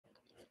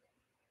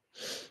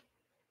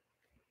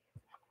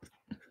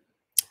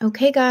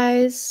Okay,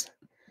 guys,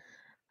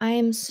 I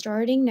am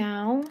starting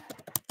now.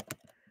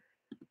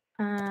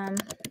 I'm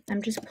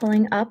just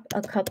pulling up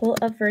a couple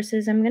of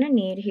verses I'm going to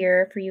need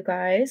here for you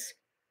guys.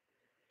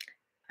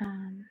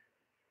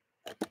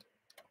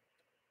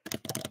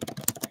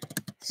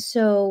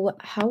 So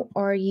how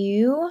are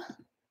you?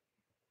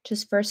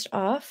 Just first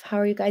off, how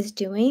are you guys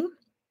doing?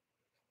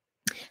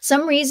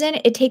 Some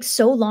reason it takes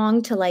so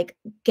long to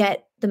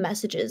get the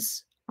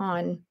messages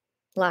on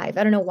live.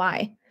 I don't know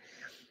why.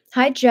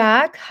 Hi,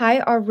 Jack.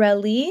 Hi,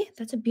 Areli.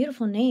 That's a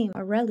beautiful name,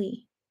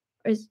 Areli.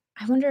 I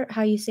wonder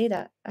how you say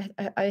that.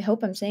 I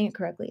hope I'm saying it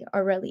correctly.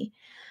 Areli.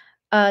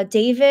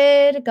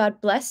 David, God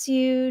bless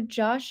you.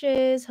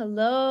 Josh's,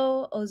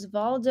 hello.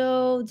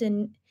 Osvaldo,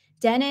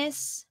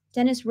 Dennis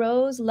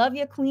Rose, love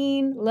you,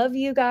 Queen. Love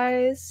you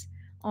guys.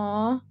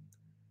 Aw.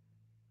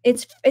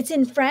 It's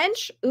in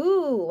French?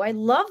 Ooh, I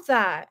love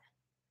that.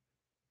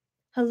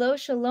 Hello,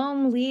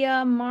 Shalom,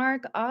 Leah,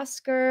 Mark,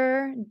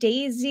 Oscar,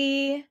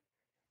 Daisy.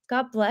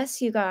 God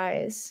bless you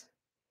guys.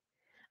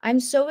 I'm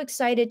so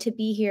excited to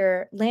be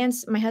here.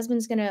 Lance, my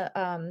husband's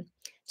gonna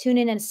tune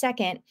in a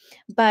second,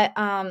 but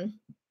I'm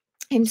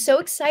so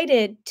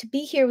excited to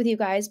be here with you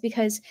guys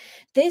because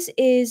this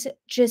is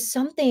just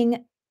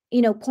something,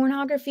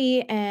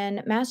 pornography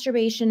and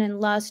masturbation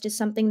and lust is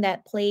something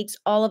that plagues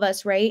all of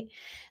us, right?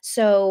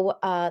 So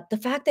the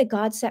fact that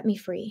God set me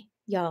free,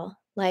 y'all,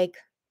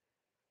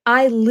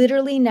 I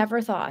literally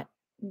never thought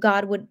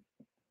God would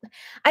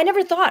I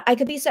never thought I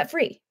could be set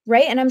free,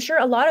 right? And I'm sure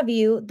a lot of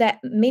you that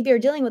maybe are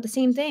dealing with the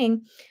same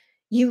thing,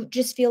 you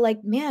just feel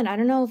like, man, I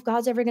don't know if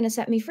God's ever going to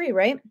set me free,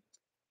 right?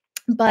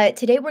 But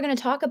today we're going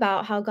to talk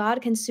about how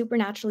God can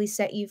supernaturally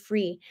set you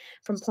free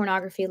from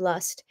pornography,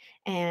 lust,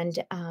 and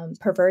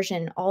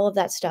perversion, all of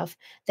that stuff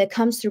that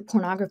comes through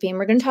pornography. And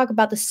we're going to talk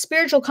about the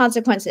spiritual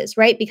consequences,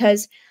 right?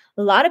 Because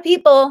a lot of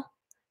people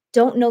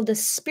don't know the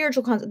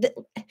spiritual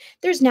consequences.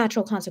 There's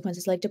natural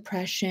consequences like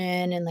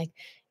depression and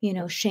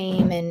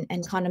shame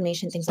and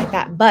condemnation, things like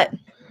that. But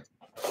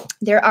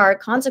there are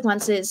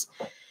consequences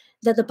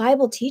that the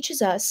Bible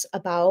teaches us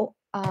about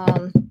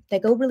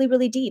that go really,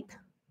 really deep,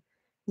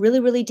 really,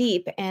 really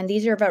deep. And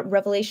these are about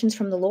revelations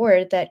from the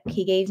Lord that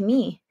He gave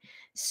me.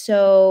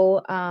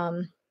 So,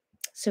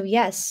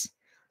 yes,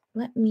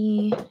 am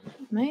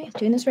I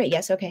doing this right?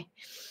 Yes. Okay.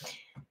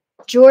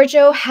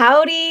 Giorgio,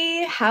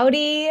 howdy.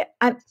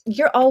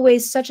 You're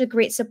always such a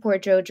great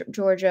support,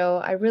 Giorgio.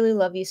 I really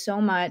love you so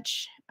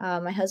much.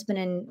 My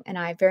husband and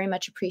I very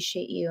much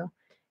appreciate you.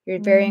 You're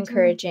very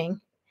encouraging.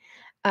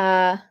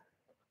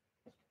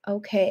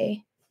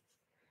 Okay.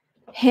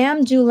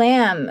 Ham du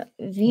lamb,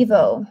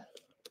 Vivo.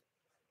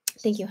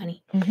 Thank you,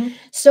 honey.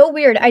 So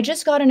weird. I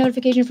just got a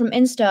notification from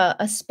Insta,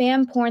 a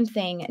spam porn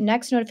thing.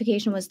 Next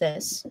notification was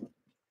this.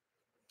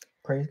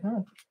 Praise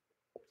God.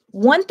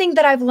 One thing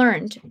that I've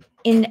learned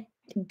in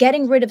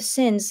getting rid of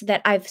sins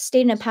that I've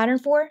stayed in a pattern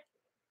for,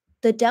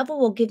 the devil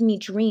will give me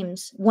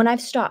dreams when I've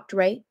stopped,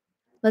 right?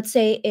 Let's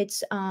say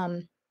it's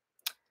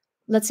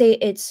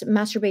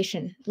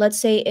masturbation. Let's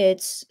say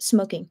it's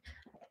smoking.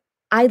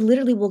 I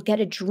literally will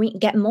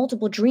get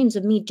multiple dreams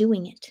of me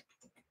doing it.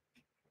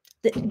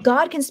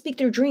 God can speak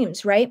through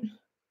dreams, right?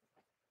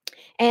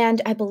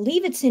 And I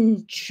believe it's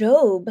in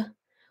Job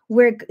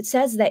where it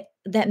says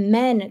that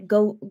men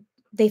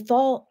they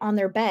fall on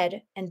their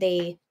bed and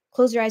they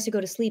close their eyes to go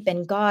to sleep,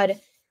 and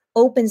God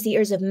opens the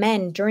ears of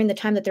men during the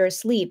time that they're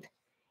asleep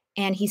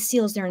and He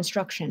seals their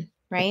instruction,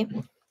 right?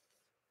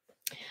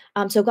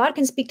 So God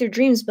can speak through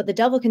dreams, but the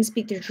devil can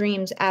speak through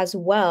dreams as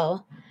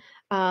well.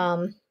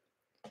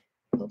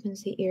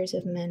 Opens the ears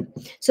of men.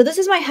 So this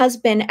is my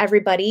husband,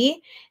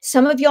 everybody.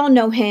 Some of y'all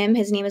know him.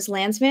 His name is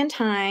Lance Van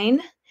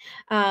Tyne.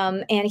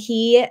 And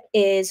he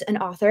is an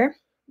author,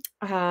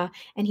 and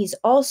he's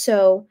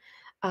also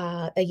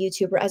a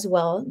YouTuber as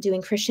well,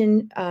 doing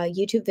Christian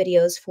YouTube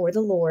videos for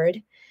the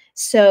Lord.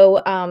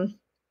 So,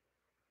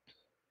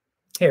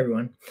 hey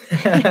everyone.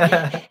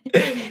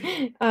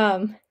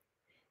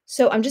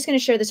 So I'm just going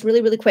to share this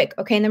really, really quick,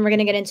 okay? And then we're going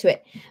to get into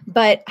it.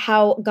 But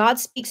how God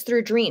speaks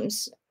through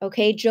dreams,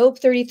 okay? Job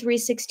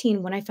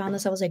 33:16. When I found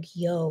this, I was like,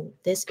 yo,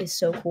 this is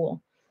so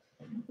cool.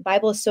 The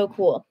Bible is so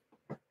cool.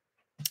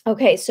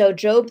 Okay, so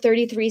Job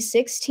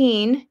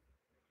 33:16.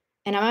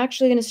 And I'm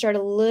actually going to start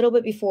a little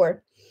bit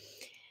before.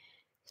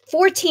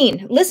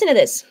 14. Listen to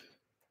this.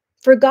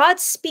 For God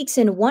speaks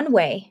in one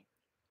way,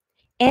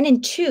 and in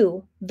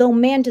two, though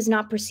man does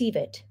not perceive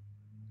it.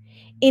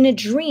 In a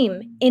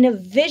dream, in a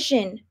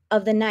vision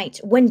of the night,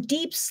 when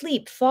deep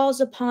sleep falls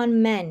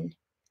upon men,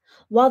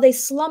 while they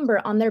slumber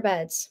on their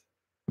beds.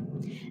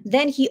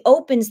 Then He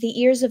opens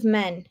the ears of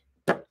men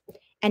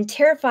and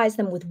terrifies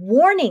them with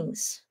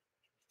warnings,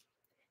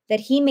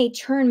 that He may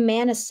turn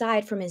man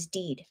aside from his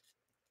deed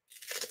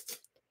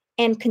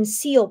and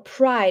conceal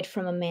pride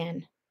from a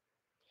man.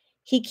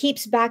 He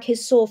keeps back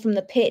his soul from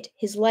the pit,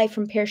 his life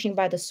from perishing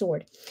by the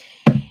sword.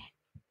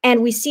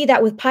 And we see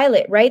that with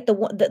Pilate, right?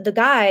 The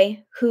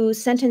guy who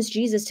sentenced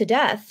Jesus to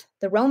death,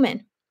 the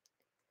Roman,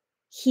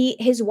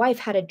 his wife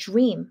had a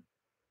dream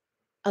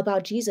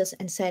about Jesus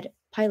and said,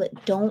 Pilate,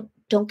 don't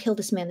kill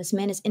this man. This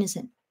man is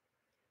innocent.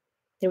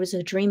 there was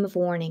a dream of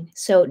warning.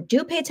 So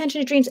do pay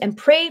attention to dreams and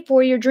pray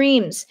for your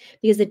dreams,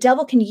 because the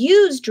devil can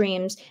use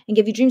dreams and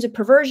give you dreams of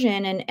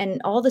perversion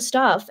and all the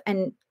stuff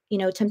and,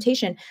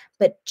 temptation,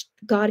 but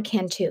God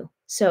can too.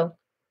 So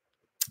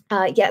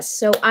yes,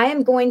 so I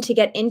am going to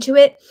get into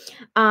it.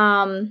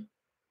 You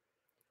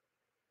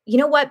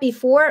know what?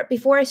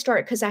 Before I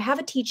start, because I have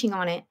a teaching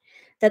on it,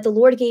 that the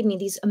Lord gave me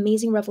these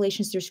amazing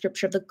revelations through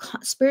Scripture of the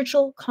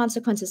spiritual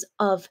consequences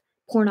of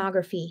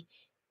pornography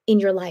in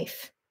your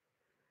life,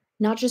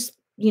 not just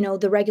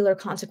the regular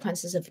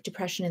consequences of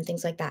depression and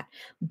things like that.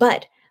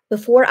 But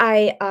before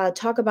I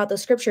talk about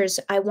those scriptures,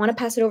 I want to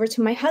pass it over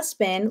to my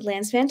husband,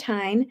 Lance Van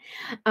Tyne.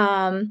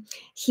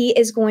 He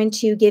is going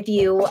to give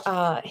you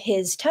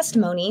his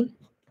testimony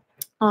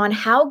on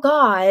how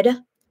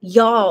God,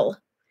 y'all,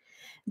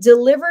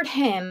 delivered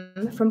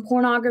him from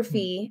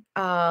pornography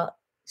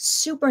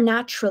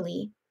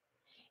supernaturally.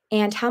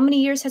 And how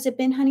many years has it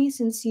been, honey,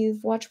 since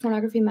you've watched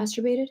pornography and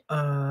masturbated?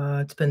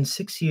 It's been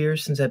 6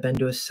 years since I've been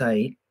to a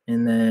site,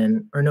 and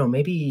then or no,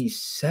 maybe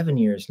 7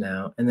 years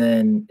now, and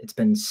then it's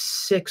been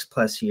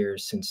 6+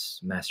 years since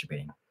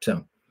masturbating.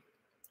 So,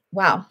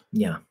 Wow.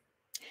 yeah.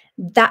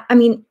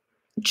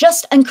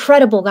 Just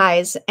incredible,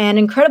 guys, and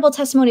incredible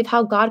testimony of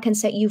how God can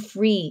set you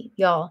free,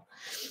 y'all.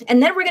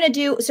 And then I'm going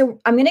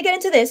to get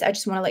into this. I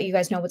just want to let you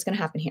guys know what's going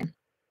to happen here.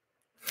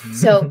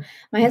 So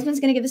my husband's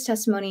going to give his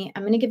testimony.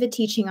 I'm going to give a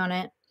teaching on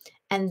it.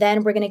 And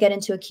then we're going to get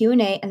into a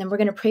Q&A, and then we're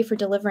going to pray for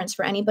deliverance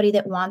for anybody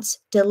that wants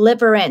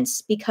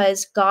deliverance,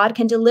 because God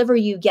can deliver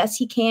you. Yes,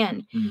 he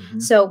can.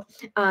 So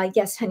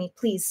yes, honey,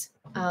 please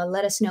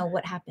let us know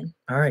what happened.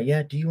 All right.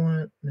 Yeah. Do you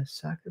want the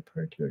soccer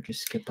part too, or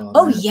just skip all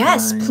Oh, that?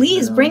 yes,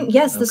 please bring,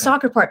 the Okay.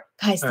 soccer part.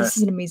 Guys, All this right.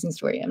 is an amazing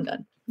story. I'm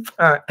done.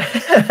 All right.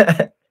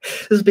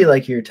 This will be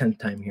like your 10th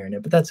time hearing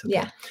it, but that's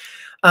okay.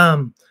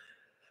 Yeah.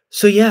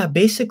 So yeah,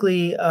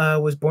 basically,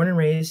 was born and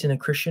raised in a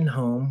Christian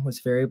home, was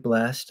very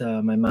blessed.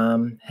 My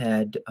mom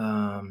had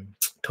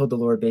told the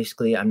Lord,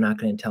 basically, I'm not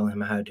going to tell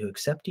him how to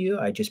accept you.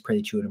 I just pray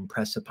that you would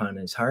impress upon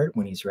his heart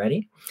when he's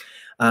ready.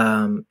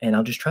 And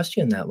I'll just trust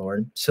you in that,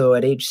 Lord. So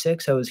at age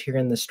 6, I was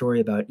hearing the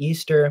story about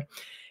Easter.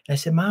 And I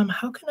said, Mom,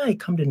 how can I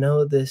come to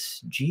know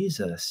this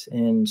Jesus?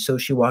 And so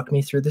she walked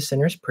me through the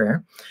sinner's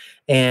prayer.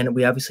 And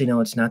we obviously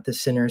know it's not the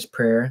sinner's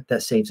prayer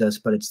that saves us,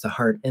 but it's the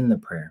heart in the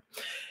prayer.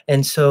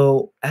 And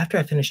so after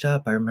I finished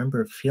up, I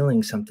remember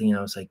feeling something, and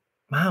I was like,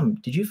 Mom,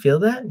 did you feel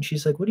that? And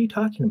she's like, what are you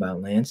talking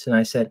about, Lance? And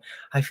I said,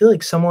 I feel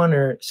like someone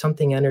or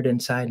something entered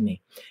inside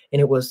me.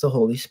 And it was the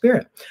Holy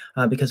Spirit,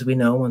 because we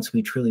know once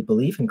we truly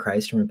believe in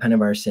Christ and repent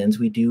of our sins,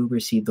 we do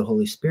receive the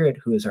Holy Spirit,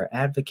 who is our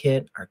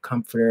advocate, our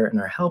comforter,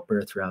 and our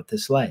helper throughout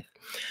this life.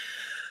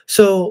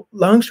 So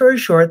long story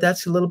short,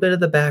 that's a little bit of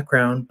the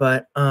background,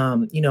 but,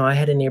 I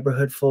had a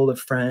neighborhood full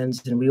of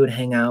friends, and we would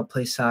hang out,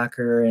 play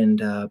soccer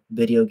and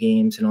video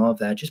games and all of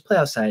that, just play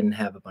outside and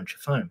have a bunch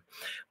of fun.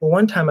 Well,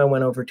 one time I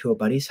went over to a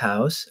buddy's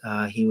house.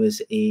 He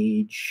was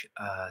age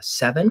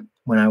 7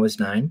 when I was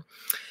 9.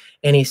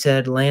 And he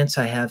said, Lance,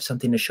 I have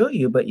something to show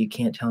you, but you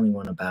can't tell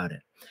anyone about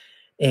it.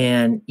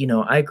 And,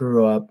 I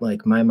grew up,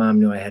 like, my mom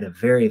knew I had a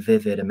very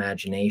vivid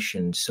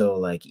imagination. So,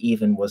 like,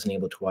 even wasn't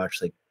able to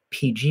watch, like,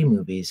 PG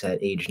movies at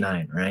age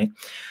 9, right?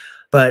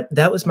 But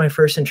that was my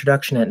first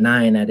introduction at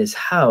 9 at his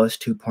house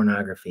to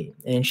pornography.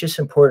 And it's just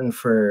important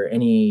for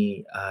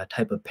any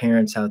type of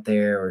parents out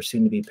there or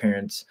soon-to-be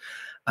parents,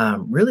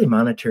 really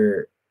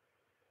monitor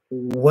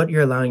what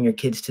you're allowing your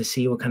kids to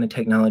see, what kind of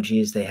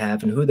technologies they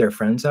have, and who their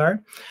friends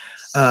are.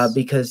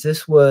 Because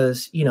this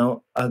was,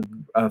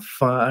 a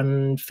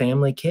fun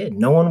family kid.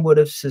 No one would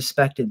have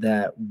suspected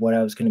that what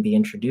I was going to be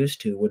introduced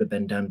to would have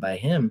been done by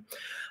him.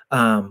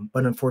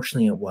 But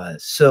unfortunately it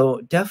was. So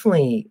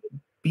definitely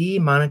be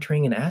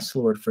monitoring and ask the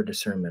Lord for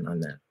discernment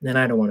on that. And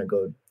I don't want to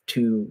go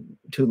too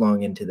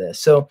long into this.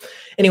 So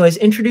anyways,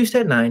 introduced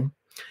at 9.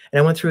 And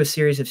I went through a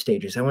series of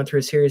stages. I went through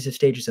a series of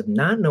stages of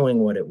not knowing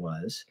what it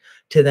was,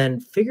 to then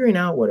figuring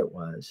out what it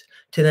was,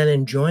 to then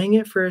enjoying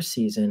it for a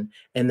season,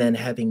 and then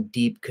having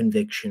deep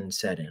conviction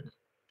set in.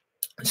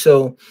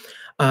 So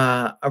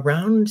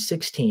around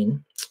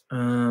 16,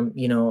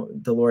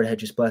 the Lord had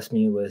just blessed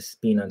me with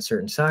being on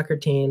certain soccer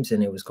teams,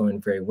 and it was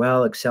going very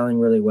well, excelling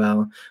really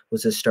well,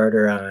 was a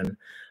starter on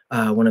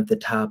one of the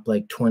top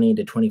like 20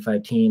 to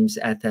 25 teams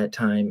at that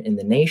time in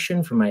the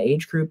nation for my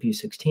age group,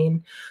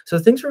 U16. So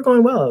things were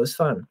going well. It was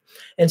fun.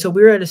 And so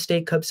we were at a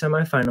state cup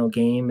semifinal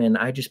game, and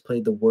I just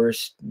played the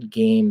worst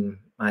game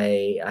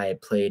I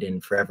had played in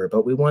forever,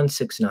 but we won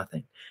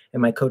 6-0.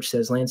 And my coach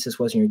says, Lance, this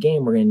wasn't your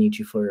game. We're going to need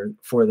you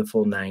for the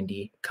full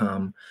 90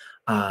 come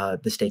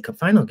the state cup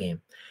final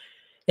game.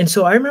 And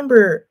so I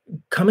remember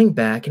coming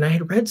back, and I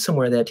had read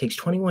somewhere that it takes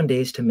 21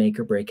 days to make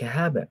or break a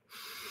habit.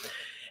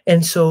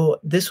 And so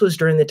this was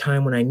during the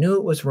time when I knew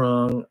it was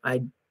wrong.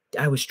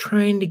 I was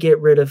trying to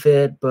get rid of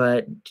it,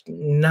 but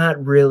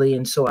not really.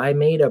 And so I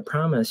made a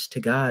promise to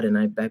God, and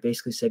I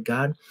basically said,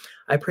 God,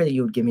 I pray that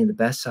you would give me the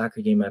best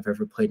soccer game I've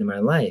ever played in my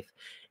life.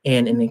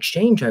 And in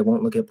exchange, I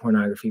won't look at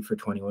pornography for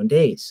 21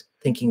 days,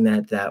 thinking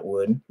that that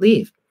would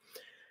leave.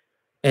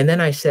 And then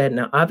I said,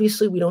 now,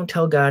 obviously, we don't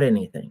tell God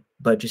anything,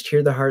 but just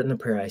hear the heart and the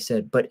prayer. I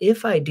said, but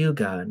if I do,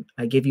 God,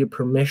 I give you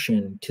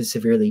permission to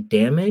severely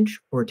damage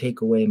or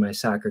take away my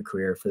soccer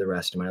career for the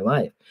rest of my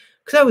life.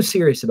 Because I was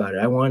serious about it.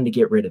 I wanted to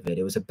get rid of it.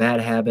 It was a bad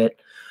habit.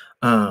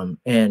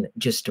 And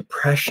just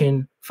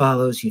depression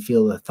follows. You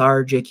feel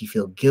lethargic, you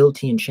feel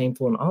guilty and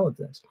shameful and all of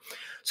this.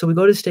 So we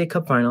go to state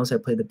cup finals. I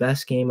played the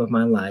best game of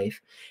my life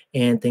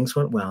and things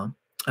went well.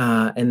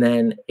 And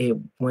then it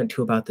went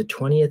to about the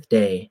 20th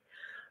day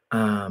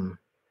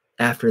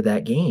after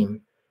that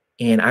game.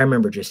 And I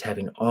remember just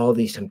having all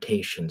these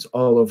temptations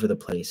all over the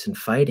place and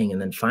fighting.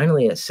 And then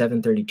finally at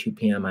 7:32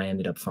 p.m., I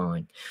ended up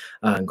falling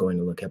and going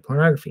to look at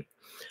pornography.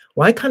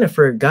 Well, I kind of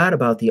forgot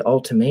about the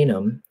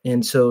ultimatum,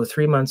 and so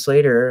 3 months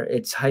later,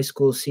 it's high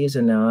school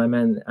season now. I'm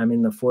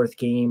in the fourth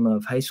game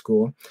of high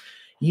school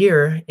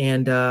year,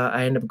 and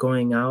I end up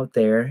going out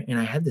there, and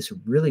I had this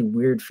really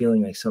weird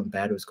feeling like something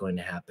bad was going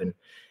to happen.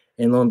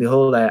 And lo and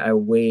behold, I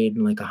weighed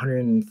like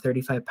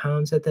 135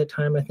 pounds at that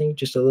time, I think,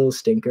 just a little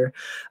stinker.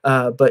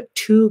 But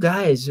two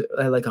guys,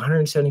 like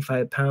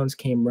 175 pounds,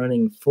 came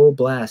running full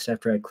blast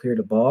after I cleared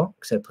a ball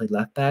because I played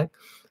left back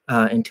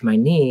into my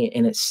knee,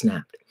 and it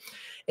snapped.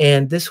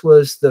 And this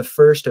was the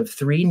first of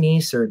 3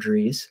 knee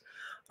surgeries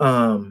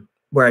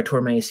where I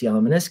tore my ACL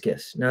and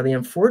meniscus. Now, the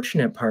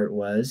unfortunate part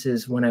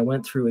is when I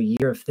went through a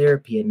year of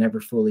therapy, it never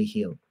fully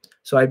healed.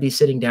 So I'd be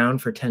sitting down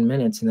for 10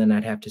 minutes, and then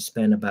I'd have to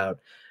spend about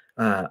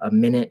a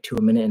minute to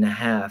a minute and a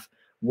half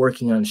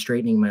working on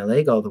straightening my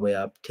leg all the way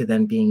up to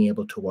then being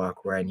able to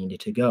walk where I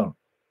needed to go.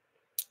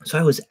 So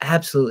I was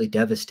absolutely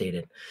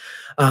devastated.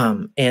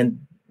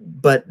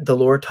 But the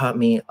Lord taught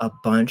me a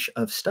bunch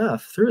of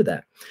stuff through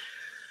that.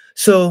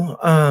 So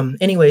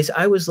anyways,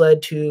 I was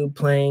led to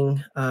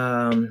playing,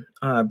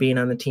 being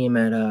on the team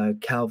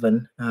at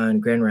Calvin in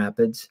Grand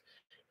Rapids.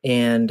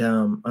 And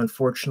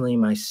unfortunately,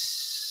 my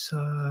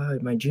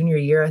junior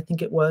year, I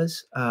think it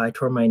was, I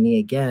tore my knee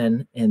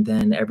again, and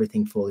then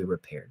everything fully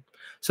repaired.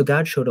 So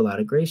God showed a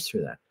lot of grace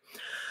through that.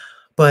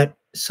 But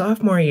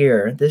sophomore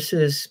year, this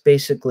is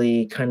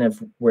basically kind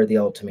of where the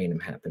ultimatum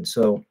happened.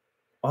 So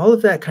all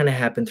of that kind of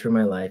happened through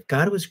my life.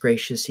 God was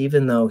gracious,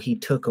 even though he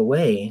took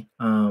away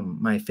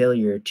my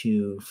failure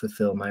to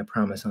fulfill my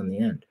promise on the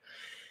end.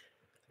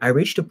 I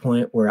reached a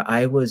point where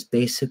I was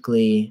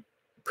basically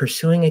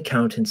pursuing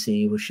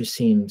accountancy, which just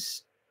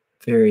seems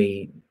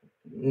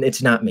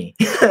it's not me.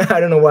 I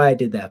don't know why I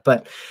did that,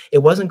 but it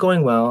wasn't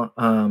going well.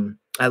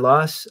 I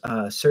lost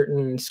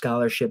certain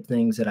scholarship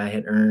things that I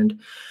had earned.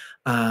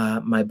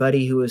 My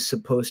buddy who was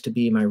supposed to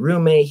be my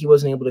roommate, he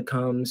wasn't able to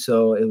come,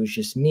 so it was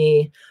just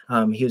me.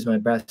 He was my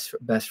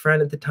best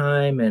friend at the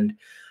time, and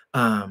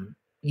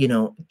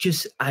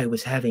just I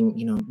was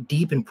having,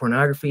 deep in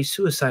pornography,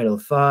 suicidal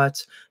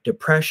thoughts,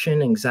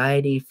 depression,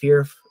 anxiety,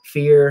 fear,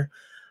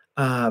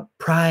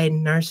 pride,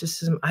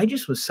 narcissism. I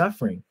just was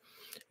suffering.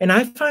 And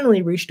I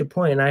finally reached a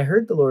point, and I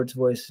heard the Lord's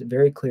voice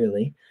very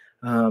clearly.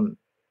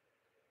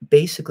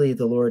 Basically,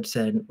 the Lord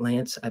said,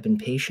 Lance, I've been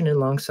patient and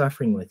long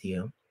suffering with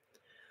you,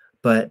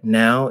 but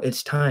now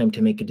it's time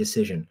to make a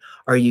decision.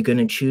 Are you going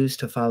to choose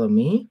to follow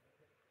me,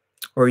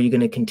 or are you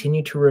going to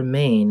continue to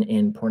remain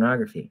in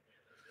pornography?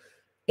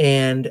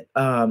 And,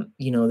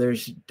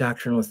 there's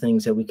doctrinal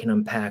things that we can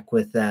unpack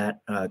with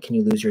that. Can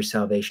you lose your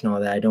salvation? All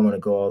that. I don't want to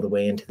go all the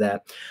way into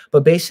that.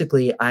 But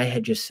basically, I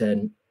had just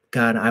said,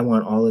 God, I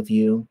want all of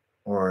you,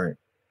 or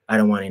I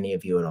don't want any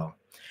of you at all.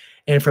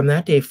 And from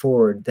that day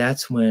forward,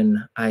 that's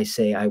when I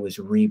say I was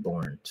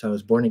reborn. So I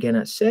was born again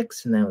at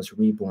 6, and then I was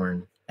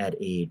reborn at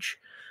age,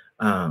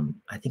 I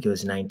think it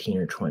was 19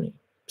 or 20.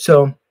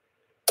 So,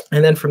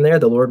 and then from there,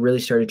 the Lord really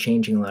started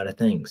changing a lot of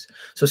things.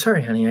 So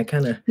sorry, honey, I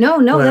kind of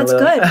No, that's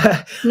good.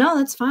 No,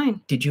 that's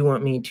fine. Did you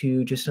want me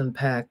to just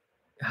unpack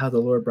how the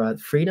Lord brought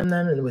freedom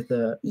then, and with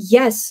the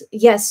Yes.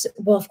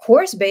 Well, of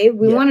course, babe.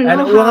 We want to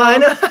know we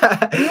want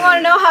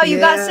to know how you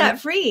got set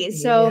free.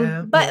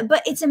 So,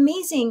 but it's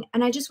amazing,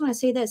 and I just want to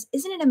say this: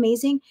 isn't it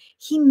amazing?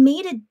 He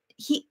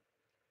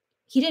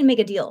didn't make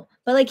a deal,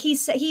 but like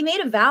he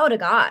made a vow to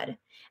God,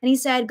 and he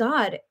said,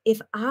 God,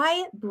 if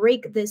I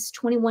break this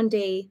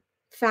 21-day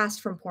fast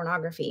from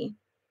pornography,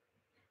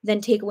 then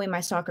take away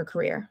my soccer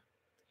career.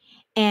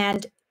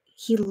 And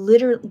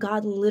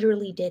God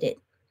literally did it.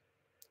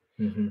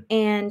 Mm-hmm.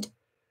 And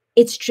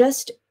it's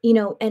just,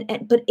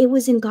 but it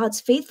was in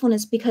God's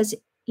faithfulness, because,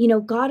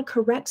 God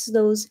corrects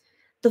those,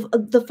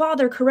 the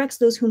Father corrects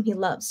those whom he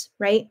loves,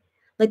 right?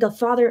 Like a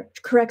father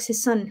corrects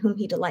his son whom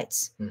he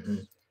delights. Mm-hmm.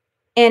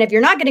 And if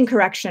you're not getting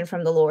correction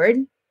from the Lord,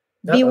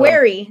 be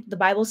wary. The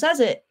Bible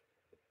says it.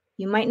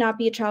 You might not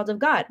be a child of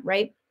God,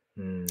 right?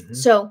 Mm-hmm.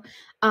 So,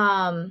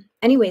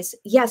 anyways,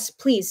 yes,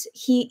 please.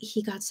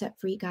 He got set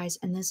free, guys,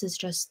 and this is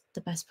just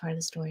the best part of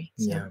the story.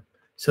 So. Yeah.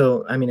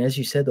 So, I mean, as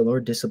you said, the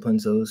Lord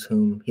disciplines those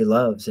whom he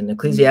loves. And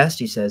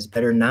Ecclesiastes says,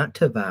 better not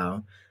to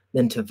vow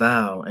than to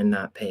vow and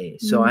not pay.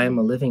 So I am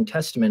a living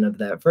testament of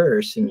that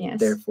verse. And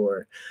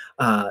therefore,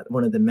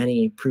 one of the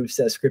many proofs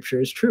that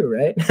scripture is true,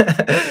 right?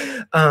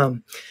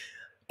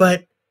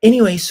 But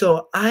anyway,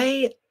 so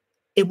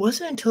it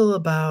wasn't until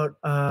about,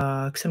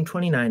 because I'm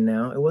 29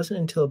 now, it wasn't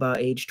until about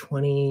age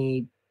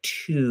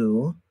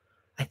 22,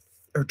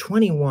 or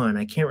 21.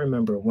 I can't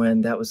remember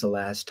when that was the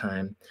last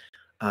time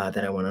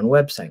that I went on a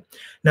website.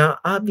 Now,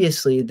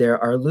 obviously, there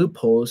are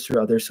loopholes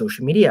through other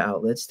social media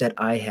outlets that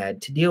I had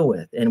to deal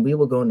with, and we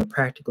will go into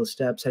practical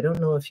steps. I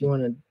don't know if you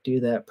want to do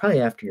that, probably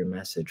after your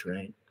message,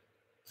 right?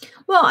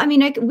 Well, I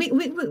mean,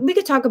 we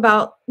could talk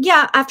about,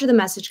 yeah, after the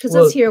message, because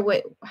let's Well,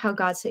 hear how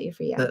God set you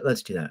free. Yeah.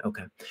 let's do that.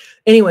 Okay.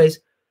 Anyways,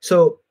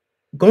 so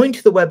going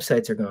to the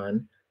websites are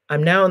gone.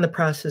 I'm now in the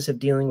process of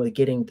dealing with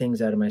getting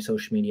things out of my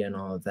social media and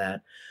all of that.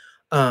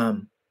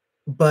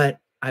 But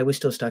I was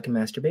still stuck in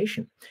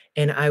masturbation,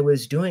 and I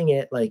was doing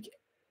it like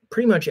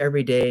pretty much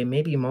every day,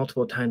 maybe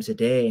multiple times a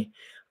day.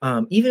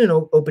 Even in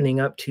opening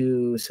up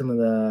to some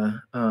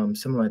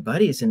of my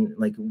buddies, and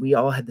like we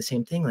all had the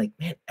same thing. Like,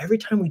 man, every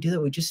time we do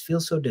that, we just feel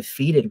so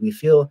defeated. We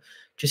feel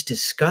just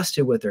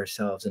disgusted with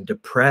ourselves and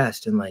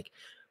depressed, and like,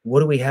 what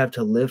do we have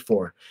to live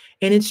for?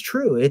 And it's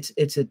true. It's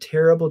a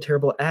terrible,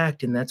 terrible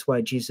act, and that's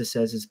why Jesus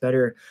says it's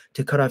better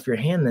to cut off your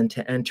hand than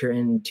to enter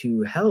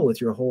into hell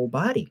with your whole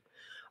body.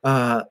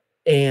 Uh,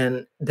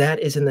 and that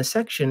is in the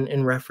section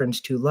in reference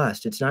to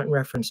lust. It's not in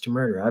reference to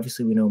murder.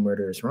 Obviously, we know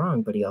murder is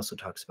wrong, but he also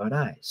talks about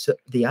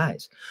the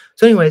eyes.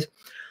 So, anyways,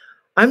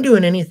 I'm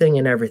doing anything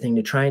and everything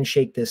to try and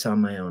shake this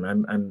on my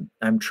own.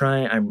 I'm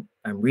trying.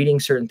 I'm reading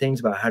certain things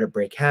about how to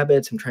break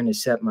habits. I'm trying to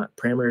set my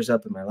parameters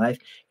up in my life,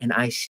 and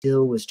I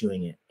still was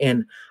doing it.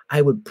 And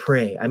I would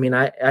pray. I mean,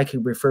 I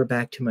could refer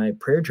back to my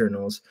prayer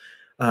journals.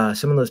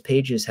 Some of those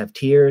pages have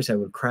tears. I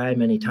would cry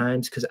many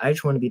times because I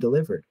just want to be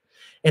delivered.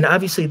 And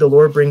obviously, the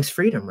Lord brings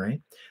freedom, right?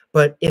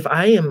 But if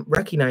I am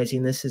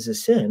recognizing this is a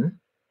sin,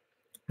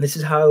 this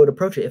is how I would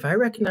approach it. If I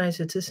recognize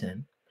it's a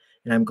sin,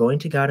 and I'm going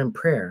to God in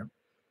prayer,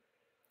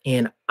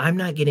 and I'm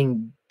not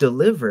getting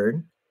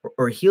delivered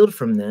or healed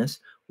from this,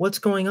 what's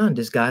going on?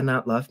 Does God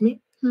not love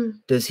me?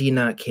 Does he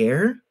not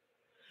care?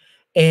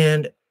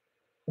 And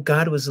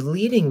God was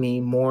leading me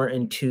more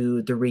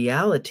into the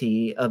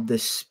reality of the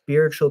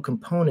spiritual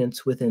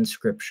components within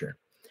Scripture.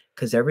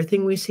 Because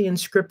everything we see in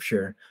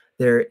Scripture,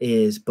 there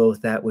is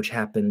both that which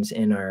happens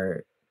in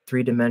our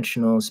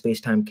three-dimensional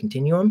space-time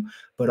continuum,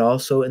 but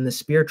also in the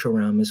spiritual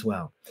realm as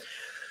well.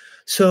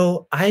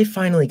 So I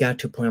finally got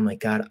to a point, I'm like,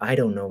 God, I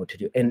don't know what to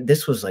do. And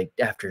this was like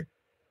after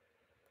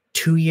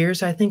 2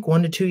 years, I think,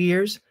 1 to 2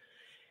 years.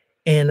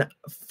 And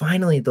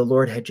finally, the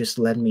Lord had just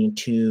led me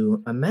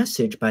to a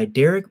message by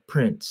Derek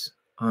Prince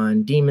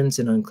on demons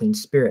and unclean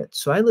spirits.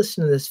 So I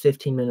listened to this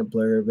 15-minute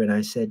blurb and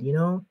I said,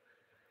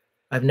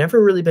 I've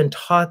never really been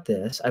taught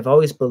this. I've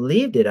always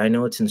believed it. I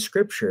know it's in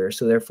Scripture,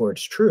 so therefore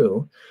it's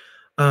true.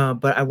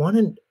 But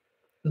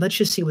let's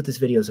just see what this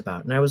video is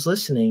about. And I was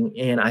listening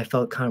and I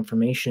felt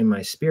confirmation in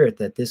my spirit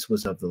that this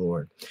was of the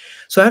Lord.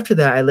 So after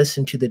that, I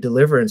listened to the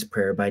Deliverance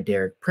prayer by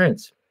Derek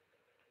Prince.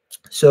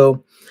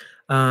 So,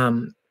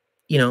 um,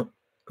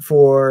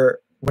 for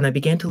when I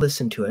began to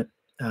listen to it,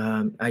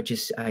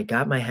 I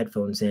got my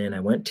headphones in. I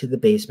went to the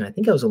basement. I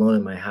think I was alone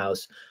in my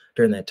house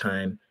during that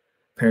time.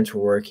 Parents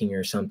were working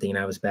or something, and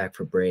I was back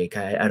for break.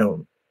 I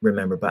don't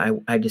remember, but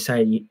I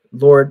decided,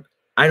 Lord,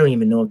 I don't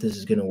even know if this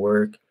is going to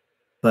work,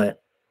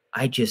 but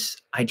I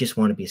just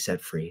want to be set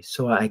free.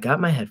 So I got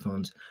my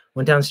headphones,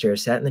 went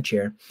downstairs, sat in the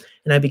chair,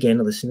 and I began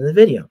to listen to the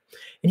video.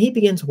 And he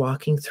begins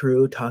walking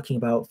through, talking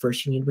about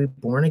first you need to be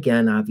born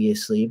again,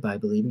 obviously, by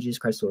believing Jesus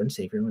Christ, Lord and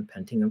Savior, and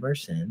repenting of our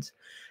sins.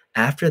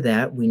 After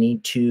that, we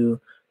need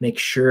to make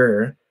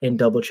sure and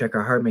double check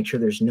our heart, make sure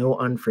there's no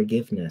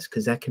unforgiveness,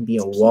 because that can be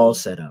a wall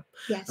set up.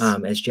 Yes.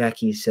 As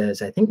Jackie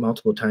says, I think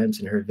multiple times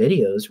in her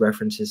videos,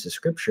 references to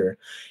Scripture,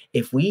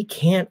 if we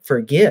can't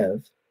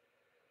forgive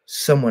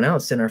someone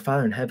else, then our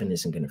Father in heaven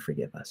isn't going to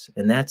forgive us.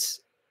 And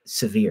that's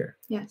severe.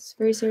 Yes,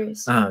 very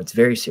serious. It's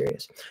very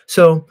serious.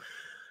 So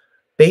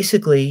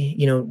basically,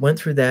 went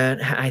through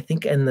that. I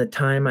think in the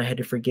time I had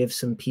to forgive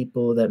some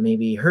people that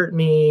maybe hurt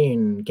me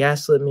and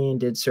gaslit me and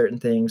did certain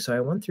things. So I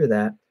went through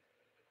that.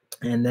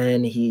 And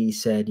then he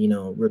said,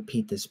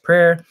 repeat this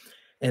prayer.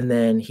 And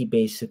then he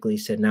basically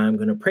said, now I'm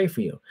going to pray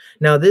for you.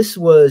 Now, this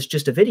was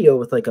just a video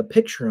with like a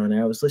picture on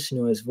it. I was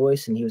listening to his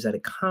voice and he was at a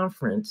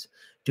conference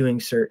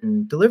doing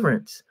certain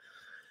deliverance.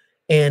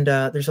 And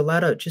there's a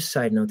lot of, just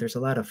side note, there's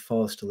a lot of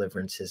false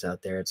deliverances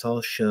out there. It's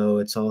all show,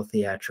 it's all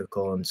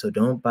theatrical. And so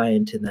don't buy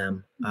into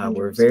them.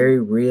 We're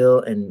very real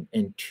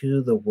and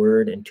to the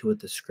word and to what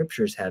the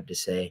Scriptures have to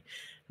say,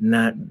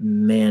 not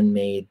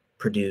man-made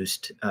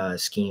produced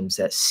schemes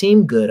that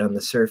seem good on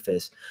the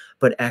surface,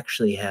 but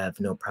actually have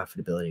no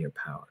profitability or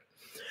power.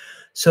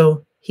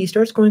 So he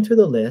starts going through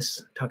the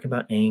list, talking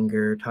about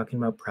anger, talking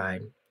about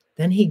pride.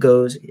 Then he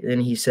goes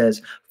and he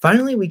says,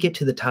 finally, we get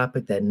to the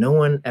topic that no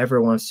one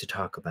ever wants to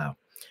talk about,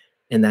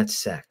 and that's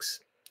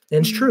sex. And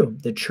it's true.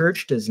 The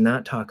church does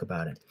not talk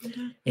about it.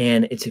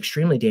 And it's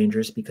extremely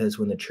dangerous because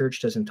when the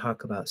church doesn't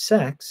talk about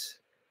sex,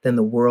 then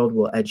the world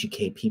will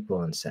educate people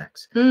on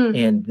sex.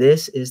 And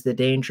this is the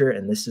danger,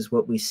 and this is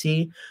what we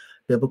see.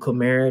 Biblical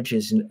marriage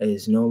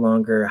is no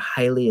longer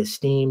highly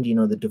esteemed.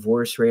 The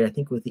divorce rate, I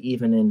think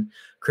even in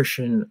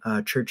Christian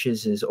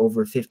churches, is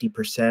over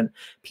 50%.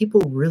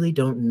 People really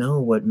don't know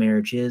what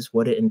marriage is,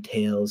 what it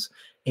entails.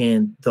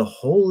 And the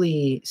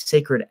holy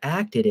sacred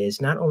act it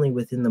is, not only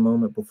within the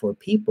moment before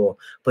people,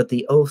 but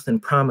the oath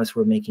and promise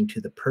we're making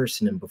to the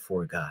person and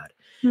before God.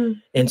 Hmm.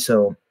 And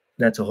so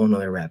that's a whole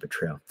nother rabbit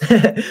trail.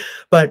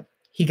 But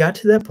he got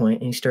to that point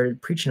and he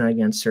started preaching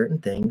against certain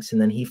things.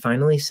 And then he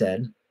finally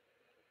said,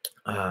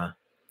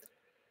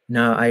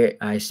 now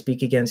I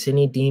speak against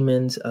any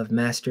demons of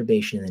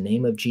masturbation in the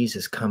name of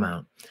Jesus, come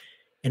out.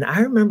 And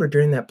I remember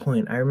during that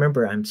point,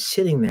 I'm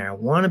sitting there, I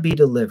want to be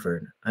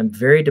delivered. I'm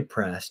very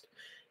depressed.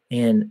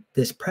 And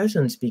this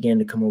presence began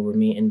to come over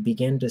me and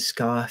began to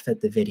scoff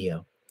at the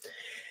video.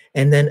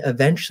 And then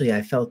eventually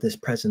I felt this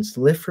presence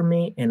lift from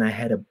me and I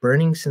had a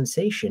burning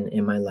sensation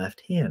in my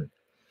left hand.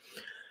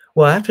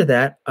 Well, after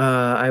that,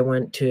 I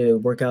went to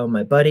work out with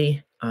my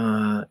buddy.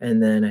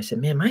 And then I said,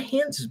 man, my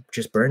hand's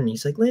just burning.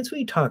 He's like, Lance, what are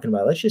you talking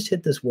about? Let's just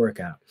hit this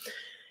workout.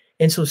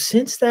 And so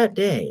since that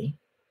day,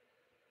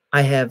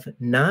 I have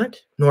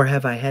not, nor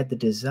have I had the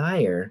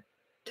desire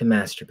to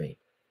masturbate.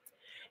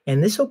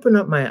 And this opened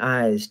up my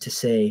eyes to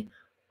say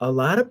a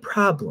lot of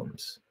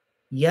problems.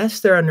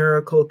 Yes, there are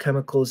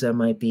neurochemicals that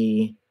might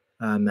be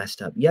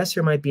messed up. Yes,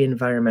 there might be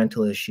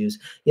environmental issues.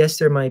 Yes,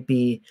 there might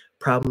be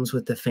problems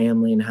with the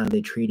family and how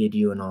they treated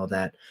you and all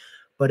that.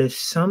 But if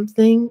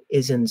something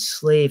is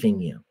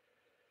enslaving you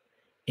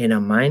in a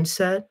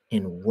mindset,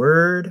 in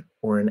word,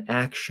 or in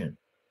action,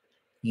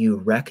 you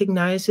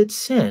recognize it's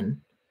sin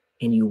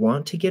and you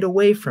want to get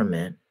away from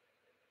it,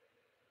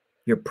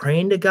 you're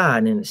praying to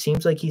God and it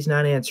seems like he's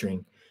not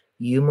answering,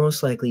 you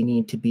most likely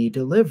need to be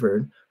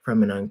delivered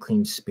from an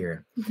unclean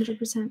spirit.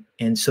 100%.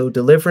 And so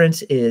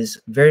deliverance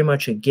is very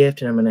much a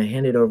gift, and I'm going to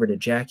hand it over to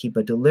Jackie,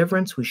 but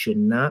deliverance we should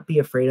not be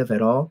afraid of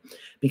at all,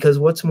 because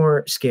what's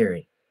more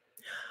scary?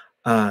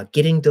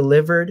 Getting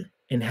delivered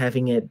and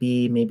having it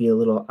be maybe a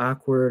little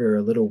awkward or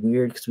a little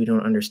weird because we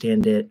don't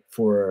understand it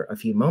for a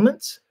few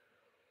moments?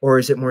 Or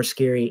is it more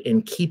scary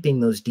in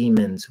keeping those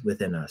demons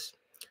within us?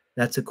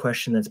 That's a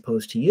question that's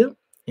posed to you,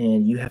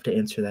 and you have to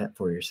answer that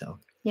for yourself.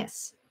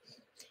 Yes.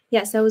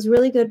 Yes, that was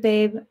really good,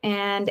 babe.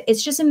 And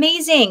it's just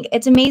amazing.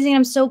 It's amazing.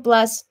 I'm so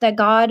blessed that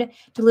God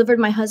delivered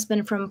my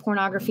husband from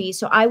pornography.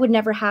 So I would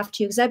never have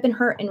to, because I've been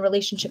hurt in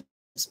relationships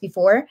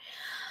before,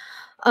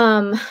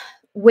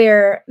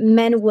 where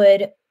men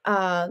would,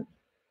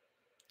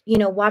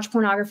 watch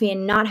pornography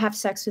and not have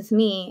sex with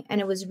me. And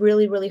it was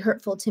really, really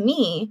hurtful to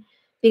me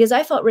because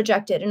I felt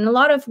rejected. And a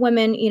lot of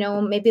women,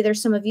 maybe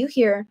there's some of you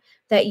here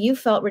that you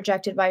felt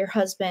rejected by your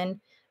husband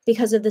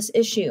because of this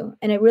issue,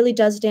 and it really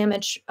does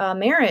damage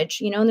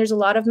marriage, and there's a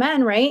lot of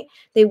men, right?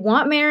 They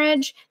want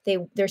marriage,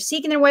 they're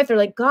seeking their wife, they're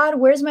like, God,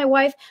 where's my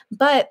wife?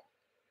 But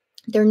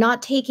they're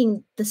not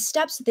taking the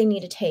steps that they need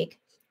to take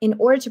in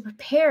order to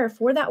prepare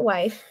for that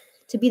wife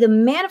to be the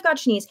man of God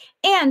she needs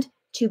and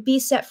to be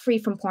set free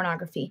from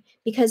pornography,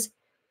 because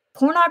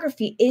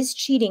pornography is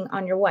cheating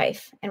on your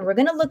wife. And we're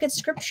going to look at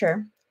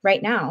scripture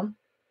right now.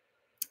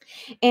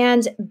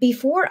 And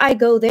before I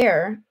go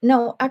there,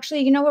 no,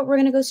 actually, you know what? We're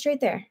going to go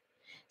straight there.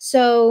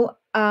 So,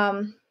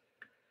 and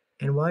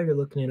while you're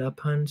looking it up,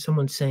 hon,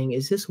 someone's saying,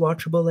 is this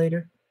watchable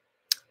later?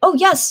 Oh,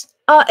 yes.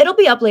 It'll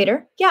be up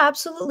later. Yeah,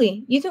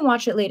 absolutely. You can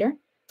watch it later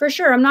for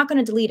sure. I'm not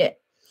going to delete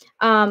it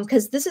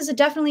because this is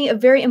definitely a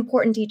very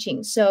important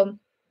teaching. So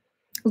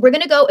we're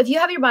going to go, if you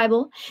have your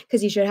Bible,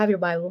 because you should have your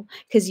Bible,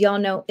 because y'all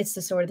know it's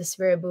the sword of the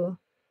Spirit, boo.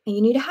 And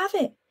you need to have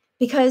it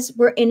because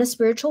we're in a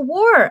spiritual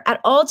war at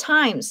all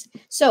times.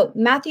 So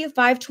Matthew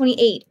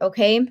 5:28,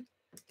 okay?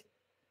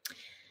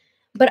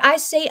 But I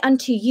say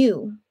unto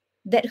you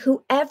that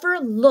whoever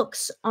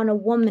looks on a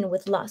woman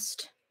with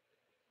lust,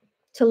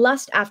 to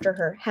lust after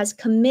her, has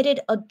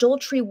committed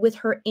adultery with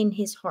her in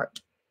his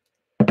heart.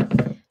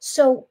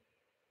 So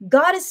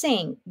God is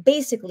saying,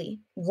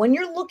 basically, when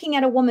you're looking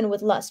at a woman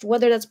with lust,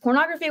 whether that's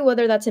pornography,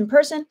 whether that's in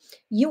person,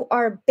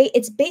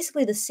 it's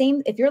basically the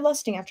same. If you're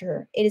lusting after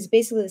her, it is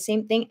basically the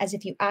same thing as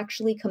if you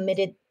actually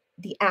committed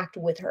the act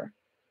with her.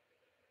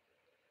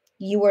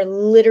 You are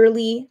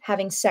literally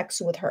having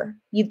sex with her.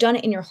 You've done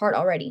it in your heart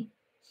already.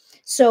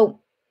 So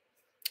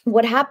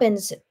what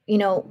happens,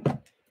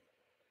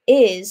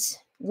 is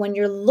when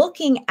you're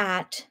looking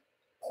at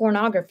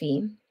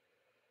pornography,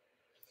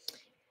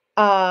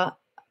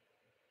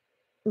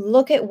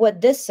 look at what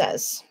this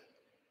says.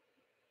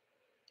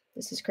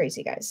 This is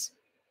crazy, guys.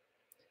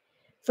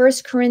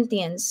 1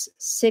 Corinthians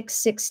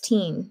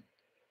 6:16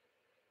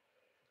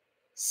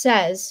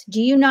 says,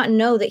 do you not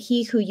know that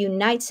he who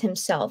unites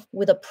himself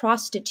with a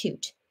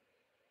prostitute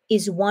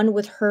is one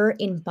with her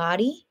in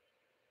body?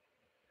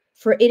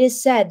 For it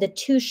is said, the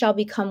two shall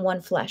become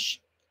one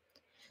flesh.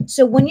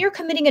 So when you're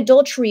committing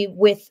adultery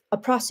with a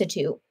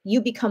prostitute,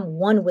 you become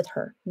one with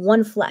her,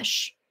 one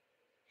flesh.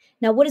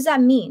 Now, what does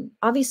that mean?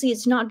 Obviously,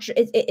 it's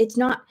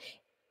not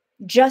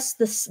just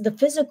the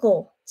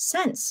physical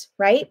sense,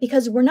 right?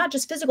 Because we're not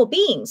just physical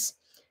beings.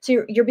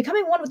 So you're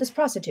becoming one with this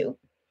prostitute,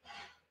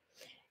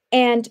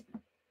 and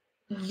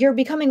you're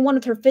becoming one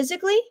with her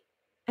physically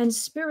and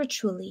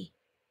spiritually.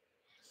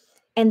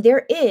 And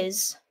there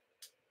is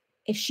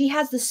if she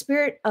has the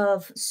spirit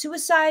of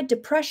suicide,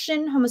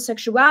 depression,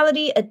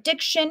 homosexuality,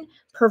 addiction,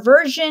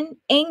 perversion,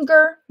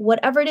 anger,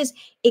 whatever it is,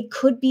 it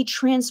could be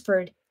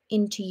transferred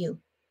into you.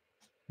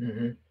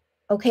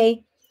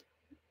 Okay?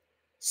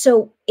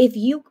 So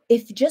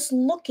if just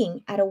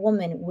looking at a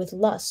woman with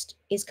lust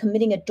is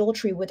committing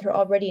adultery with her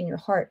already in your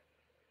heart,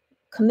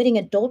 committing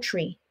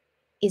adultery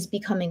is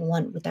becoming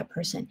one with that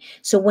person.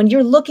 So when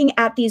you're looking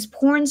at these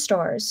porn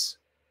stars,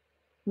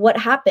 what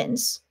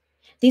happens?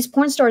 These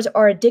porn stars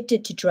are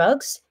addicted to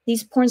drugs.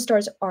 These porn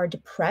stars are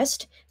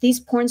depressed. These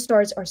porn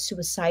stars are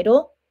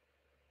suicidal.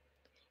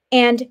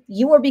 And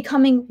you are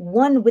becoming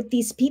one with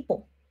these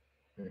people.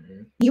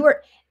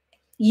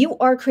 You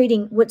are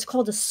creating what's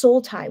called a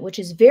soul tie, which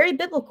is very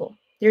biblical.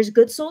 There's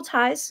good soul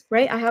ties,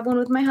 right? I have one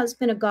with my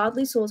husband, a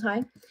godly soul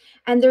tie,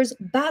 and there's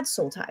bad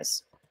soul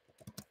ties,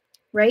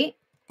 right?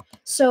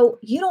 So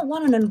you don't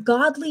want an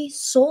ungodly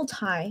soul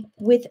tie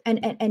with,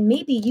 and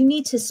maybe you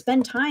need to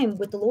spend time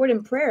with the Lord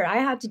in prayer. I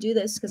had to do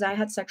this because I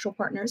had sexual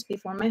partners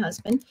before my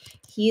husband.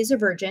 He is a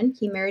virgin.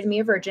 He married me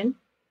a virgin.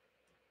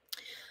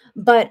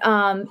 But,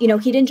 you know,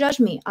 he didn't judge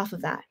me off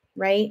of that,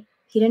 right?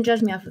 He didn't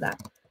judge me off of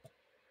that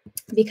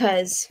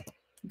because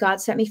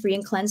God set me free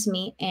and cleansed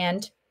me,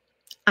 and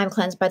I'm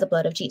cleansed by the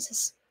blood of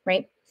Jesus,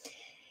 right?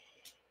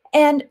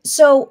 And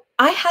so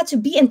I had to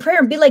be in prayer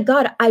and be like,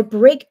 God, I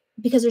break,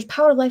 because there's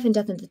power of life and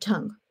death in the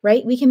tongue,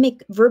 right? We can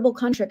make verbal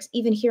contracts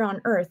even here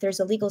on earth. There's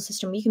a legal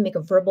system where you can make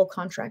a verbal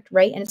contract,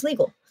 right? And it's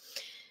legal.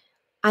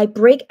 I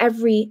break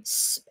every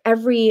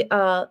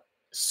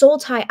soul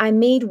tie I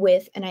made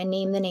with, and I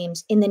name the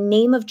names, in the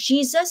name of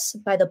Jesus,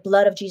 by the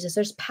blood of Jesus.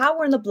 There's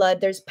power in the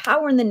blood. There's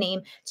power in the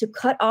name to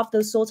cut off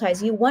those soul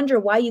ties. You wonder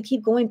why you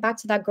keep going back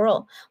to that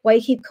girl, why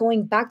you keep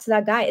going back to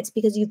that guy. It's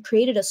because you've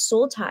created a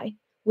soul tie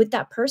with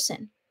that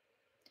person,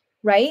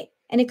 right?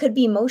 And it could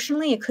be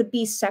emotionally, it could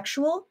be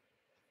sexual,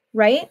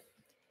 right?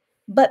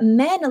 But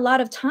men, a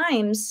lot of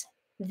times,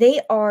 they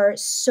are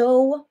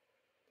so,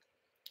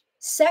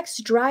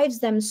 sex drives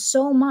them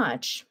so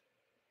much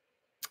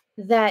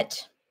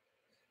that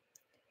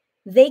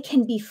they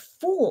can be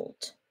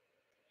fooled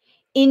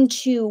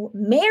into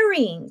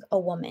marrying a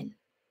woman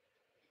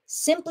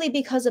simply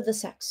because of the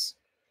sex.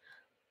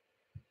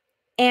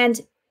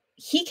 And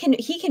he can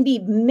be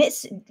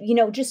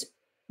just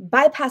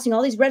bypassing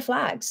all these red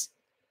flags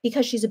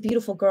because she's a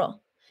beautiful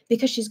girl,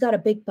 because she's got a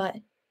big butt,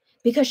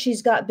 because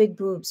she's got big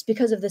boobs,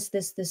 because of this,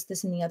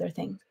 and the other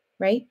thing,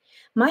 right?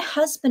 My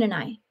husband and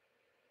I,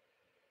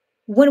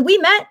 when we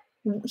met,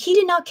 he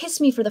did not kiss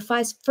me for the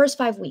first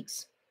 5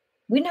 weeks.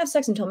 We didn't have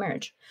sex until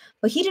marriage,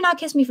 but he did not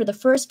kiss me for the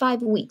first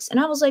 5 weeks. And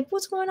I was like,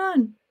 what's going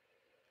on?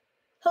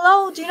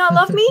 Hello, do you not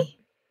love me?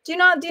 Do you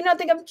not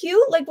think I'm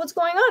cute? Like, what's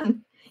going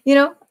on? You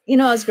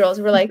know, us girls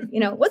were like,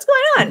 what's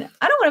going on?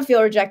 I don't want to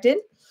feel rejected.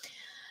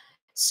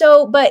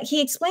 So, but he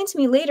explained to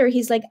me later,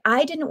 he's like,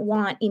 I didn't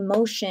want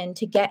emotion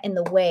to get in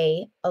the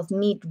way of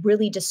me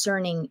really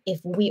discerning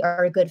if we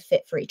are a good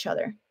fit for each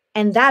other.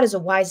 And that is a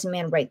wise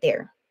man right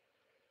there.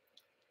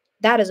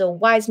 That is a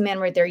wise man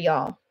right there,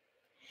 y'all.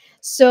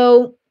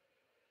 So,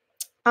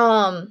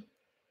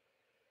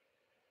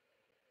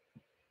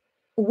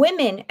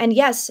 women, and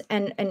yes,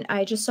 and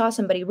I just saw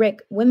somebody,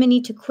 Rick, women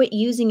need to quit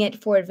using it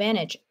for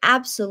advantage.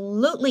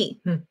 Absolutely.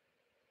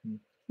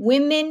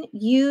 Women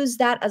use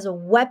that as a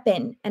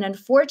weapon. And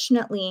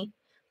unfortunately,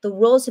 the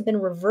roles have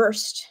been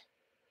reversed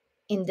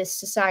in this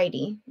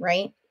society,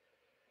 right?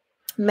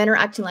 Men are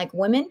acting like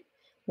women.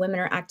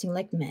 Women are acting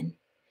like men.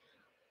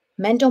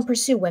 Men don't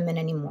pursue women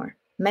anymore.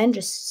 Men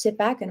just sit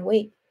back and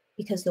wait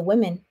because the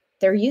women,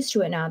 they're used to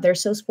it now. They're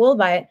so spoiled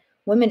by it.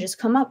 Women just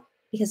come up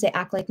because they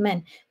act like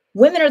men.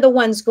 Women are the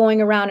ones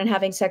going around and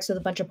having sex with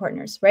a bunch of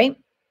partners, right?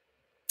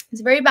 It's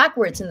very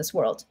backwards in this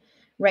world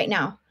right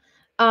now.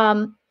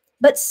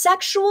 But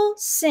sexual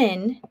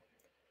sin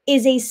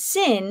is a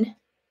sin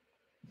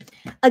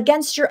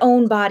against your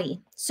own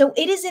body. So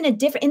it is in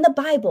the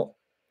Bible,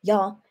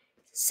 y'all,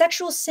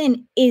 sexual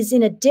sin is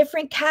in a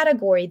different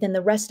category than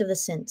the rest of the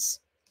sins.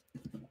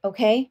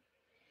 Okay?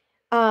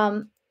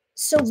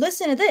 So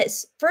listen to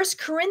this. 1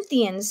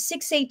 Corinthians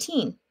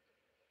 6:18.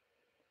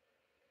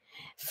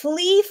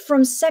 Flee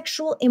from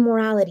sexual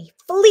immorality.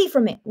 Flee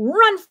from it.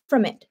 Run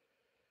from it.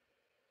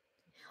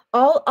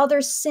 All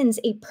other sins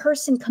a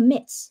person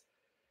commits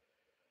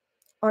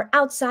are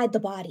outside the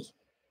body.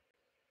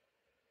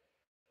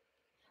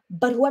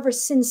 But whoever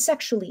sins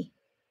sexually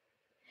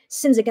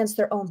sins against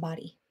their own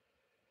body.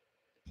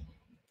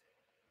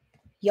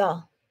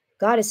 Y'all,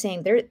 God is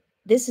saying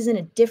this is in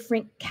a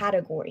different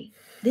category.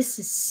 This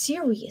is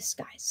serious,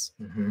 guys.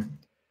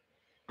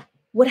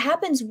 What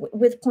happens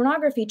with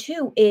pornography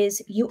too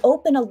is you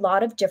open a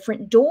lot of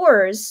different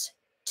doors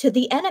to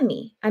the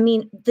enemy. I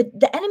mean,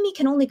 the enemy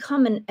can only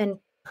come and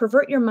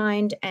pervert your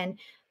mind and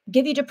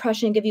give you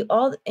depression, give you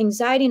all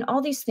anxiety and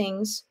all these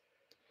things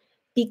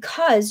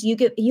because you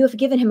have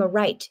given him a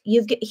right.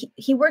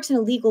 He works in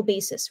a legal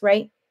basis,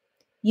 right?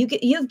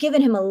 You've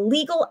given him a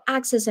legal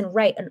access and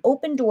right, an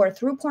open door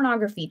through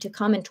pornography to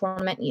come and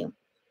torment you.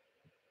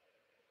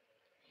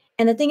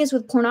 And the thing is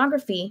with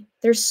pornography,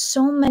 there's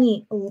so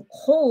many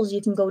holes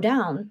you can go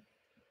down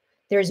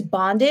there's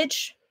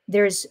bondage,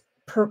 there's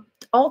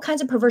all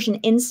kinds of perversion,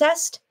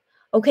 incest.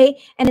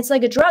 Okay. And it's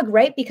like a drug,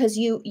 right? Because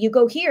you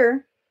go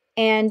here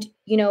and,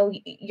 you know,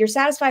 you're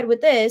satisfied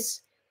with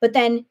this, but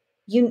then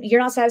you're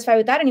not satisfied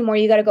with that anymore.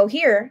 You got to go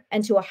here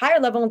and to a higher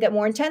level and get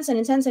more intense and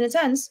intense and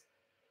intense.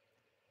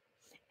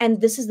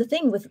 And this is the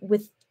thing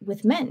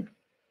with men.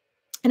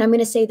 And I'm going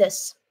to say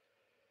this.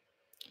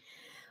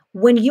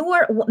 When you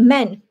are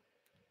men,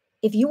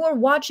 if you are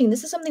watching,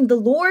 this is something the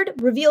Lord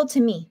revealed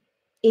to me.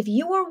 If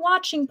you are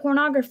watching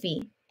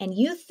pornography and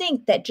you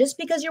think that just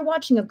because you're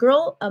watching a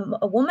girl,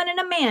 a woman and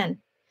a man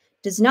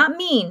does not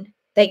mean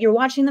that you're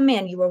watching the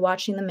man, you are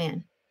watching the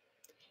man.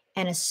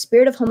 And a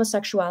spirit of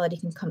homosexuality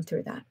can come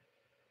through that.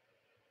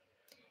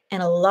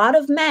 And a lot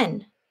of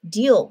men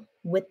deal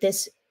with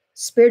this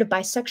spirit of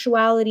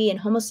bisexuality and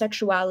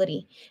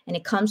homosexuality, and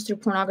it comes through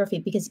pornography,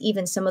 because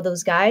even some of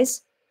those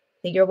guys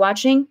that you're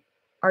watching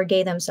are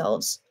gay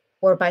themselves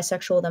or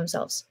bisexual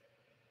themselves.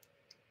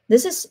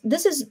 This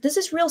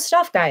is real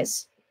stuff,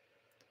 guys.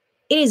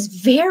 It is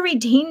very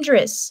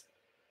dangerous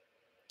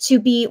to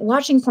be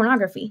watching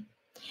pornography.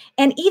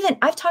 And even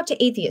I've talked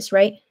to atheists,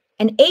 right?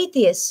 And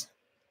atheists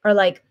are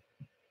like,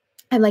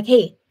 I'm like,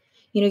 hey,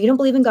 you know, you don't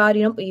believe in God,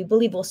 you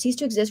believe we'll cease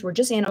to exist, we're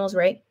just animals,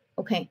 right?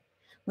 Okay.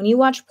 When you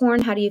watch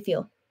porn, how do you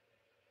feel?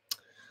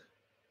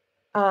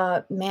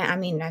 Man, I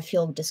mean, I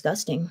feel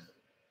disgusting.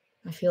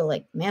 I feel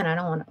like, man, I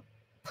don't want to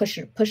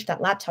push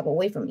that laptop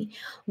away from me.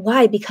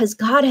 Why? Because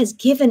God has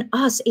given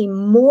us a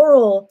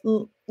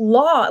moral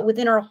law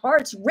within our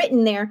hearts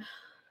written there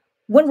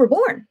when we're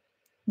born.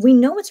 We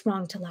know it's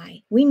wrong to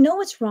lie. We know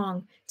it's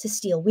wrong to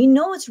steal. We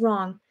know it's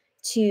wrong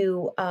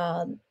to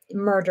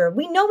murder.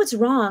 We know it's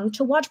wrong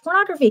to watch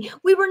pornography.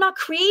 We were not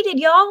created,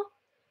 y'all,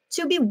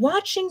 to be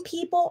watching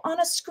people on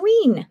a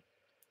screen.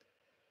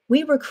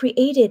 We were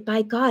created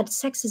by God.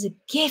 Sex is a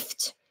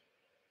gift.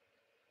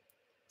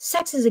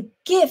 Sex is a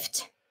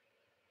gift.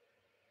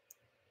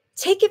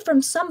 Take it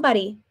from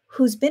somebody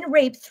who's been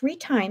raped 3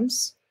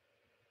 times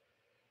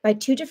by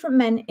 2 different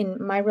men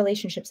in my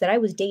relationships that I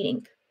was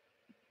dating.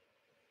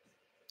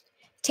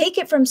 Take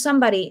it from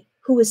somebody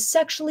who was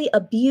sexually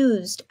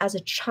abused as a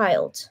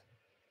child.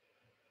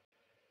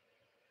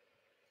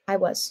 I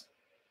was.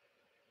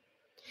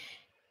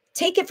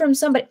 Take it from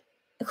somebody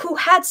who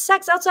had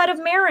sex outside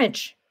of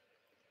marriage.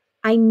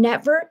 I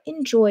never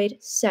enjoyed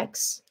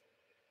sex.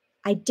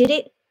 I did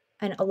it,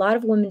 and a lot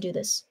of women do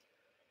this,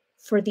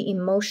 for the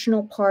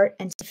emotional part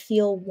and to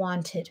feel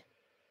wanted.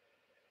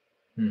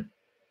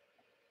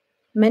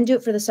 Men do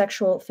it for the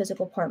sexual,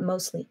 physical part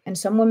mostly. And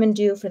some women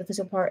do for the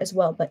physical part as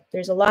well. But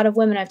there's a lot of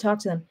women, I've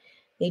talked to them,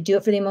 they do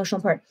it for the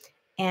emotional part.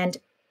 And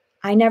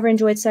I never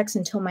enjoyed sex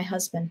until my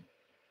husband.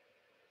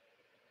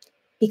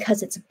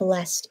 Because it's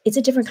blessed. It's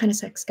a different kind of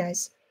sex,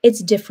 guys.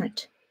 It's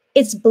different.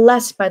 It's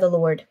blessed by the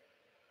Lord.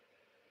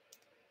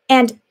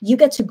 And you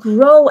get to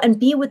grow and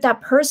be with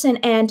that person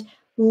and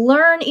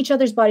learn each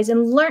other's bodies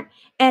and learn.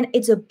 And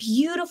it's a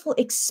beautiful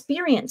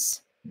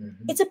experience.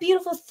 Mm-hmm. It's a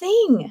beautiful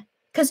thing.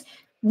 Because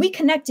we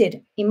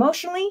connected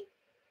emotionally.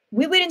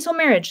 We waited until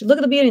marriage. Look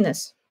at the beauty in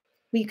this.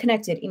 We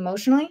connected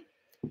emotionally,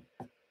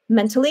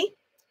 mentally,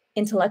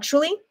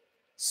 intellectually,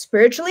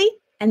 spiritually,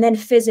 and then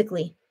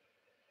physically.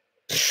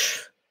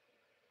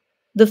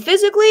 The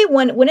physically,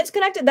 when it's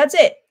connected, that's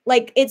it.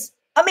 Like, it's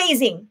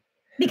amazing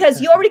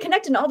because you already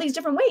connected in all these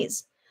different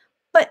ways.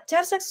 But to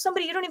have sex with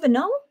somebody you don't even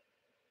know,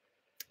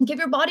 give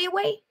your body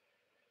away,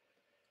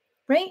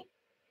 right?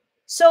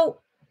 So,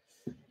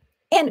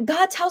 and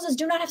God tells us,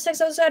 do not have sex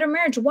outside of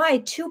marriage. Why?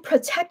 To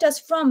protect us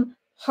from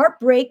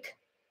heartbreak.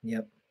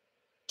 Yep.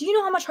 Do you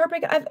know how much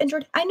heartbreak I've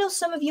endured? I know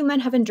some of you men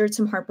have endured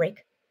some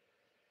heartbreak.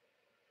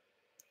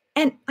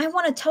 And I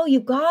want to tell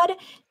you, God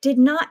did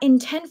not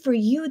intend for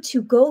you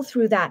to go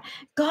through that.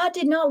 God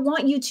did not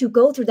want you to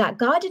go through that.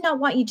 God did not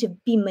want you to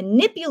be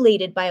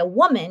manipulated by a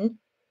woman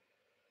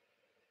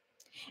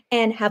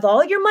and have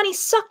all your money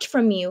sucked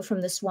from you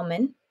from this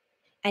woman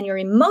and your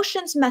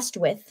emotions messed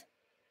with.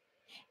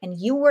 And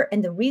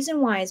the reason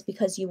why is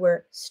because you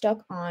were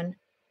stuck on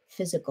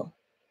physical.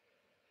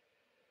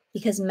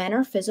 Because men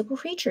are physical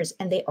creatures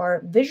and they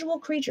are visual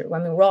creatures. Well,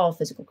 I mean, we're all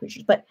physical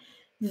creatures, but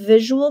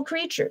visual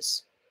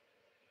creatures.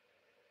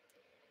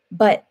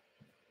 But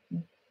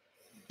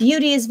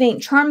beauty is vain.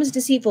 Charm is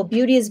deceitful.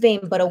 Beauty is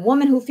vain. But a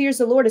woman who fears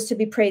the Lord is to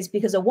be praised,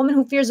 because a woman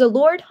who fears the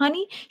Lord,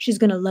 honey, she's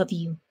going to love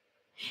you.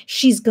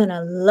 She's going to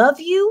love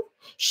you.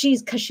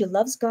 Because she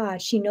loves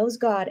God. She knows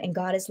God, and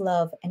God is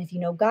love. And if you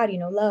know God, you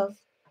know love.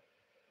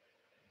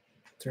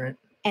 That's right.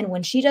 And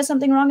when she does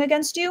something wrong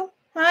against you,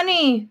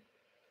 honey,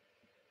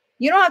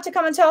 you don't have to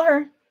come and tell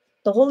her.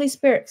 The Holy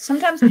Spirit.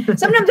 Sometimes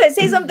I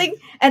say something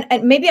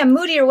and maybe I'm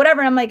moody or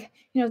whatever. And I'm like,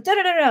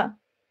 da-da-da-da.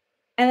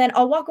 And then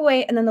I'll walk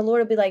away, and then the Lord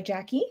will be like,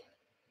 Jackie,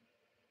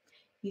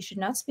 you should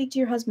not speak to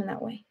your husband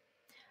that way.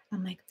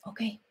 I'm like,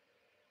 okay.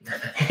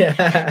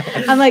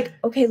 I'm like,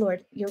 okay,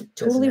 Lord, you're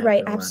totally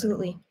right.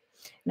 Absolutely.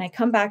 And I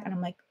come back and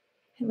I'm like,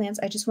 hey, Lance,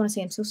 I just want to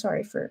say I'm so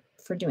sorry for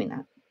doing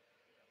that.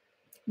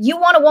 You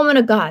want a woman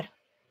of God.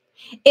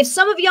 If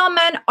some of y'all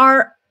men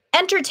are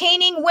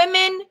entertaining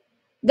women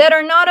that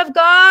are not of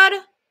God,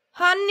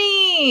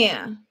 Honey,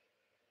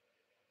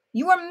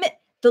 you are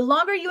the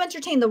longer you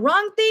entertain the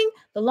wrong thing,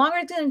 the longer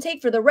it's going to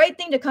take for the right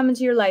thing to come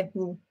into your life,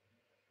 boo.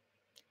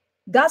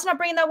 God's not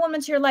bringing that woman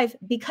into your life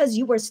because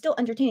you were still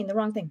entertaining the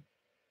wrong thing.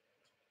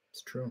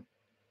 It's true.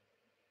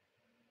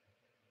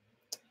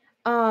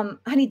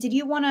 Honey, did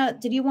you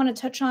want to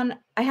touch on,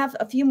 I have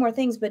a few more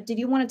things, but did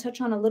you want to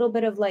touch on a little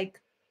bit of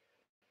like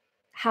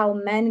how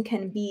men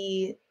can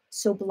be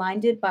so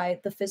blinded by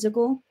the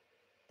physical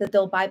that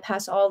they'll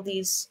bypass all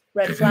these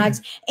red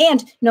flags?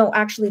 And no,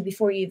 actually,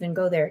 before you even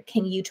go there,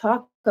 can you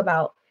talk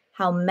about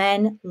how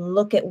men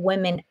look at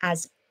women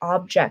as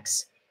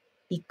objects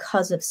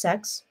because of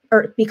sex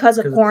or because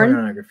of porn?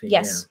 Pornography.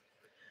 Yes.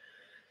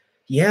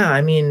 Yeah,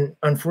 I mean,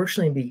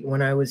 unfortunately,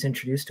 when I was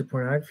introduced to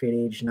pornography at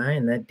age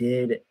 9, that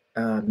did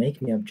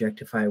make me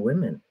objectify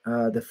women.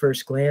 The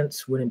first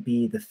glance wouldn't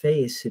be the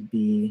face; it'd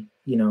be,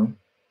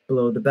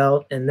 below the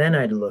belt, and then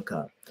I'd look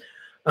up.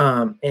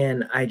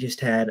 And I just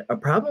had a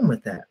problem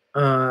with that.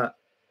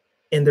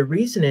 And the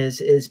reason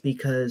is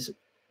because,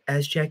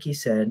 as Jackie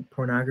said,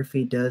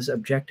 pornography does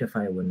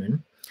objectify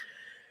women.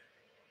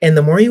 And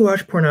the more you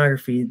watch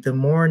pornography, the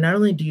more not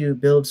only do you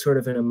build sort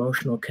of an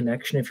emotional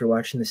connection if you're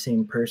watching the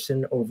same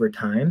person over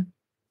time,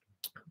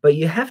 but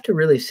you have to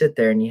really sit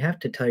there and you have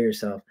to tell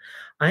yourself,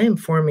 I am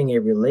forming a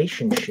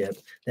relationship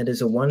that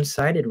is a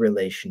one-sided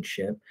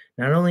relationship,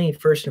 not only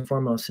first and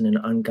foremost in an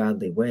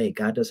ungodly way.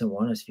 God doesn't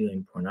want us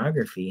viewing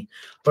pornography,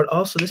 but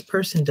also this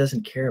person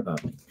doesn't care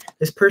about me.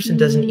 This person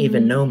doesn't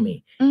even know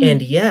me.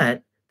 And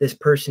yet this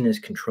person is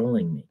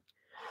controlling me.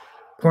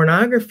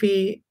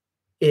 Pornography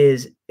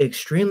is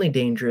extremely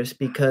dangerous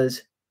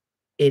because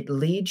it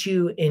leads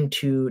you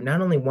into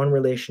not only one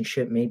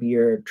relationship, maybe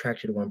you're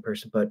attracted to one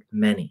person, but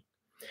many.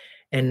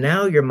 And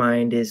now your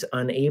mind is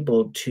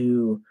unable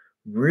to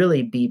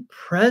really be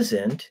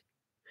present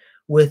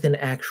with an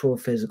actual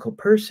physical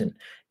person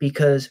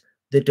because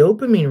the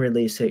dopamine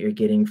release that you're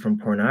getting from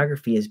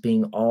pornography is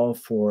being all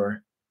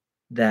for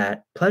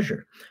that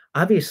pleasure.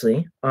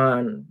 Obviously,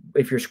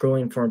 if you're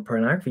scrolling for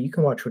pornography, you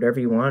can watch whatever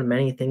you want,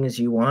 many things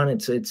you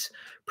want. It's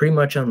pretty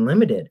much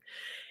unlimited.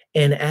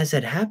 And as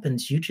that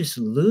happens, you just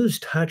lose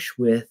touch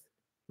with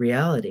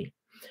reality.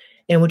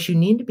 And what you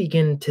need to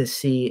begin to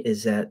see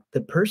is that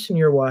the person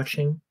you're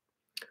watching,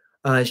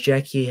 as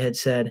Jackie had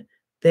said,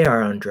 they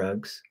are on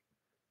drugs.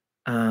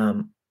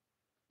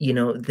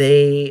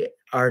 They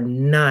are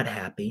not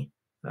happy.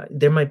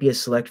 There might be a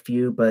select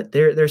few, but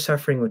they're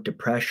suffering with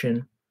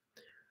depression.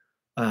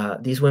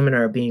 These women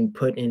are being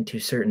put into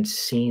certain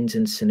scenes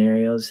and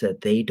scenarios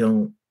that they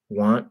don't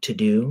want to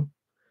do,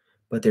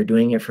 but they're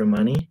doing it for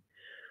money.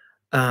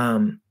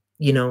 Um,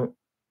 you know,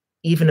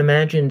 Even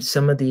imagine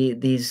some of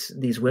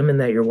these women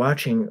that you're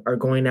watching are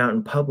going out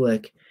in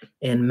public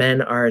and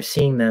men are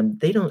seeing them.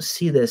 They don't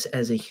see this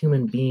as a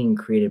human being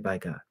created by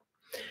God.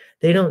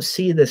 They don't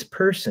see this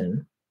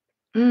person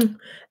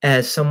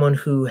as someone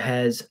who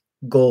has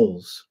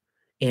goals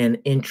and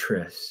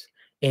interests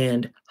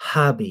and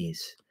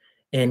hobbies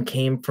and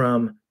came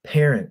from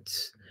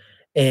parents.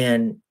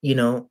 And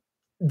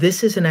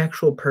this is an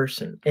actual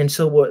person. And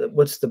so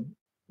what's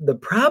the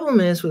problem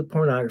is with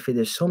pornography,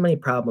 there's so many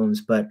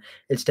problems, but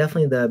it's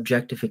definitely the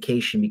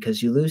objectification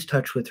because you lose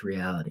touch with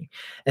reality.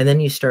 And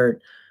then it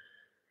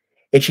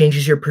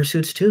changes your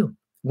pursuits too.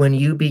 When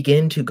you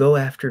begin to go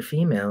after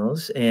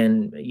females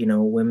and,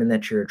 women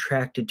that you're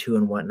attracted to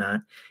and whatnot,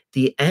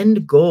 the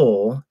end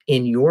goal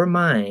in your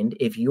mind,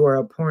 if you are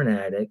a porn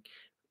addict,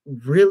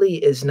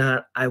 really is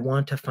not, I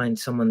want to find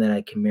someone that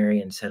I can marry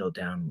and settle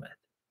down with.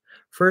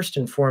 First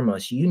and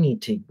foremost, you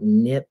need to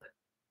nip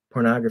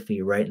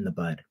pornography right in the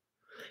bud.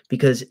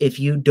 Because if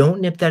you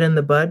don't nip that in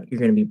the bud, you're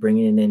going to be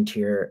bringing it into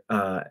your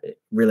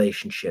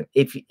relationship.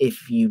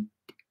 If you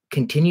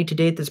continue to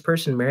date this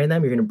person, marry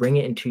them, you're going to bring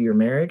it into your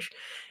marriage.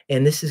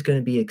 And this is going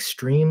to be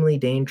extremely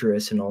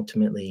dangerous and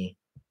ultimately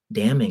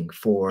damning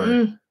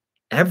for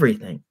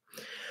everything.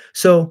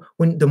 So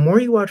the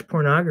more you watch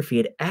pornography,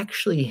 it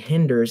actually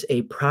hinders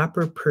a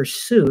proper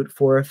pursuit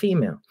for a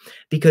female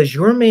because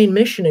your main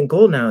mission and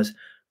goal now is,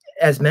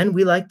 as men,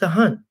 we like the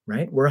hunt,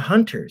 right? We're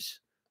hunters.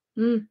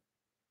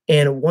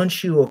 And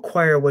once you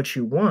acquire what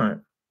you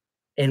want,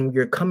 and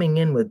you're coming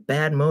in with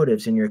bad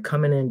motives and you're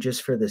coming in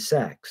just for the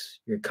sex,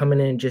 you're coming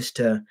in just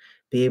to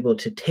be able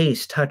to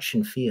taste, touch,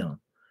 and feel,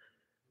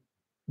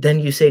 then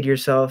you say to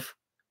yourself,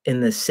 in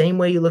the same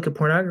way you look at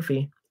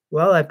pornography,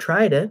 well, I've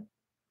tried it.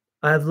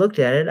 I've looked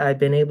at it. I've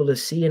been able to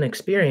see and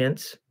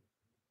experience.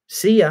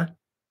 See ya.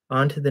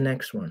 On to the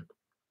next one.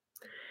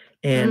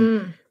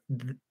 And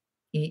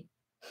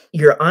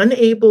you're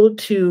unable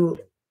to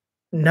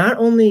not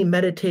only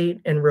meditate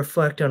and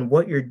reflect on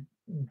what you're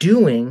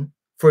doing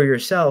for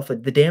yourself, the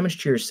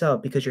damage to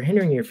yourself, because you're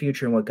hindering your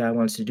future and what God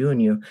wants to do in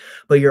you,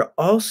 but you're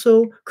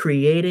also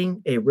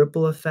creating a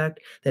ripple effect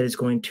that is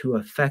going to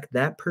affect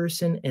that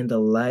person and the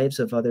lives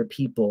of other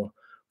people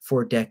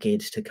for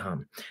decades to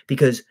come.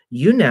 Because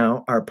you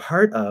now are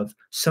part of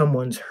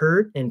someone's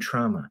hurt and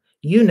trauma.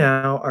 You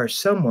now are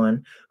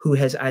someone who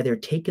has either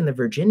taken the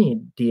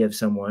virginity of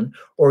someone,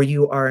 or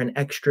you are an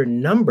extra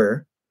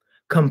number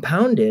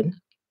compounded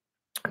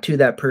to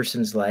that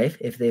person's life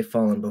if they've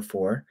fallen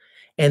before.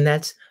 And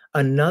that's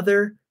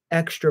another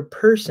extra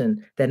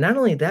person that not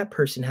only that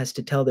person has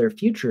to tell their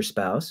future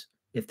spouse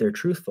if they're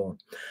truthful,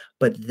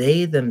 but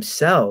they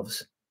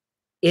themselves,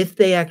 if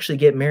they actually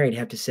get married,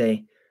 have to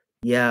say,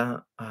 yeah,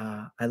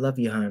 I love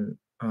you, hon.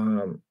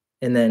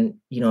 And then,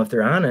 if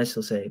they're honest,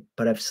 they'll say,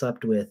 but I've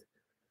slept with,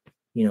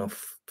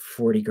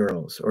 40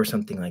 girls or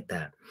something like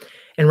that.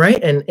 And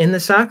right. And in the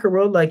soccer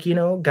world, like,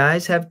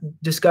 guys have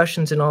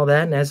discussions and all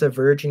that. And as a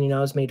virgin, I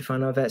was made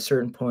fun of at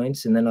certain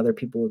points. And then other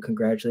people would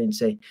congratulate and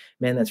say,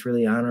 man, that's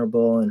really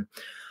honorable. And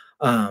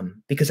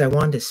because I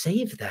wanted to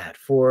save that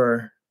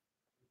for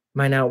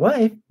my now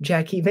wife,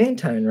 Jackie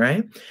Vantine,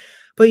 right?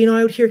 But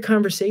I would hear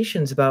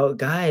conversations about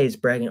guys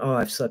bragging, "Oh,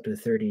 I've slept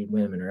with 30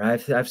 women," or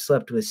 "I've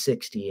slept with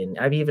 60," and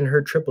I've even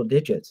heard triple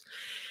digits.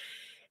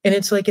 And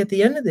it's like at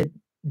the end of the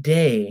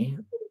day,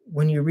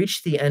 when you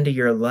reach the end of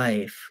your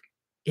life,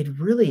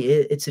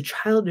 it's a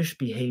childish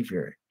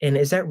behavior. And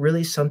is that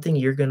really something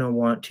you're going to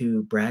want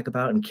to brag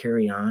about and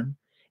carry on?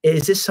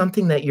 Is this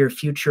something that your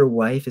future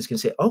wife is going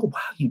to say, "Oh,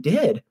 wow, you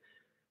did.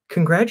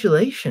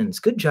 Congratulations.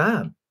 Good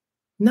job."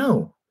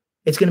 No,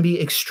 it's going to be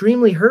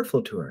extremely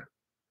hurtful to her.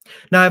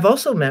 Now, I've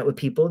also met with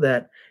people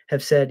that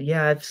have said,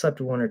 yeah, I've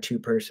slept with one or two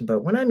person,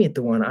 but when I meet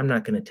the one, I'm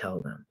not going to tell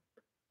them.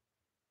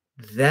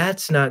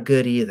 That's not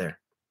good either.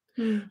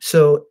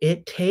 So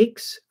it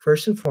takes,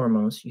 first and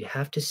foremost, you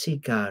have to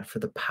seek God for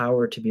the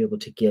power to be able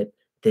to get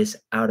this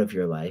out of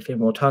your life. And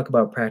we'll talk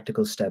about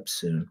practical steps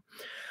soon.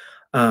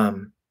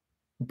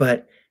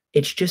 But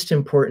it's just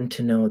important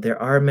to know there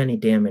are many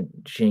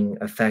damaging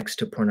effects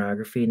to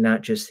pornography,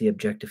 not just the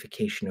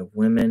objectification of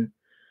women,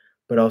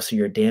 but also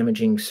you're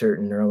damaging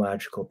certain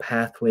neurological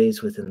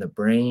pathways within the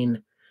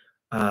brain.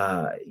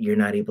 You're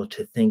not able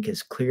to think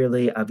as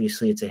clearly.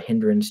 Obviously, it's a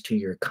hindrance to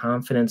your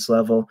confidence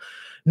level.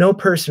 No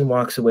person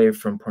walks away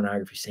from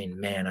pornography saying,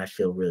 man, I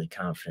feel really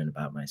confident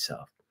about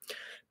myself,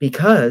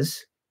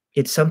 because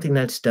it's something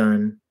that's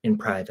done in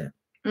private.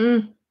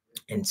 And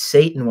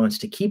Satan wants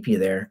to keep you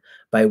there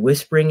by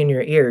whispering in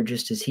your ear,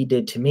 just as he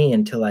did to me,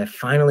 until I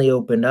finally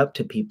opened up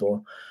to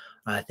people.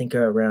 I think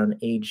around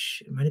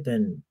age, it might have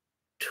been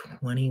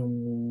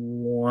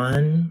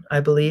 21, I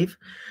believe.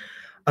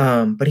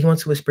 But he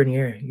wants to whisper in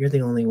your ear, you're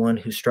the only one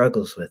who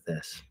struggles with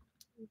this.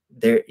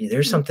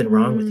 There's something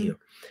wrong with you.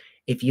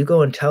 If you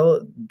go and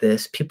tell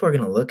this, people are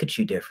going to look at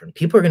you different.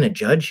 People are going to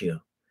judge you.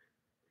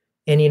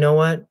 And you know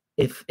what?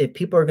 If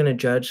people are going to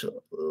judge,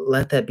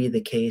 let that be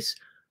the case.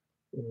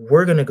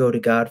 We're going to go to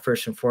God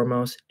first and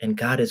foremost, and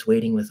God is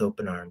waiting with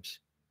open arms.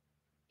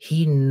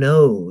 He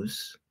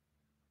knows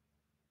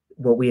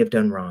what we have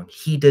done wrong.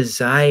 He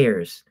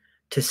desires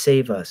to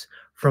save us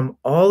from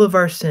all of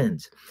our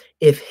sins.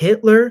 If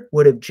Hitler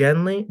would have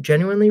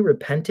genuinely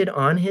repented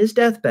on his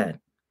deathbed,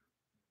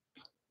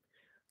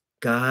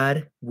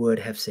 God would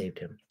have saved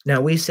him.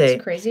 Now we say,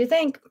 it's crazy to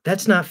think.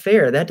 That's not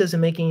fair. That doesn't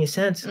make any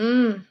sense.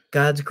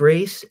 God's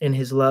grace and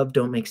his love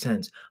don't make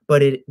sense.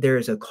 But there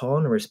is a call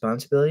and a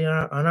responsibility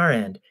on our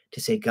end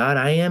to say, God,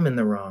 I am in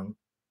the wrong.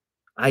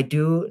 I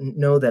do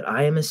know that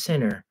I am a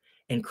sinner,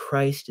 and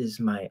Christ is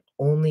my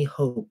only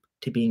hope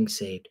to being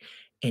saved.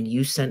 And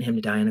you sent him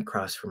to die on a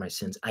cross for my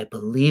sins. I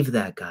believe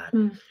that,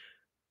 God.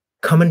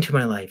 Come into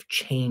my life.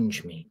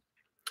 Change me.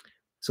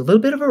 It's a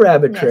little bit of a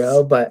rabbit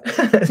trail, but...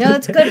 No,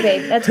 that's good,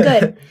 babe. That's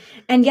good.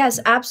 And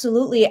yes,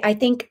 absolutely. I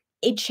think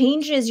it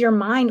changes your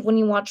mind when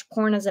you watch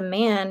porn as a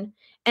man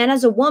and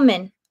as a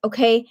woman,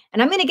 okay?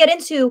 And I'm going to get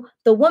into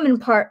the woman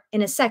part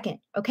in a second,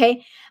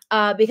 okay?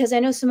 Because I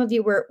know some of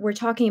you were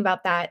talking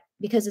about that,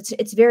 because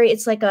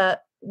it's like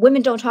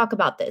women don't talk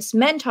about this.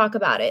 Men talk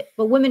about it,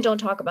 but women don't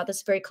talk about this.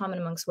 It's very common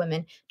amongst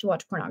women to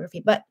watch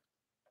pornography. But,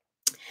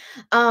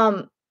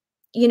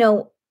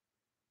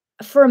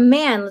 for a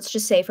man, let's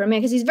just say for a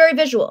man, because he's very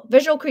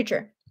visual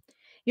creature.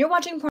 You're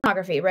watching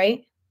pornography,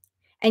 right?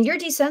 And you're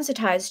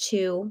desensitized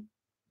to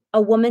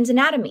a woman's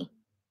anatomy.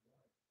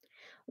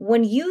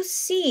 When you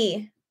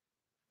see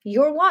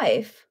your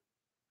wife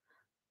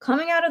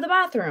coming out of the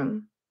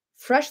bathroom,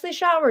 freshly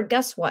showered,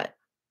 guess what?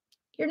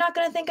 You're not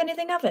going to think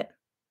anything of it.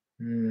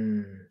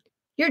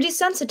 You're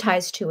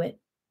desensitized to it.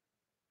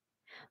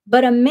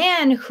 But a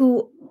man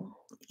who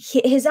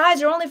his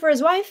eyes are only for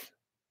his wife,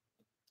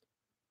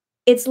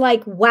 it's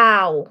like,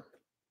 wow.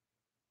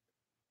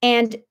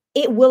 And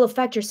it will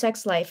affect your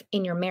sex life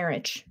in your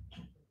marriage.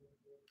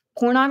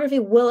 Pornography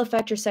will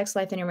affect your sex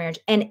life in your marriage.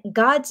 And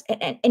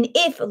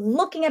if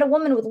looking at a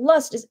woman with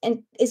lust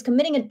is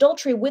committing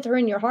adultery with her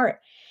in your heart,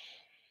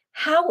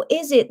 how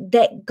is it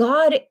that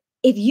God,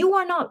 if you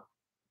are not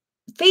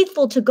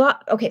faithful to God,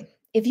 okay,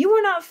 if you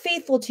are not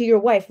faithful to your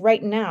wife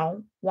right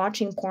now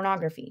watching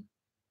pornography,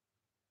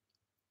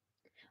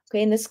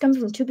 okay, and this comes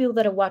from two people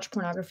that have watched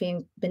pornography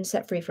and been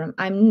set free from.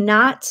 I'm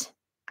not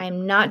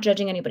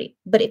judging anybody,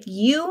 but if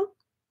you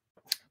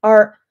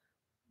are,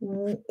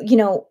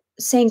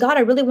 saying, God,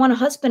 I really want a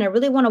husband, I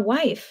really want a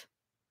wife,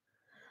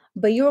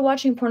 but you're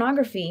watching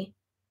pornography,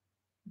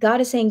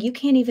 God is saying you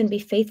can't even be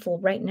faithful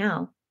right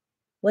now.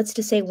 What's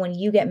to say when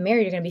you get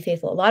married, you're going to be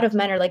faithful? A lot of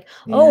men are like,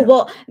 oh,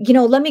 well,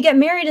 let me get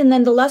married and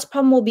then the lust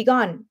problem will be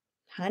gone.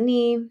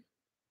 Honey,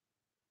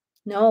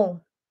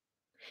 no.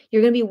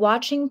 You're going to be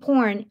watching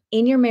porn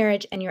in your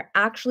marriage, and you're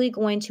actually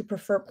going to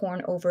prefer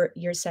porn over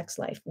your sex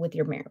life with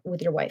your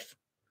wife,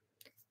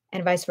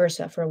 and vice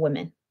versa for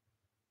women.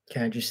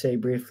 Can I just say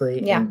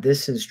briefly? Yeah. And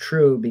this is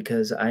true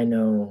because I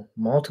know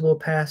multiple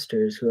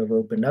pastors who have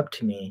opened up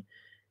to me,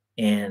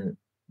 and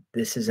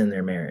this is in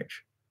their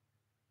marriage.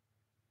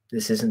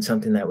 This isn't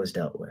something that was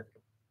dealt with.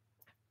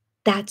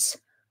 That's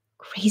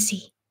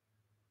crazy.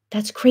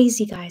 That's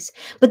crazy, guys.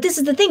 But this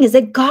is the thing, is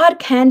that God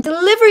can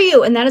deliver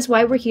you. And that is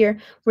why we're here.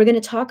 We're going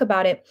to talk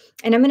about it.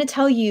 And I'm going to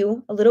tell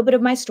you a little bit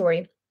of my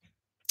story.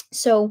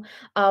 So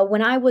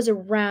when I was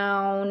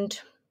around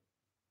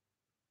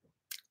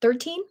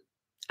 13,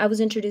 I was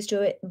introduced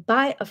to it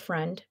by a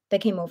friend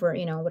that came over,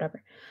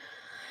 whatever.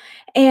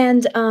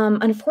 And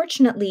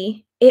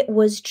unfortunately, it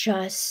was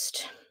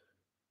just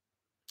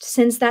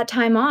since that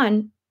time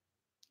on,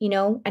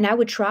 and I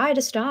would try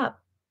to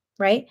stop,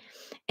 right?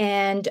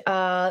 And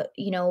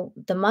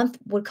the month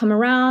would come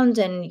around,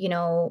 and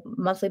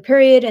monthly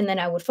period, and then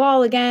I would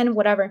fall again,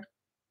 whatever.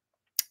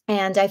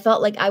 And I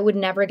felt like I would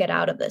never get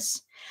out of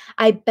this.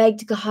 I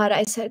begged God.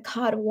 I said,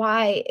 God,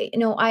 why?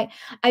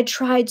 I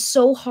tried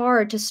so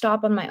hard to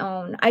stop on my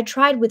own. I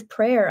tried with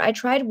prayer. I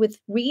tried with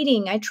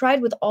reading. I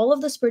tried with all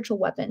of the spiritual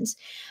weapons.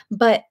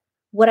 But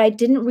what I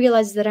didn't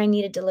realize is that I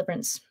needed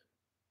deliverance.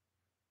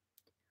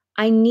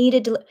 I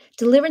needed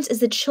deliverance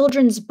is the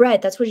children's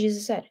bread. That's what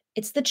Jesus said.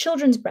 It's the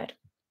children's bread.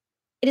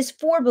 It is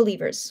for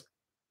believers,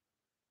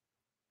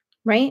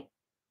 right?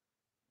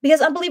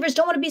 Because unbelievers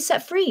don't want to be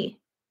set free.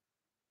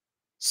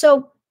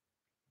 So,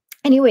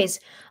 anyways,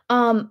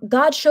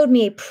 God showed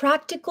me a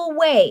practical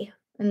way,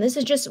 and this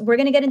is just we're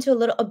going to get into a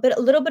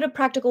little bit of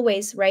practical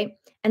ways, right?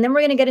 And then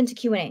we're going to get into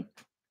Q&A.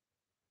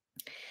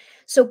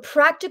 So,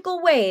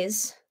 practical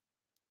ways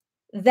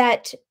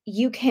that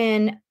you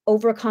can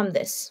overcome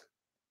this,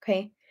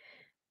 okay?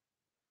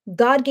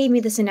 God gave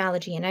me this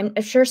analogy, and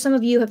I'm sure some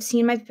of you have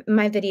seen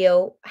my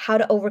video, How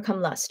to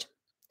Overcome Lust.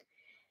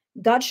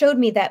 God showed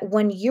me that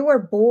when you are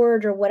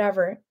bored or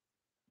whatever,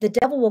 the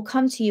devil will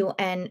come to you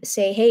and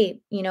say, hey,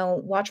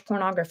 watch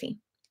pornography.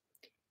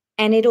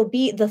 And it'll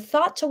be the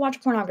thought to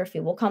watch pornography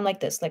will come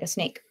like this, like a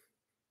snake.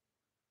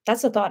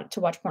 That's the thought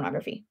to watch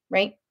pornography,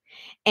 right?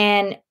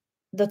 And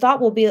the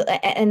thought will be,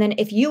 and then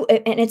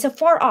and it's a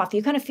far off,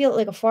 you kind of feel it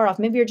like a far off.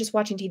 Maybe you're just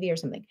watching TV or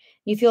something.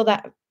 You feel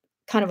that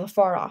kind of a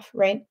far off,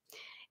 right?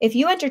 If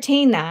you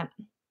entertain that,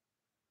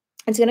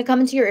 it's going to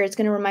come into your ear. It's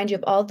going to remind you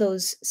of all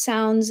those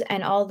sounds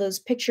and all those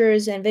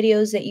pictures and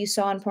videos that you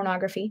saw in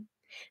pornography.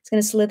 It's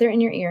going to slither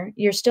in your ear.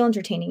 You're still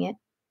entertaining it.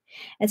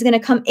 It's going to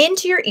come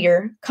into your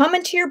ear, come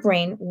into your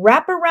brain,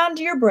 wrap around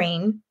your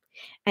brain,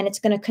 and it's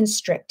going to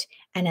constrict.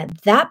 And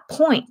at that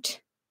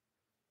point,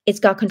 it's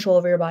got control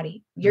over your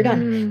body. You're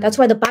done. That's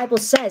why the Bible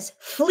says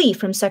flee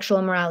from sexual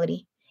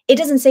immorality. It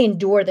doesn't say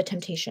endure the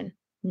temptation.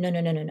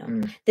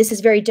 No. This is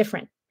very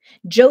different.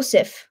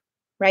 Joseph,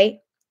 right?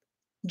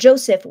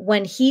 Joseph,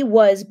 when he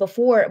was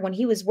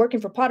working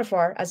for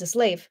Potiphar as a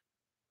slave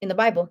in the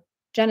Bible,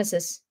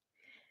 Genesis,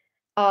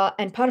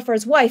 and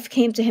Potiphar's wife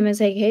came to him and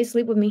said, hey,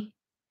 sleep with me.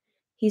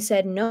 He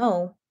said,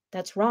 no,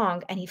 that's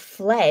wrong. And he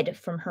fled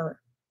from her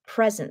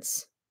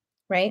presence,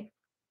 right?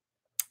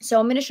 So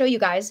I'm going to show you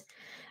guys.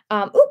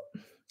 Can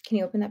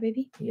you open that,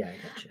 baby? Yeah, I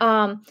got you.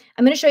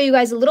 I'm going to show you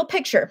guys a little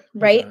picture,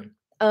 right?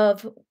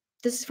 Of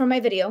this is from my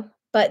video,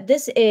 but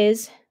this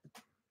is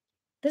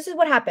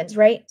what happens,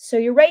 right? So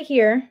you're right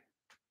here.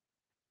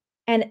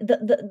 And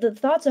the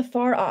thoughts are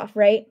far off,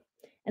 right?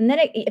 And then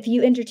if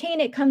you entertain,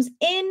 it comes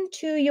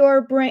into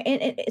your brain,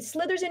 and it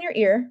slithers in your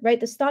ear, right?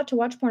 This thought to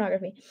watch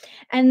pornography.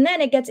 And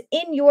then it gets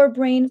in your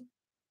brain,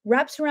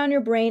 wraps around your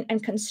brain,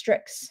 and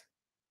constricts.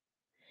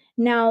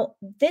 Now,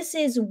 this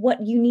is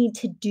what you need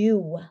to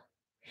do.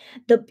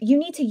 You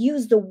need to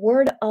use the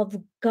word of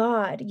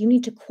God. You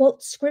need to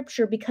quote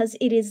scripture because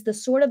it is the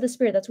sword of the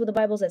Spirit. That's what the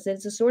Bible says.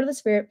 It's the sword of the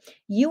Spirit.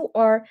 You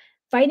are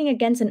fighting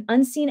against an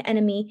unseen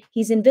enemy.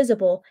 He's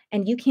invisible,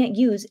 and you can't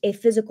use a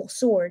physical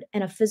sword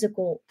and a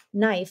physical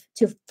knife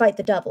to fight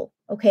the devil,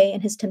 okay,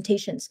 and his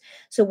temptations.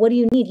 So what do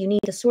you need? You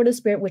need the sword of the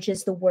Spirit, which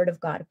is the word of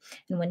God.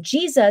 And when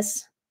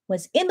Jesus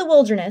was in the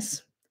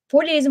wilderness,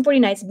 40 days and 40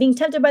 nights, being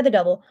tempted by the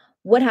devil,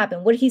 what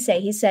happened? What did he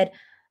say? He said,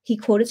 he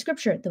quoted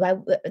scripture.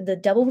 The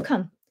devil would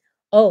come.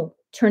 Oh,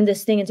 turn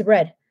this thing into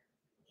bread.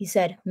 He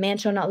said, man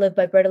shall not live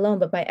by bread alone,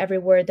 but by every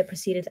word that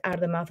proceedeth out of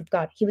the mouth of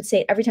God. He would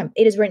say it every time.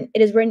 It is written,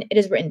 it is written, it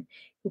is written.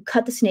 You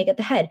cut the snake at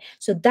the head.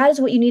 So that is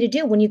what you need to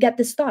do when you get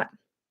this thought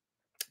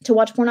to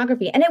watch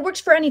pornography. And it works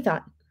for any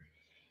thought.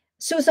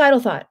 Suicidal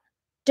thought,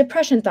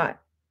 depression thought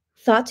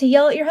to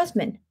yell at your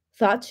husband,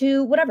 thought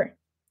to whatever.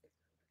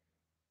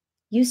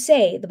 You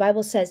say, the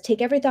Bible says,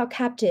 take every thought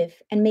captive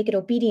and make it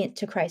obedient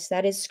to Christ.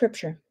 That is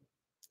scripture.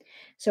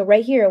 So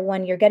right here,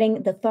 when you're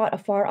getting the thought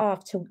afar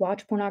off to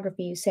watch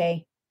pornography, you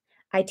say,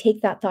 I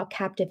take that thought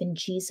captive in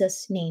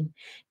Jesus' name.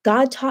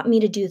 God taught me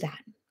to do that.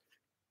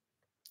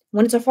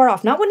 When it's afar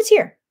off, not when it's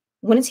here,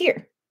 when it's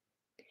here.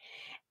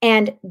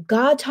 And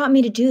God taught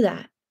me to do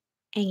that.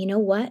 And you know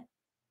what?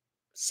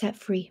 Set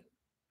free.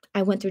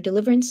 I went through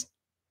deliverance,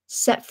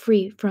 set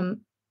free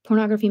from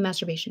pornography,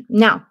 masturbation.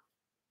 Now,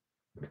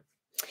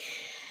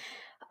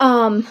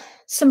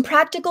 some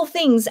practical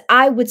things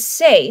I would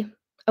say,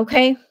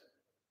 okay?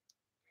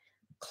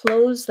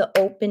 Close the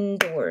open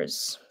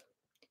doors.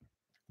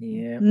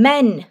 Yeah.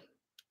 Men,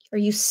 are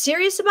you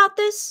serious about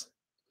this?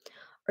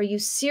 Are you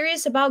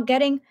serious about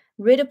getting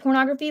rid of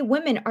pornography?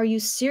 Women, are you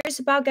serious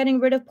about getting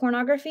rid of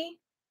pornography?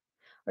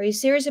 Are you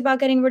serious about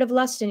getting rid of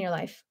lust in your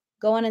life?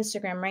 Go on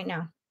Instagram right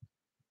now.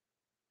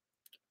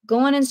 Go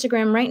on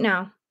Instagram right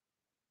now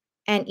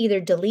and either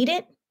delete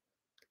it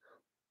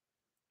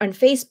on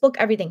Facebook,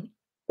 everything,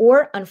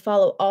 or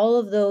unfollow all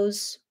of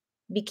those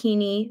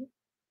bikini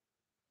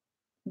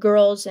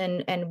girls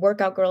and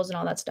workout girls and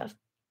all that stuff.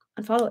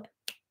 Unfollow it.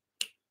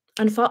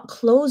 Unfollow.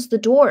 Close the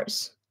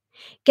doors.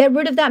 Get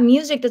rid of that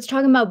music that's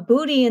talking about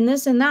booty and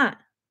this and that.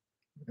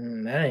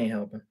 That ain't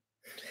helping.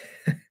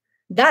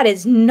 That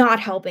is not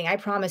helping, I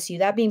promise you.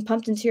 That being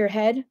pumped into your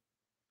head,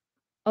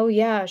 oh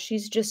yeah,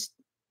 she's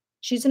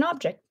an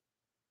object.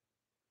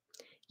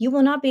 You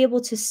will not be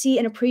able to see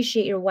and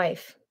appreciate your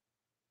wife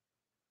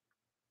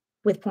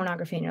with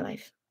pornography in your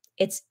life.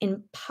 It's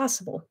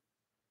impossible.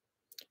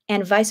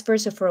 And vice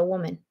versa for a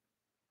woman,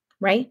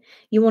 right?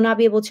 You will not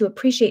be able to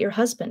appreciate your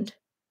husband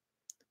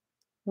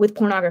with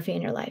pornography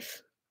in your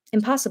life.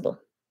 Impossible.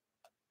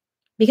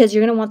 Because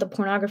you're going to want the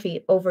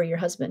pornography over your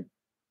husband,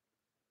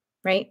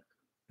 right?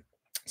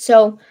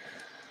 So,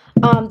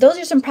 those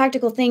are some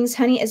practical things.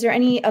 Honey, is there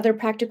any other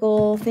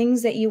practical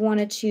things that you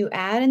wanted to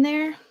add in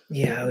there?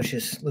 Yeah, I was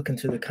just looking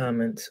through the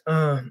comments.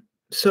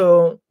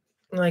 So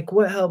like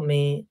what helped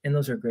me, and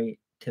those are great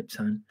tips,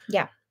 hon.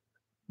 Yeah.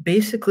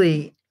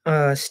 Basically,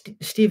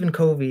 Stephen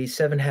Covey's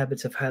 7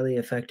 Habits of Highly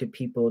Effective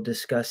People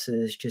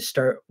discusses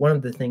one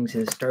of the things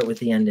is start with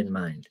the end in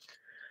mind.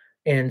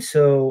 And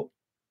so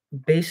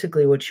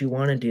basically what you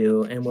want to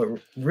do and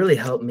what really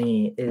helped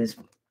me is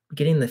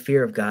getting the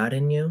fear of God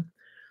in you.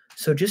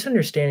 So just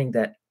understanding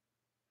that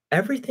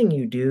everything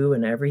you do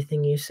and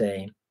everything you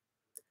say,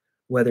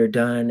 whether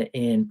done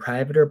in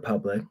private or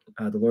public,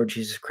 the Lord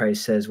Jesus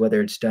Christ says,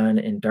 whether it's done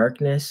in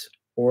darkness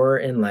or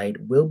in light,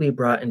 will be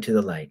brought into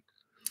the light.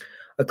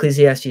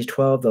 Ecclesiastes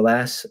 12,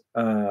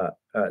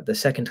 the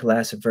second to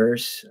last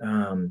verse,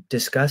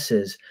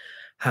 discusses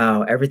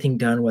how everything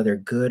done, whether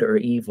good or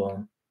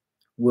evil,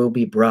 will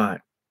be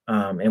brought,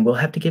 and we'll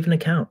have to give an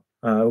account.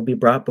 It will be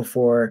brought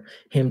before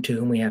Him to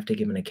whom we have to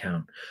give an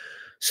account.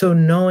 So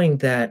knowing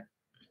that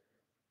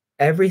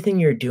everything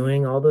you're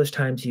doing, all those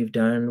times you've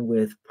done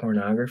with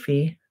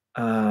pornography,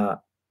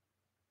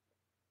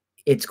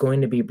 it's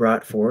going to be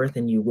brought forth,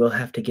 and you will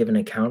have to give an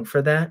account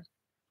for that,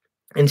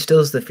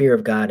 instills the fear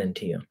of God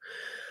into you.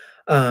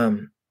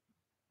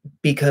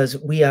 Because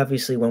we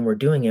obviously, when we're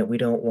doing it, we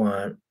don't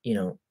want,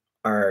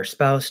 our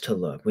spouse to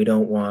look. We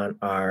don't want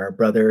our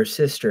brother or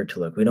sister to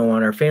look. We don't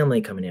want our family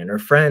coming in or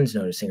friends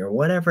noticing or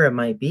whatever it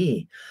might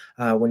be.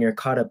 When you're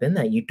caught up in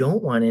that, you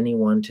don't want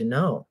anyone to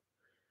know.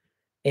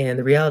 And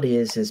the reality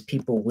is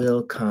people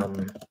will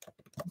come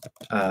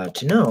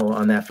to know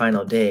on that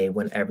final day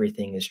when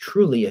everything is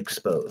truly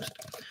exposed.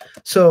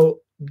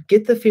 So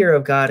get the fear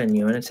of God in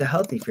you, and it's a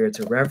healthy fear. It's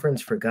a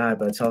reverence for God,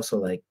 but it's also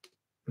like,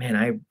 man,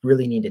 I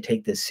really need to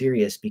take this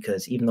serious,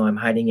 because even though I'm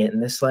hiding it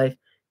in this life,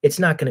 it's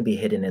not going to be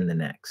hidden in the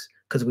next,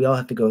 because we all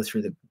have to go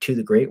to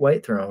the great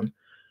white throne.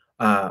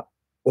 Well,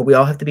 we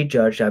all have to be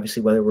judged,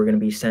 obviously, whether we're going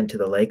to be sent to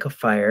the lake of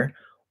fire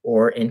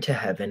or into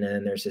heaven. And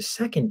then there's a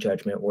second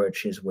judgment,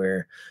 which is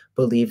where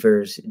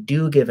believers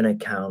do give an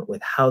account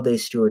with how they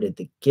stewarded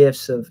the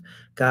gifts of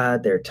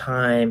God, their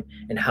time,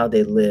 and how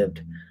they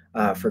lived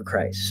for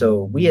Christ.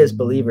 So we as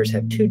believers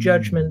have 2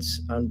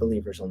 judgments.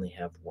 Unbelievers only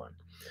have 1.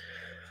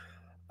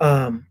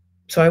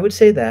 So I would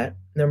say that.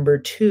 Number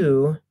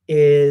 2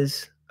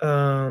 is,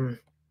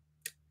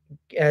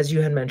 as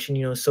you had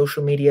mentioned,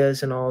 social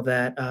medias and all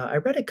that. I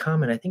read a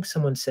comment. I think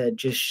someone said,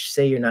 just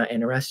say you're not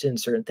interested in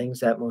certain things.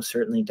 That most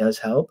certainly does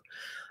help.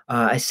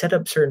 I set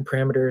up certain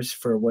parameters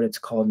for what it's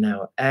called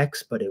now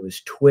X, but it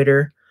was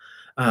Twitter.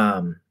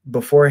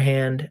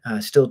 Beforehand,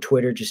 still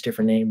Twitter, just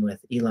different name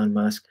with Elon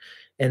Musk.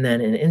 And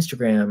then in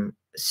Instagram,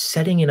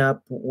 setting it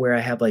up where I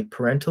have like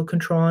parental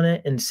control on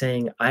it and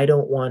saying, I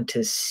don't want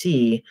to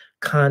see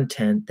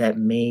content that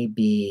may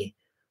be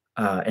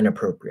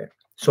inappropriate.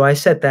 So I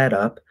set that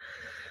up.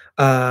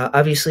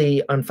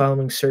 Obviously,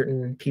 unfollowing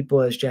certain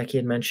people, as Jackie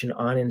had mentioned,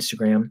 on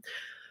Instagram.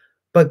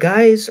 But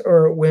guys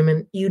or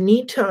women, you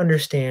need to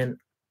understand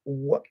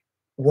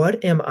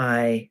what am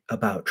I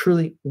about?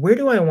 Truly, where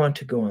do I want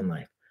to go in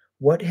life?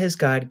 What has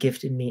God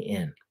gifted me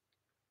in?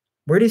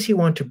 Where does He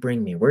want to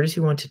bring me? Where does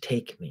He want to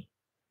take me?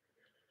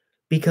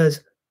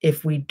 Because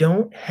if we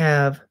don't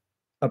have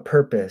a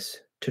purpose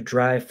to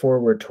drive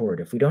forward toward,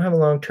 if we don't have a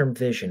long-term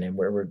vision and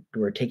where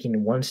we're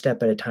taking one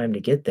step at a time to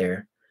get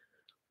there,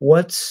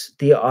 what's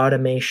the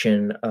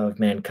automation of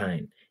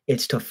mankind?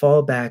 It's to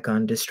fall back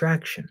on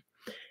distraction.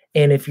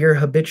 And if your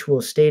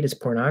habitual state is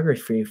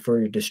pornography for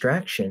your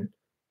distraction,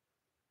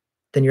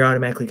 then you're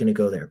automatically going to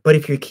go there. But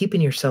if you're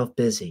keeping yourself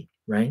busy,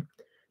 right?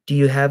 Do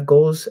you have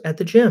goals at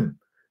the gym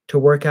to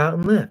work out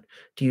and lift?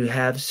 Do you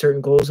have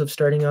certain goals of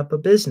starting up a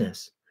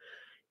business?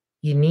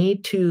 You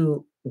need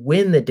to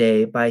win the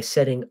day by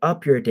setting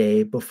up your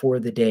day before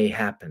the day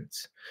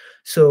happens.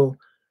 So,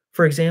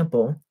 for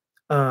example,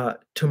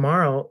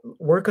 tomorrow,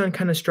 work on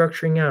kind of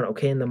structuring out,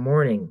 okay, in the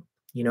morning,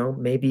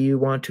 maybe you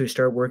want to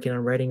start working on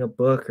writing a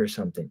book or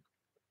something.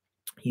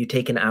 You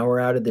take an hour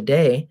out of the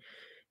day,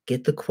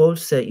 get the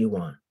quotes that you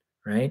want,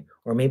 right?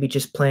 Or maybe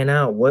just plan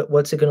out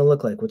what's it going to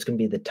look like? What's going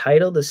to be the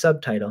title, the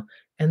subtitle,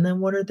 and then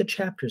what are the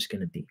chapters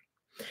going to be?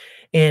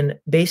 And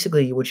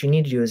basically, what you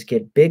need to do is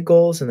get big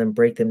goals and then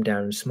break them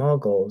down in small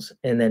goals,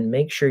 and then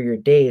make sure your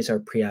days are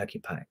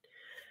preoccupied.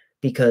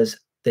 Because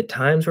the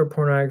times where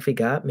pornography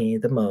got me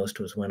the most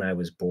was when I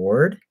was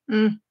bored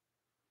Mm.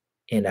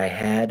 and I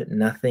had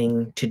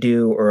nothing to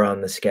do or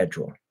on the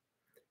schedule.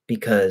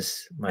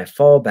 Because my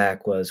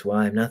fallback was, well,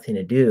 I have nothing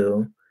to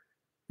do.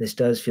 This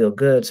does feel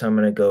good, so I'm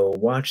going to go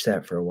watch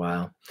that for a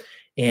while.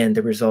 And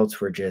the results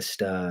were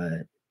just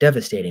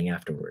devastating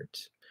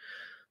afterwards.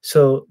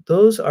 So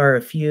those are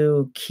a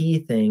few key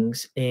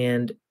things.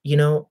 And,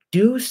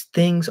 do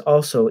things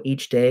also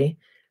each day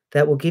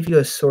that will give you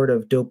a sort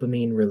of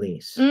dopamine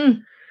release.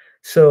 Mm.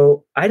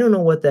 So I don't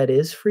know what that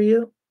is for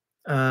you.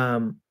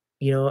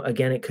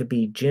 Again, it could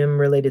be gym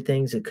related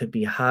things, it could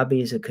be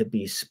hobbies, it could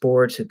be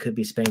sports, it could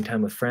be spending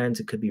time with friends,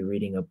 it could be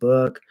reading a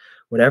book,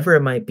 whatever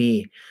it might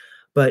be.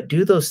 But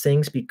do those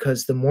things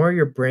because the more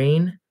your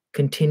brain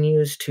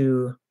continues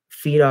to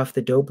feed off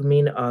the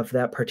dopamine of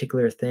that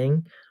particular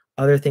thing,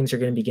 other things are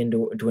going to begin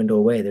to dwindle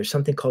away. There's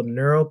something called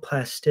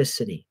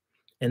neuroplasticity,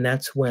 and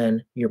that's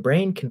when your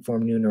brain can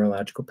form new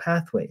neurological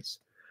pathways.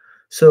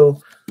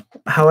 So,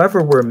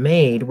 however we're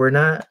made,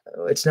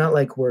 it's not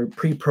like we're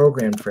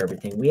pre-programmed for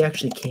everything. We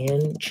actually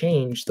can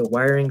change the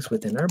wirings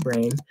within our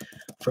brain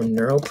from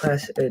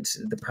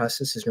the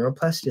process is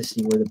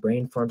neuroplasticity, where the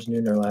brain forms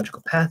new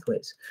neurological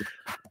pathways.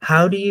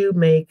 How do you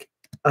make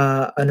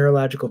a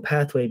neurological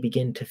pathway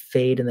begin to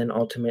fade and then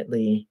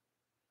ultimately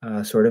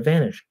sort of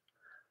vanish?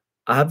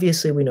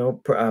 Obviously, we know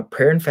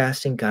prayer and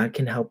fasting, God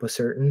can help with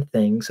certain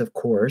things, of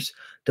course.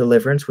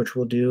 Deliverance, which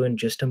we'll do in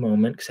just a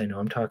moment, because I know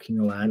I'm talking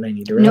a lot and I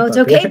need to No, wrap it's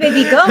up here. okay,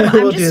 baby. Go. I'm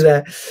We'll do just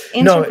that.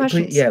 answering No, please,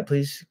 questions. yeah,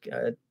 please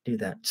do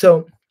that.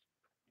 So,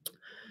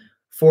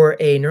 for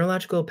a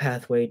neurological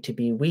pathway to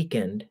be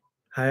weakened,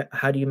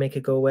 how do you make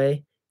it go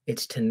away?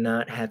 It's to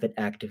not have it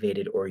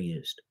activated or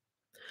used.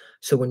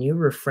 So when you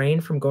refrain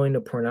from going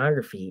to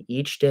pornography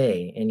each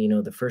day, and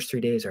the first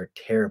 3 days are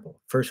terrible,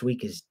 first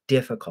week is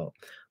difficult,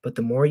 but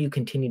the more you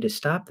continue to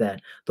stop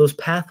that, those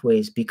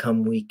pathways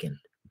become weakened.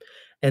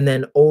 And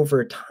then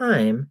over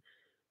time,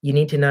 you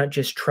need to not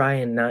just try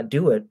and not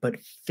do it,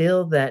 but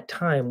fill that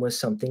time with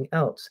something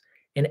else.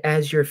 And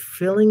as you're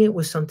filling it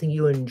with something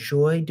you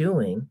enjoy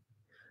doing,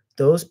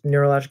 those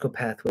neurological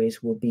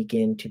pathways will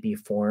begin to be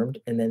formed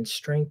and then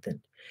strengthened.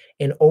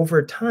 And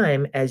over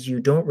time, as you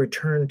don't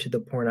return to the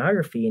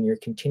pornography and you're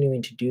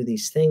continuing to do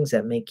these things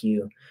that make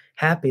you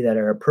happy, that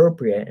are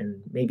appropriate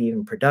and maybe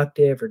even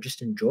productive or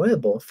just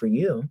enjoyable for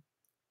you,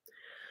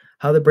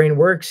 how the brain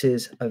works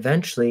is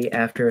eventually,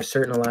 after a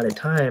certain amount of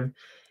time,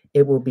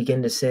 it will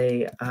begin to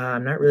say,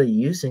 I'm not really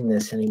using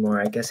this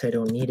anymore. I guess I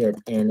don't need it.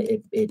 And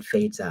it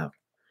fades out.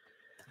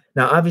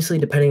 Now, obviously,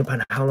 depending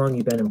upon how long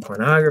you've been in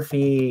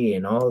pornography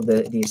and all of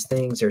these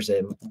things, there's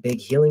a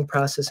big healing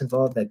process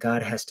involved that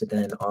God has to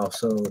then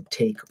also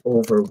take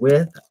over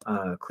with,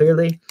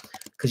 clearly,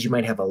 because you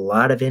might have a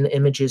lot of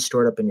images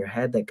stored up in your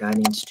head that God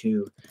needs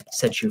to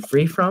set you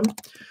free from.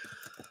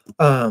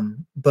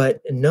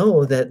 But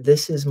know that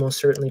this is most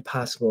certainly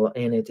possible,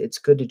 and it's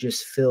good to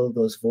just fill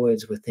those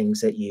voids with things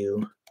that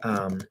you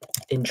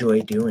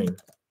enjoy doing.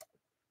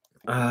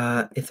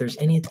 If there's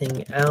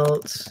anything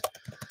else,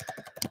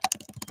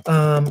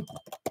 I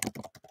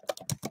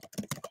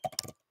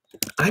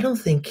don't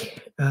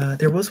think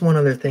there was one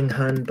other thing,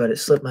 hun, but it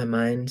slipped my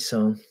mind.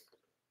 So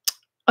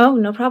Oh,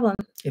 no problem.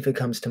 if it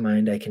comes to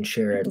mind, I can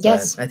share it.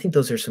 Yes. But I think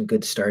those are some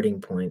good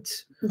starting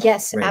points.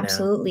 Yes, Right now.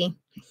 absolutely.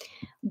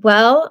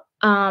 Well,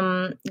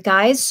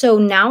 guys, so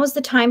now is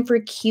the time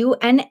for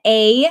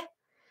Q&A.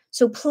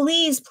 So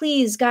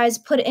please, guys,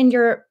 put in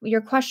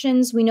your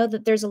questions. We know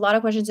that there's a lot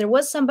of questions. There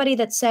was somebody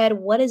that said,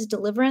 "What is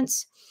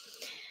deliverance?"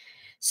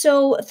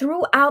 So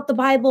throughout the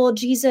Bible,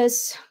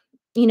 Jesus,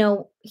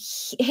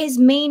 his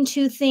main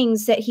two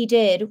things that he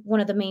did,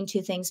 one of the main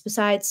two things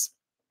besides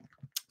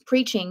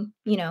preaching,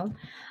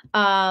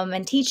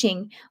 and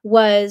teaching,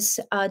 was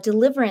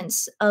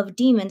deliverance of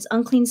demons,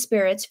 unclean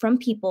spirits from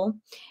people,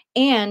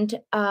 and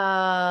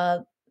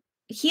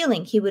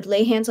healing. He would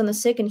lay hands on the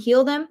sick and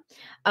heal them,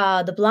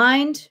 the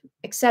blind,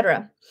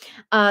 etc.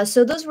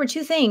 So those were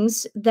two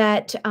things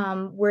that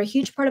were a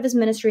huge part of his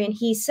ministry. And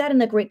he said in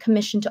the Great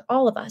Commission to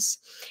all of us,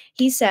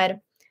 he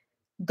said,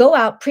 "Go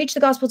out, preach the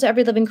gospel to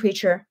every living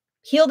creature,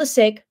 heal the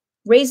sick,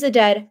 raise the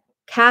dead,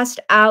 cast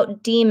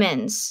out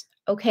demons."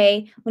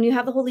 Okay? When you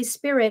have the Holy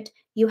Spirit,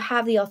 you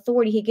have the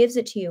authority. He gives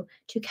it to you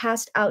to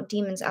cast out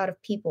demons out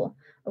of people.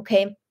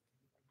 Okay?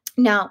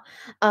 Now,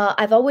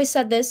 I've always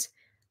said this: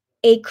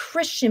 a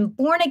Christian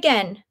born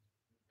again,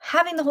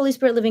 having the Holy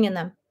Spirit living in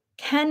them,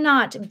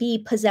 cannot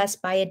be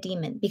possessed by a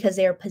demon because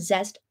they are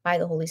possessed by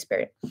the Holy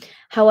Spirit.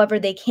 However,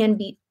 they can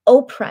be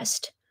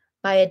oppressed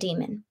by a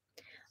demon.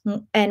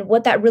 And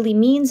what that really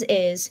means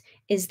is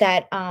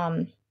that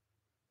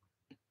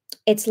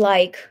it's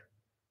like,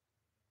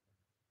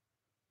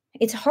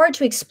 it's hard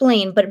to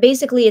explain, but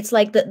basically it's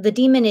like the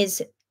demon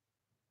is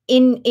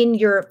in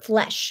your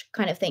flesh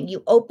kind of thing.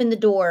 You open the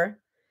door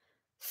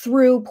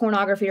through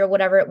pornography or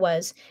whatever it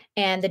was,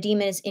 and the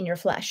demon is in your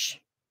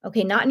flesh.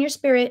 Okay, not in your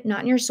spirit,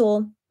 not in your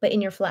soul, but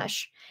in your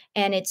flesh.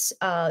 And it's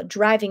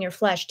driving your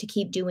flesh to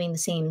keep doing the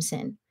same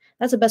sin.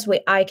 That's the best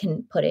way I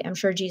can put it. I'm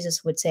sure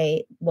Jesus would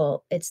say,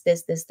 well, it's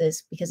this,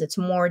 because it's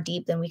more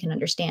deep than we can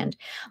understand.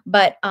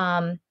 But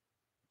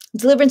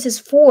deliverance is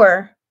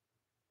for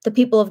the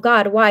people of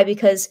God. Why?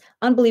 Because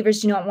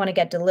unbelievers do not want to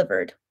get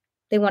delivered.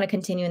 They want to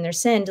continue in their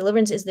sin.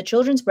 Deliverance is the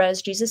children's bread,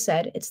 as Jesus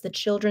said. It's the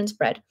children's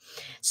bread.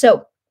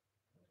 So,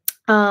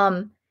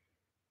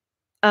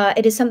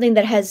 it is something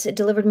that has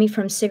delivered me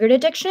from cigarette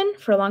addiction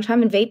for a long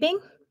time, and vaping.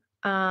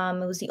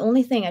 It was the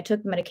only thing. I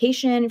took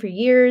medication for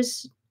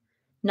years.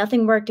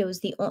 Nothing worked. It was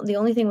the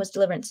only thing was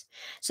deliverance.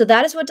 So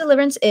that is what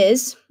deliverance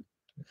is.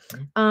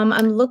 I'm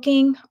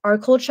looking. Are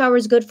cold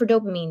showers good for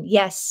dopamine?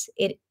 Yes,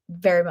 it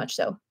very much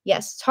so.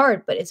 Yes, it's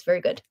hard, but it's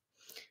very good.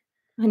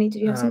 Honey,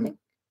 did you have something?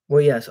 Well,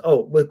 yes.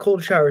 Oh, with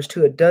cold showers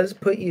too, it does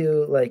put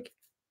you like,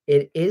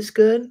 it is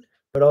good,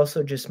 but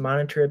also just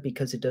monitor it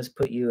because it does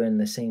put you in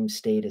the same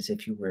state as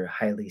if you were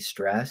highly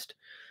stressed.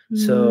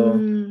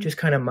 So just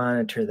kind of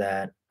monitor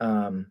that.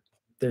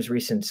 There's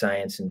recent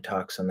science and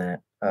talks on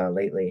that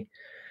lately.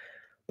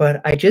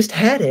 But I just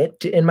had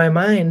it in my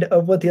mind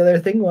of what the other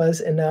thing was,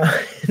 and now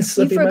it's You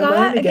slipping my mind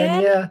forgot again.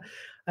 again? Yeah,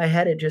 I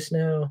had it just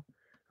now.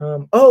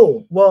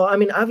 Oh, well, I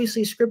mean,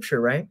 obviously scripture,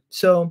 right?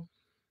 So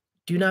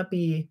do not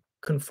be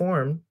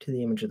conformed to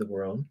the image of the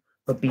world,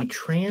 but be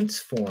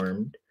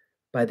transformed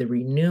by the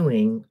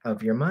renewing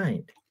of your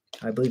mind.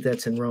 I believe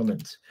that's in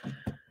Romans.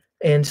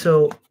 And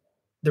so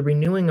the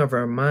renewing of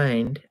our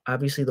mind,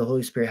 obviously the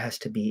Holy Spirit has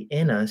to be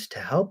in us to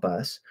help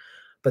us,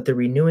 but the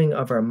renewing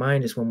of our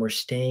mind is when we're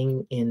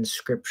staying in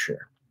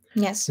scripture.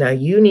 Yes. Now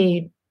you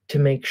need to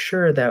make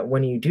sure that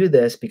when you do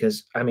this,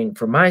 because I mean,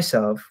 for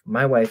myself,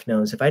 my wife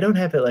knows if I don't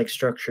have it like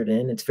structured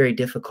in, it's very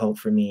difficult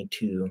for me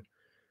to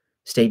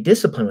stay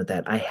disciplined with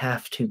that. I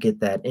have to get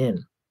that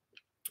in.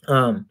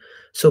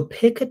 So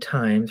pick a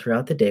time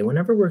throughout the day,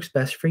 whenever works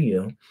best for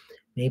you.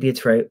 Maybe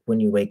it's right when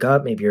you wake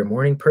up. Maybe you're a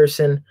morning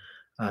person.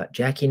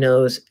 Jackie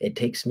knows it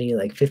takes me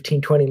like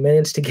 15, 20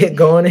 minutes to get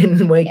going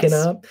and waking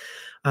Yes. up.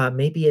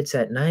 Maybe it's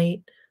at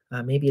night.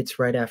 Maybe it's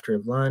right after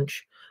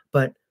lunch.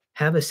 But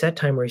have a set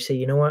time where you say,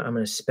 you know what, I'm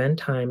going to spend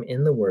time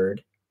in the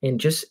Word, and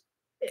just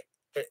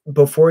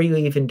before you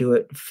even do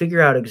it,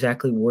 figure out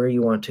exactly where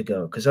you want to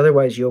go. Because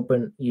otherwise, you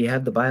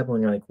have the Bible,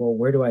 and you're like, well,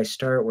 where do I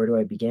start? Where do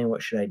I begin?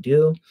 What should I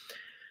do?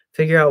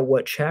 Figure out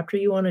what chapter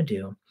you want to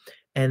do,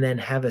 and then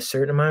have a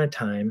certain amount of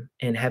time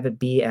and have it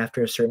be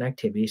after a certain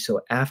activity.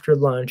 So after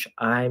lunch,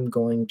 I'm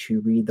going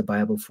to read the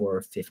Bible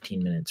for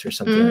 15 minutes or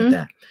something like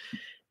that.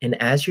 And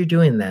as you're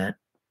doing that,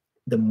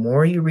 the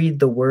more you read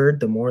the Word,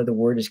 the more the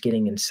Word is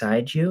getting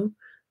inside you,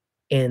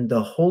 and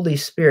the Holy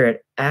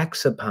Spirit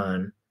acts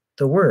upon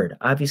the Word.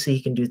 Obviously,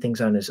 he can do things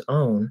on his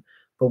own,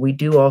 but we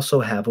do also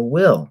have a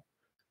will.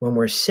 When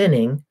we're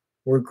sinning,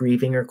 we're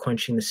grieving or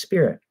quenching the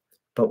Spirit.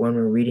 But when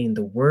we're reading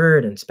the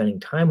Word and spending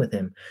time with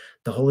him,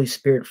 the Holy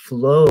Spirit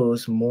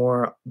flows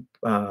more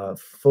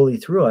fully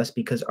through us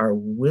because our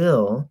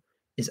will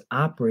is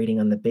operating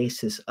on the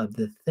basis of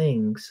the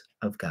things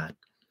of God.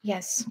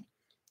 Yes.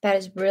 That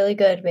is really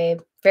good,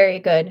 babe. Very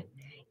good.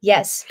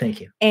 Yes.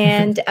 Thank you.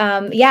 And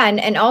yeah,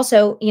 and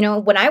also,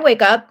 when I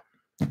wake up,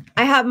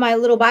 I have my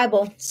little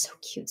Bible. So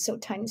cute, so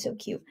tiny, so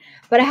cute.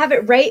 But I have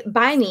it right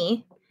by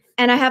me,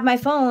 and I have my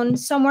phone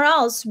somewhere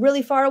else,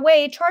 really far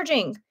away,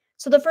 charging.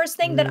 So the first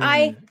thing that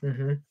I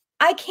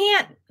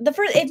can't,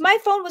 if my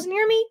phone was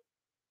near me,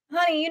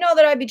 honey, you know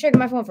that I'd be checking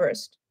my phone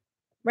first,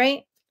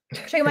 right?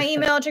 Checking my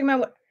email, checking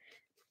my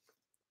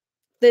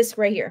this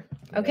right here.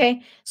 Okay.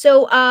 Yeah.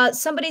 So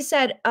somebody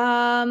said,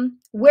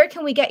 where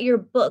can we get your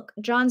book?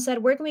 John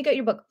said, where can we get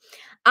your book?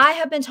 I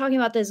have been talking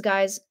about this,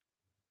 guys.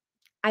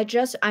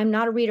 I'm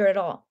not a reader at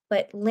all,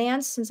 but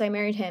Lance, since I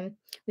married him,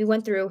 we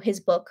went through his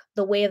book,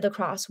 The Way of the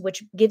Cross,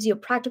 which gives you a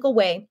practical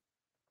way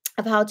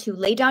of how to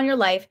lay down your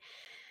life.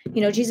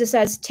 Jesus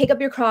says, take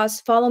up your cross,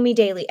 follow me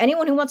daily.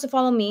 Anyone who wants to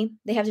follow me,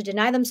 they have to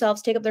deny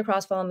themselves, take up their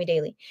cross, follow me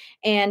daily.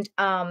 And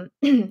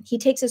he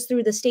takes us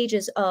through the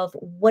stages of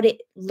what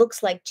it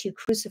looks like to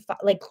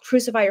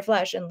crucify your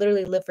flesh and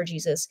literally live for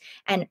Jesus,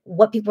 and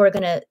what people are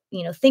going to,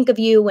 think of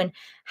you, and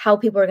how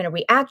people are going to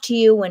react to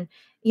you, and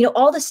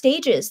all the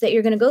stages that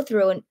you're going to go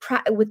through, and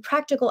with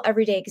practical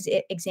everyday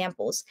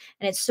examples.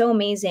 And it's so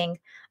amazing.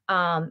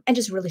 And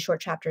just really short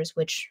chapters,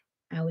 which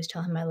I always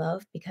tell him I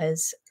love,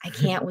 because I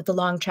can't with the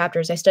long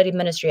chapters. I studied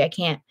ministry. I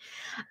can't.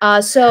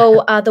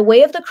 So The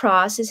Way of the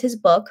Cross is his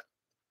book.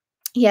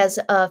 He has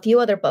a few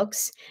other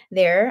books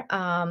there.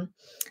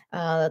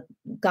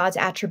 God's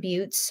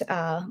Attributes.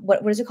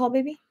 What is it called,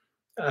 baby?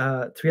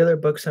 3 other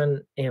books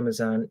on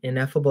Amazon: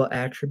 Ineffable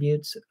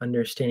Attributes,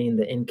 Understanding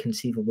the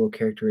Inconceivable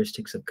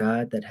Characteristics of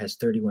God, that has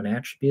 31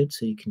 attributes,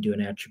 so you can do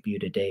an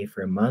attribute a day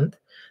for a month.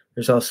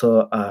 There's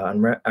also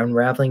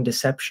Unraveling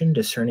Deception,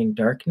 Discerning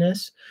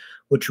Darkness,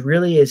 which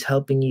really is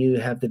helping you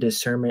have the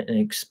discernment and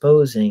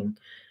exposing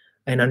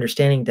and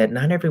understanding that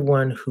not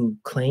everyone who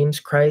claims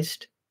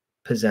Christ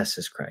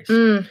possesses Christ.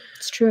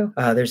 It's true.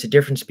 There's a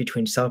difference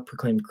between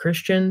self-proclaimed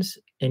Christians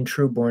and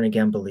true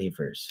born-again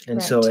believers.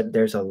 And so Right.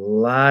 there's a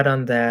lot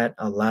on that,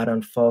 a lot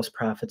on false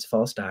prophets,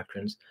 false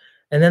doctrines.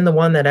 And then the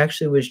one that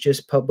actually was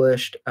just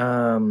published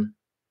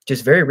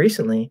just very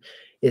recently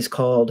is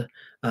called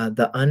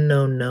The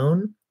Unknown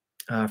Known,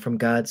 From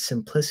God's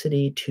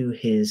Simplicity to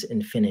His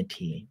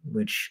Infinity,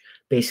 which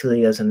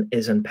basically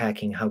is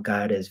unpacking how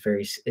God is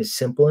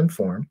simple in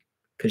form,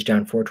 because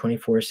John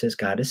 4:24 says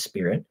God is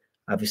spirit.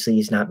 Obviously,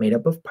 he's not made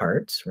up of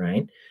parts,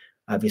 right?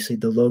 Obviously,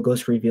 the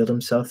Logos revealed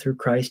himself through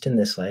Christ in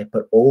this life,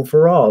 but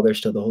overall, there's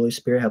still the Holy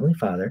Spirit, Heavenly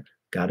Father.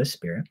 God is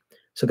spirit.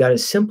 So God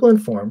is simple in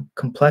form,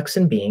 complex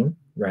in being,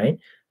 right?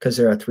 Because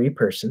there are 3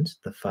 persons: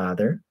 the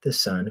Father, the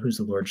Son, who's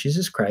the Lord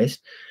Jesus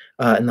Christ,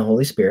 and the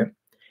Holy Spirit.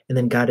 And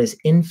then God is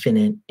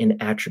infinite in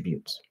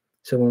attributes.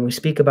 So when we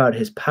speak about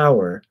his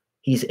power,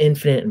 he's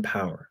infinite in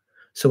power.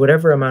 So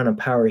whatever amount of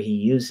power he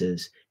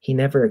uses, he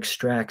never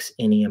extracts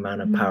any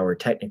amount of power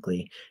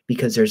technically,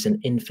 because there's an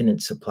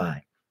infinite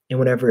supply. And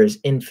whatever is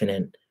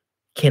infinite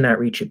cannot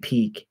reach a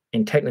peak.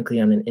 And technically,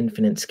 on an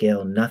infinite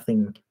scale,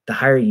 nothing, the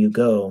higher you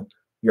go,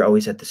 you're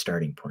always at the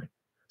starting point.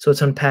 So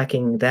it's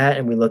unpacking that,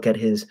 and we look at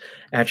his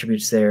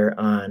attributes there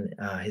on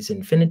his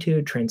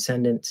infinitude,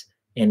 transcendence,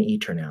 and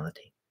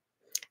eternality.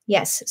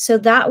 Yes. So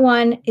that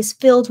one is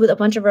filled with a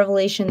bunch of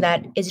revelation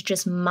that is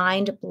just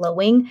mind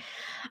blowing.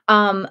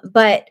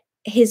 But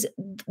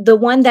the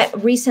one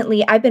that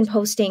recently I've been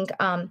posting,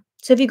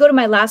 so if you go to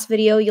my last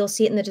video, you'll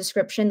see it in the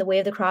description, The Way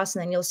of the Cross,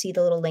 and then you'll see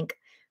the little link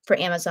for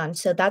Amazon.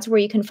 So that's where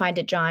you can find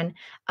it, John.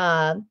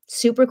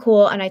 Super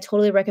cool, and I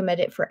totally recommend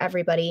it for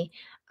everybody.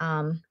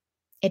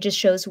 It just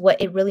shows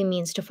what it really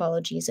means to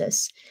follow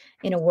Jesus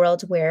in a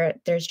world where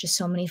there's just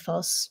so many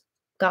false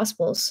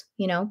gospels,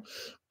 you know?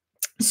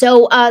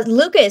 So,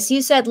 Lucas,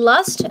 you said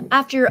lust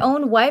after your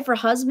own wife or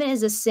husband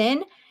is a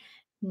sin.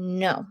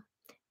 No,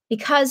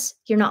 because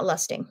you're not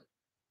lusting.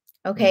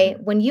 Okay.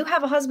 Mhm. When you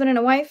have a husband and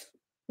a wife,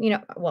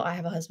 well, I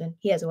have a husband,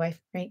 he has a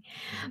wife, right?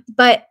 Mhm.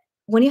 But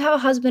when you have a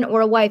husband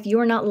or a wife, you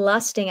are not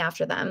lusting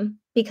after them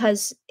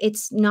because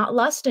it's not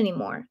lust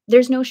anymore.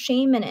 There's no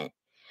shame in it.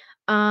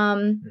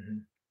 Um,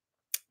 Mhm.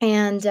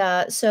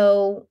 and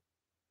so,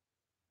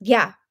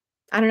 yeah,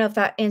 I don't know if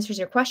that answers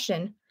your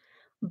question,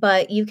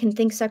 but you can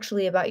think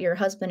sexually about your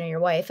husband or your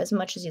wife as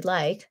much as you'd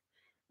like.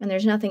 And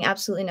there's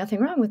absolutely nothing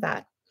wrong with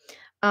that.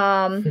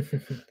 Um,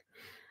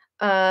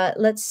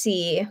 let's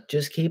see.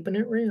 Just keeping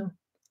it real.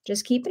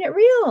 Just keeping it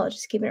real.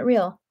 Just keeping it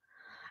real.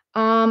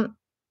 Um,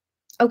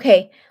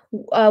 okay.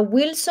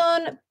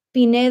 Wilson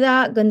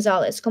Pineda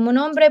González. ¿Cómo un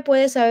hombre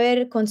puede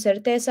saber con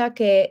certeza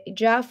que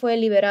ya fue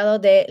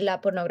liberado de la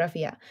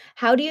pornografía?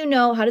 How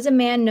does a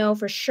man know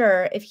for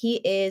sure if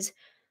he is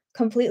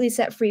completely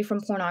set free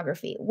from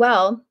pornography?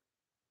 Well,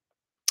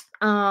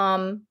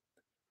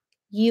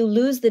 you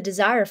lose the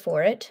desire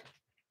for it.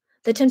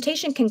 The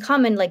temptation can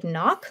come and like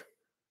knock,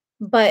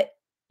 but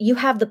you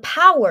have the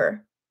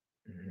power.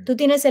 Mhm. Tú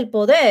tienes el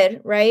poder,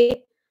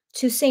 right?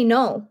 To say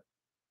no.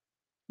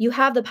 You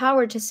have the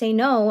power to say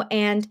no.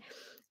 And,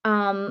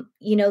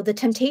 the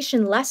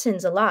temptation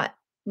lessens a lot.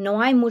 No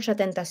hay mucha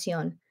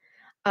tentación.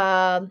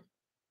 Um,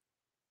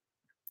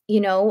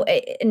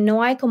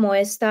 no hay como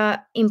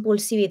esta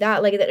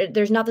impulsividad. Like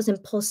there's not this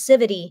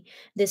impulsivity,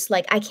 this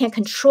like, I can't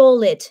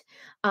control it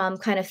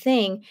kind of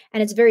thing.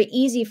 And it's very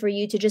easy for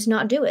you to just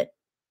not do it.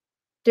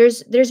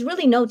 There's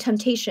really no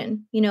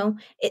temptation,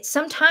 It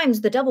sometimes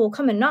the devil will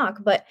come and knock,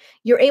 but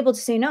you're able to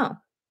say no.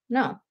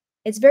 No.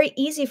 It's very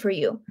easy for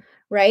you,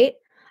 right?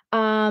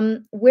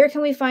 Where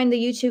can we find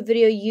the YouTube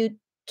video you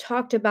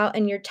talked about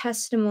in your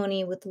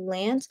testimony with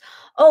Lance?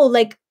 Oh,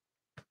 like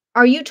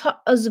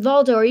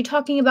Osvaldo, are you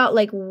talking about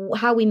like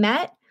how we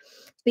met?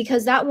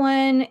 Because that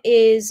one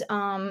is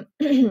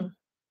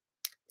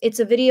it's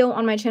a video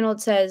on my channel.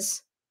 It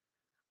says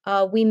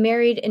we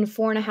married in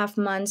 4.5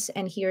 months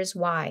and here's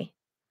why.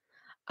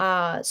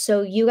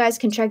 So you guys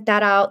can check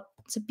that out.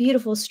 It's a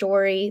beautiful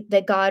story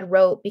that God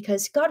wrote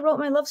because God wrote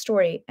my love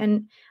story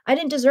and I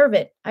didn't deserve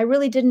it. I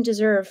really didn't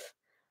deserve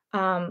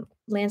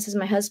Lance as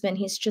my husband.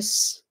 He's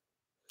just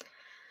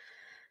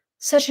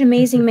such an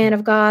amazing man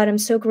of God. I'm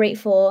so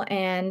grateful.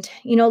 And,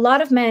 a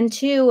lot of men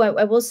too,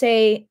 I will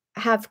say,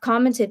 have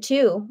commented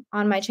too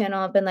on my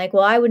channel. I've been like,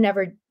 well, I would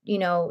never,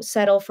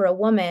 settle for a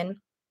woman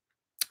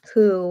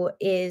who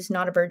is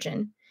not a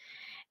virgin.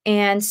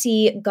 And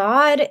see,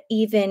 God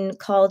even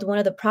called one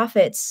of the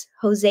prophets,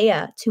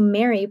 Hosea, to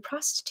marry a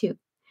prostitute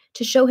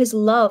to show his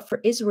love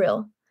for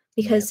Israel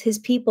Yeah. because his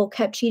people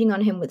kept cheating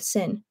on him with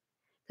sin.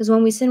 Because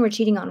when we sin, we're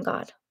cheating on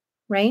God,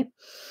 right?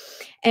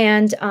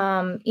 And,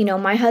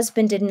 my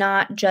husband did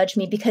not judge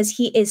me because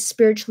he is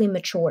spiritually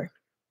mature.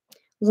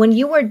 When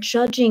you are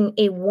judging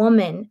a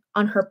woman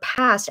on her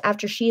past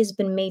after she has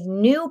been made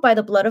new by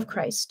the blood of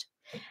Christ,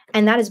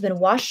 and that has been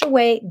washed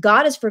away,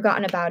 God has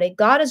forgotten about it,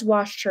 God has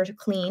washed her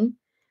clean,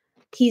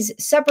 He's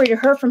separated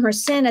her from her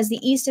sin as the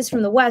east is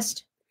from the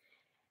west.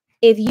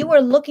 If you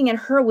are looking at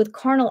her with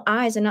carnal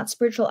eyes and not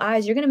spiritual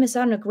eyes, you're going to miss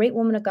out on a great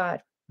woman of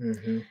God.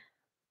 Mm-hmm.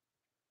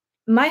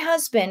 My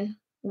husband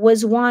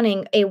was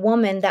wanting a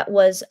woman that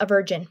was a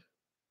virgin.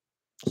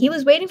 He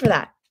was waiting for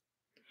that.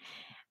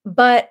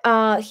 But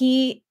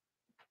he,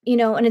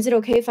 and is it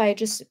okay if I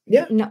just,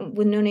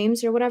 with no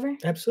names or whatever?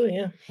 Absolutely,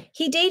 yeah.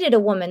 He dated a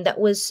woman that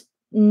was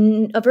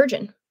a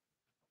virgin,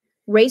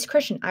 raised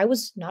Christian. I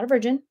was not a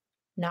virgin,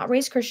 not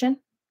raised Christian.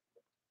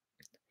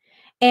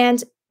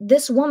 And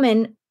this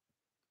woman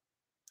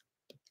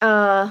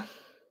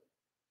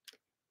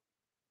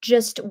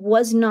just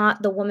was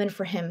not the woman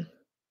for him.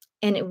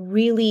 And it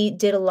really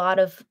did a lot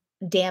of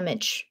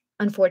damage,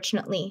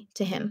 unfortunately,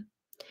 to him.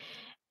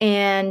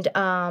 And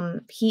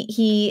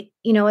he,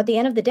 at the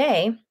end of the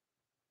day,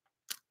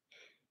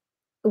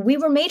 we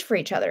were made for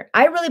each other.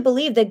 I really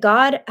believe that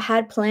God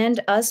had planned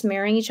us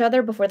marrying each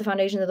other before the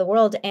foundations of the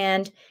world.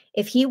 And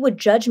if he would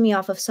judge me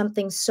off of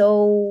something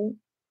so,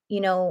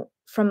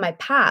 from my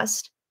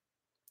past,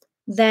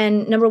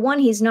 then number one,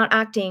 he's not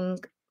acting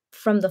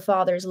from the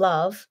Father's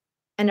love.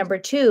 And number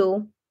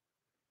two,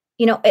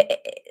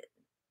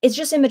 it's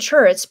just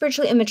immature. It's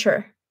spiritually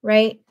immature,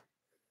 right?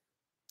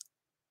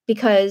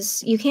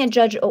 Because you can't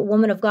judge a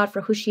woman of God for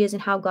who she is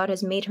and how God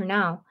has made her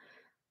now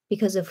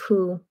because of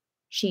who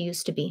she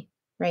used to be,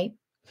 right?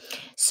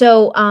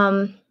 So,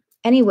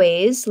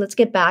 anyways, let's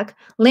get back.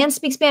 Lance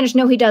speaks Spanish.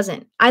 No, he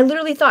doesn't. I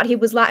literally thought he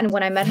was Latin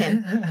when I met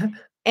him.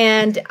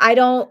 And I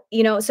don't,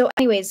 so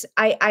anyways,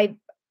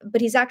 but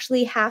he's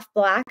actually half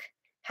black,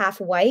 half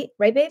white,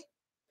 right, babe?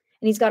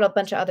 And he's got a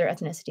bunch of other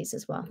ethnicities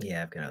as well.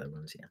 Yeah, I've got other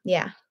ones, yeah.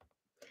 Yeah.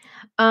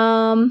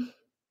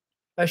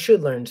 I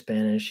should learn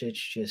Spanish.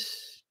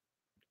 It's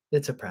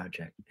a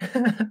project.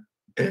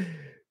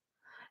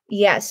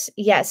 Yes.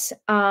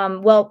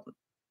 Well,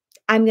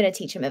 I'm going to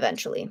teach him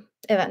eventually.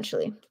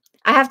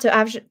 I have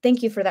to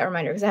thank you for that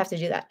reminder because I have to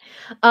do that.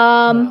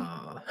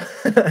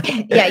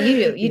 Yeah,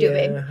 you do,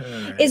 babe.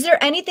 Right. Is there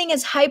anything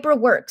as hyper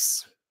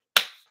works?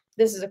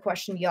 This is a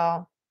question,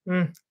 y'all.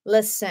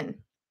 Listen,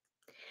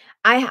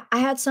 I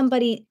had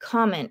somebody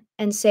comment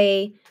and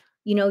say,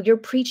 you're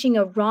preaching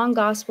a wrong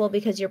gospel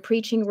because you're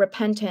preaching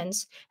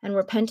repentance, and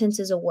repentance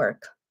is a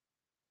work.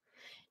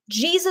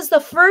 Jesus, the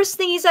first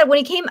thing he said when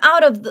he came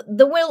out of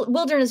the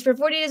wilderness for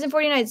 40 days and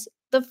 40 nights,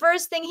 the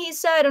first thing he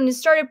said when he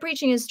started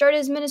preaching and started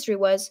his ministry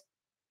was,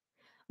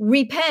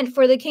 repent,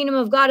 for the kingdom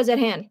of God is at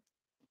hand.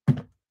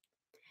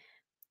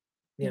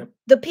 Yeah.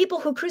 The people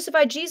who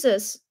crucified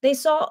Jesus, they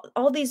saw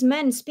all these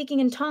men speaking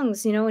in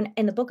tongues, in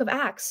the book of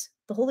Acts.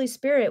 The Holy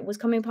Spirit was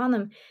coming upon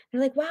them.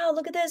 They're like, wow,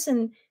 look at this.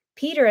 And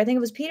Peter, I think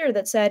it was Peter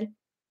that said,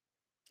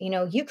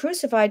 you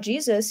crucified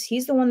Jesus.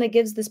 He's the one that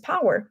gives this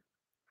power.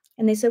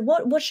 And they said,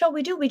 what shall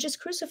we do? We just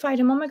crucified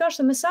him. Oh my gosh,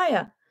 the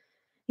Messiah.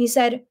 He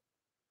said,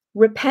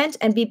 repent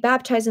and be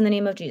baptized in the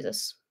name of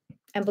Jesus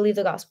and believe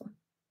the gospel.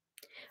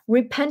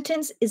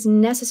 Repentance is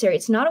necessary.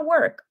 It's not a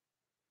work.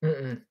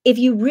 If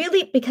you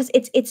really, because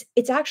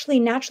it's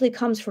actually naturally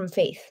comes from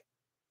faith.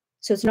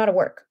 So it's not a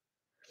work.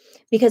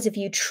 Because if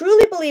you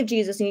truly believe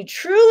Jesus and if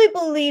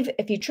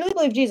you truly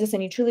believe Jesus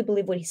and you truly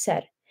believe what he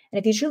said, and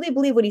if you truly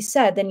believe what he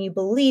said, then you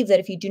believe that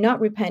if you do not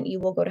repent,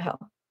 you will go to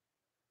hell.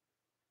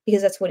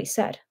 Because that's what he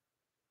said.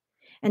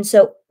 And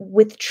so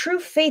with true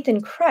faith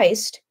in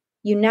Christ,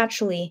 you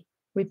naturally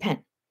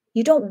repent.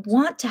 You don't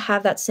want to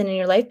have that sin in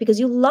your life because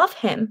you love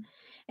him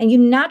and you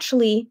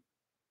naturally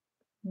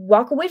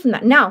walk away from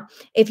that. Now,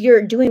 if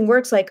you're doing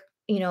works like,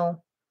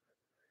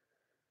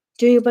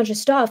 doing a bunch of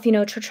stuff,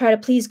 to try to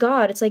please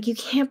God, it's like you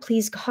can't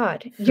please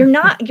God. You're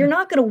not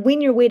going to win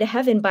your way to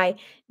heaven by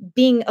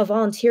being a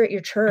volunteer at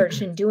your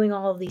church and doing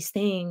all of these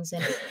things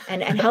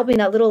and helping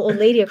that little old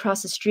lady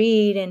across the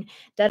street and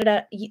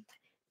da-da-da.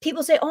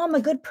 People say, oh, I'm a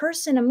good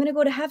person, I'm going to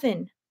go to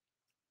heaven.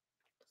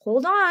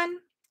 Hold on.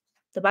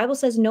 The Bible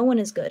says no one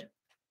is good.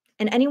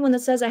 And anyone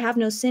that says I have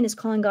no sin is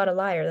calling God a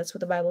liar. That's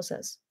what the Bible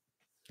says.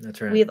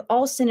 That's right. We have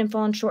all sinned and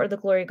fallen short of the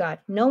glory of God.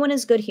 No one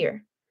is good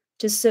here.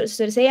 So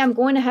to say I'm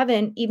going to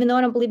heaven, even though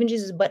I don't believe in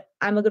Jesus, but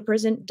I'm a good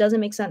person, doesn't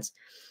make sense.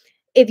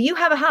 If you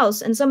have a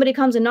house and somebody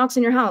comes and knocks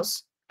on your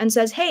house and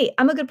says, hey,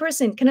 I'm a good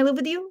person, can I live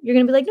with you? You're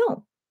going to be like,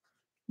 no.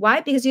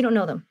 Why? Because you don't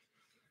know them.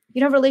 You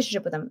don't have a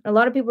relationship with them. A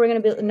lot of people are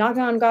going to be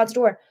knocking on God's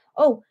door.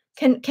 Oh,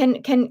 can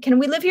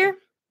we live here?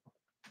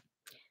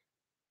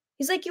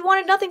 He's like, you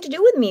wanted nothing to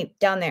do with me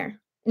down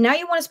there. Now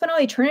you want to spend all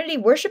eternity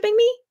worshiping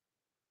me?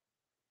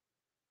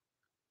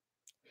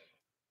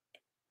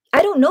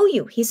 I don't know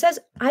you. He says,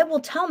 I will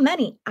tell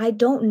many, I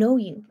don't know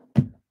you.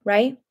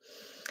 Right?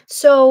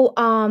 So,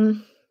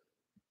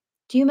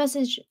 do you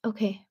message?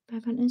 Okay,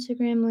 back on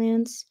Instagram,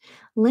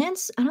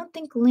 Lance. I don't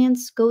think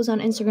Lance goes on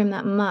Instagram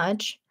that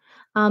much,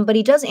 but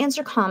he does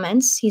answer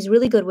comments. He's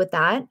really good with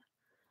that.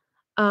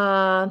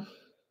 I'll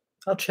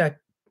check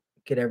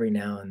it every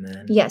now and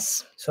then.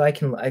 Yes. So I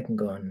can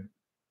go on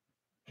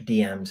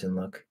DMs and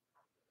look.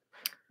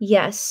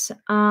 Yes.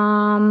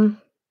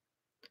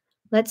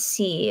 Let's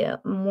see.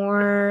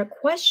 More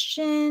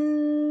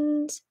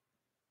questions.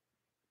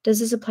 Does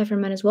this apply for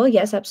men as well?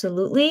 Yes,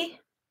 absolutely.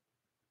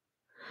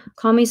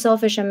 Call me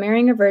selfish. I'm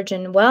marrying a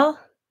virgin. Well,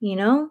 you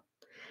know,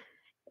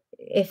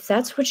 if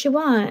that's what you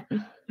want.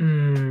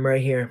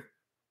 Right here.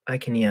 I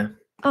can, yeah.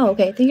 Oh,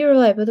 okay. Think you're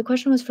right, but the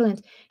question was for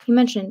Lance. He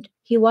mentioned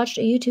he watched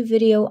a YouTube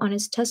video on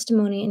his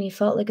testimony and he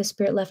felt like a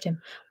spirit left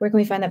him. Where can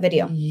we find that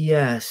video?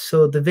 Yes.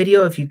 So the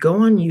video, if you go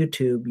on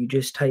YouTube, you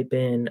just type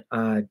in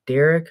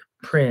Derek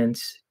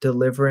Prince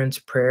Deliverance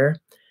Prayer,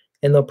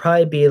 and there'll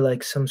probably be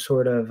like some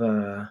sort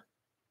of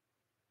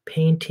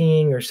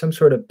painting or some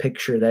sort of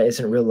picture that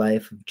isn't real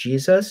life of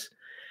Jesus.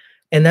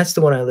 And that's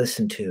the one I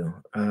listened to.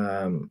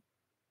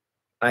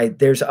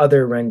 There's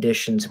other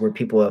renditions where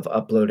people have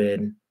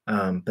uploaded,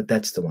 but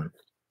that's the one.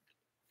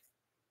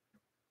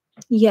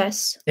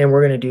 Yes. And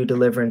we're going to do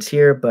deliverance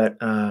here, but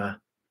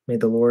may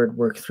the Lord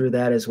work through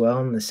that as well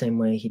in the same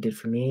way he did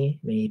for me.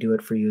 May he do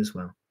it for you as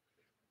well.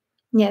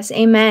 Yes.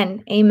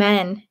 Amen.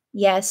 Amen.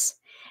 Yes.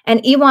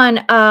 And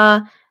Iwan,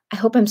 I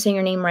hope I'm saying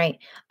your name right.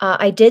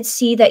 I did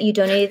see that you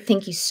donated.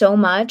 Thank you so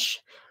much.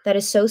 That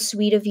is so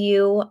sweet of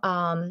you.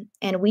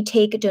 And we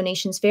take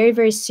donations very,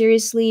 very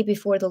seriously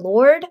before the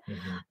Lord.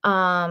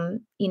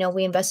 You know,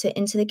 we invest it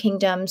into the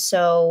kingdom.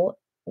 So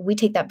we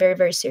take that very,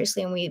 very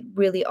seriously. And we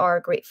really are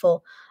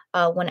grateful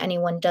when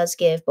anyone does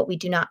give, but we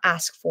do not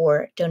ask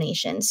for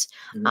donations.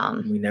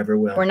 We never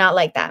will. We're not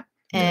like that.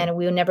 And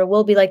we never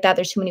will be like that.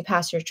 There's too many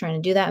pastors trying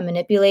to do that and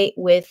manipulate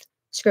with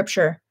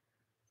scripture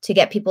to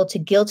get people to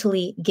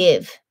guiltily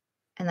give.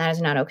 And that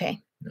is not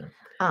okay.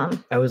 No.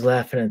 I was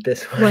laughing at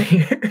this one.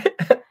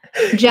 What?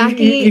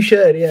 Jackie, you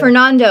should, yeah.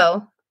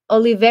 Fernando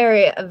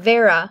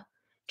Vera.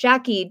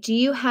 Jackie, do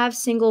you have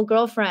single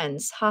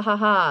girlfriends? Ha ha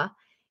ha.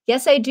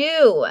 Yes, I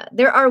do.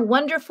 There are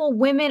wonderful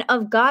women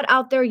of God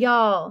out there,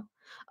 y'all.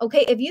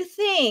 Okay, if you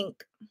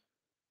think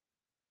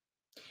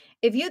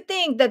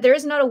that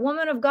there's not a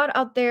woman of God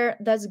out there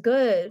that's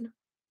good,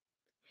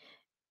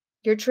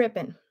 you're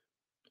tripping.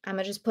 I'm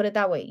going to just put it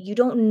that way. You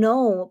don't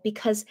know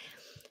because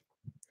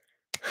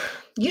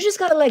you just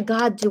got to let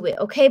God do it,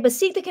 okay? But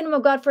seek the kingdom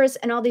of God first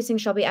and all these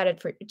things shall be added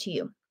to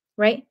you,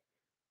 right?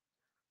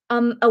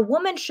 A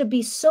woman should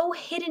be so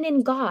hidden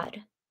in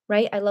God,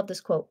 right? I love this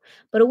quote.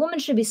 But a woman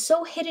should be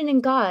so hidden in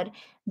God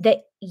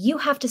that you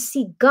have to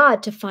seek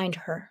God to find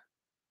her.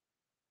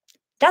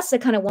 That's the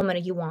kind of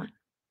woman you want.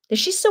 That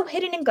she's so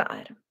hidden in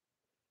God.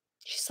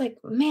 She's like,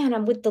 man,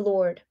 I'm with the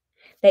Lord.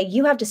 That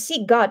you have to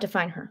seek God to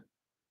find her,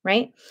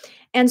 right?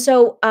 And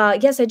so,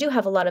 yes, I do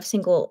have a lot of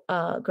single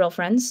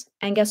girlfriends.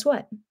 And guess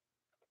what?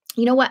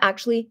 You know what?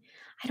 Actually,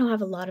 I don't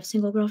have a lot of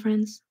single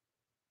girlfriends.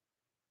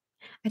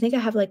 I think I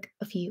have like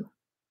a few,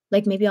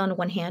 like maybe on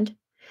one hand.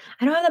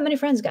 I don't have that many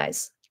friends,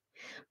 guys,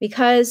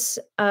 because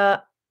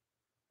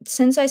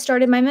since I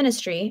started my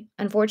ministry,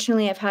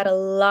 unfortunately, I've had a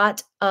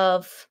lot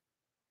of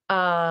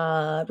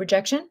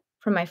rejection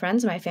from my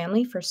friends and my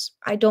family.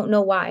 I don't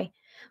know why,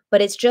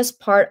 but it's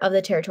just part of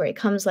the territory. It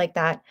comes like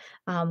that.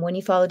 When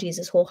you follow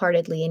Jesus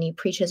wholeheartedly and you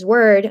preach his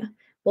word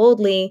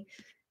boldly,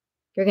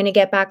 you're going to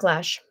get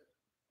backlash.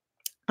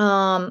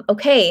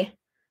 Okay.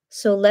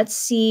 So let's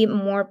see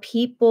more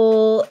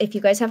people. If you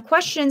guys have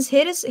questions,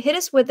 hit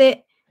us with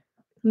it.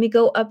 Let me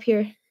go up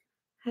here.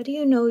 How do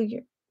you know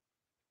you're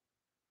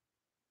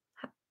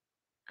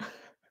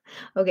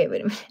okay,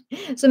 wait a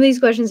minute. Some of these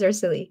questions are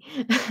silly.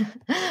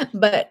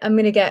 But I'm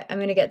gonna get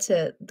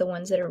to the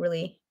ones that are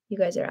really you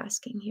guys are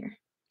asking here.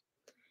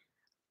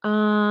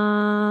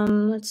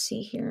 Let's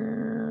see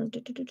here.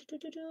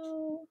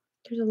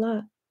 There's a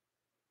lot.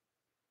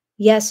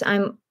 Yes,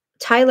 I'm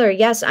Tyler.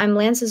 Yes, I'm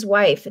Lance's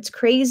wife. It's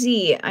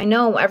crazy. I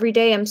know. Every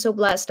day I'm so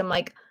blessed. I'm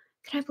like,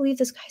 can I believe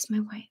this guy's my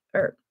wife?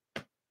 Or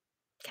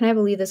can I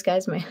believe this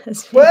guy's my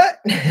husband? What?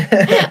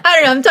 I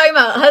don't know. I'm talking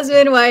about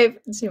husband, wife.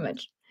 It's too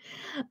much.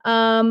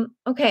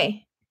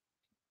 Okay.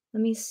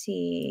 Let me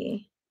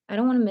see. I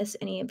don't want to miss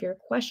any of your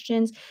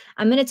questions.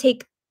 I'm going to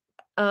take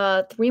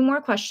 3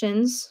 more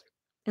questions.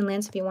 And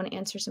Lance, if you want to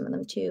answer some of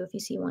them too, if you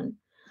see one.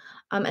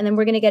 And then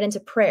we're going to get into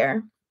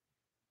prayer.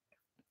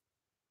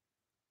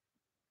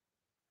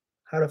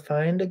 How to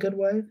find a good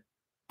wife?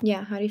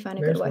 Yeah, how do you find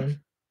a good wife? One.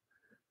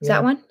 Is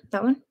that one?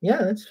 That one?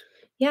 Yeah,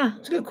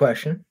 that's a good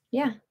question.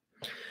 Yeah.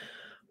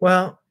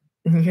 Well,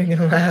 you're going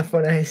to laugh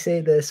when I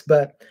say this,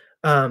 but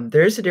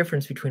there is a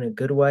difference between a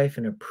good wife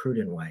and a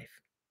prudent wife.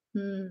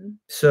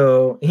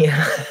 So,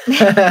 yeah,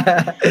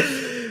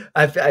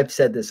 I've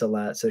said this a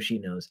lot, so she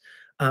knows.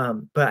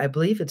 But I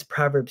believe it's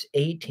Proverbs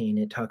 18.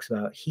 It talks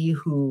about he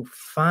who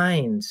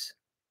finds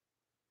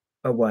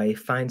a wife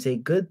finds a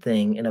good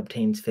thing and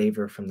obtains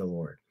favor from the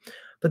Lord.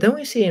 But then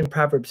we see in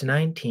Proverbs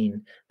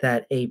 19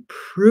 that a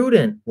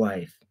prudent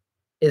wife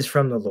is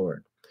from the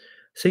Lord.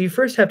 So you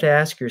first have to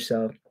ask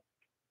yourself,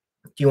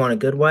 do you want a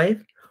good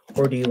wife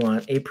or do you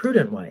want a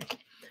prudent wife?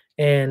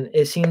 And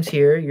it seems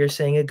here you're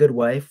saying a good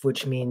wife,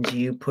 which means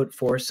you put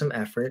forth some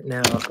effort.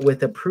 Now,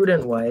 with a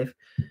prudent wife,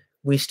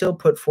 we still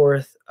put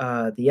forth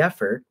the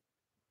effort,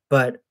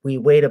 but we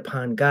wait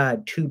upon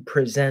God to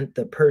present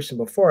the person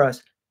before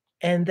us,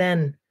 and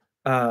then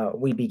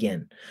we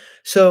begin.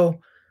 So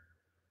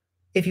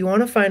if you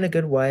want to find a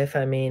good wife,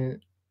 I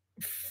mean,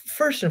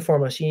 first and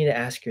foremost, you need to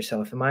ask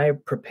yourself, am I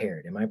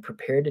prepared? Am I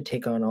prepared to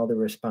take on all the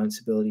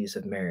responsibilities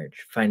of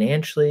marriage?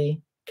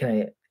 Financially,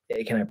 can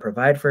I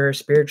provide for her?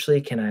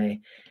 Spiritually, can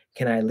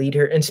I lead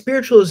her? And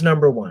spiritual is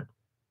number one.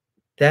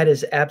 That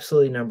is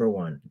absolutely number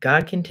one.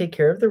 God can take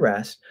care of the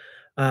rest.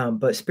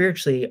 But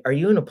spiritually, are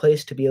you in a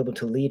place to be able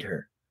to lead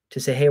her? To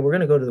say, hey, we're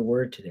going to go to the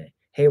word today.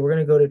 Hey, we're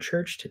going to go to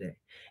church today.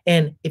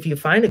 And if you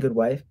find a good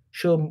wife,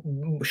 she'll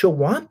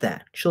want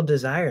that. She'll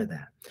desire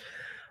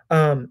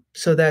that.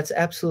 So that's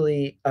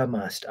absolutely a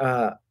must.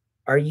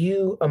 Are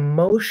you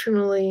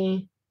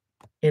emotionally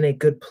in a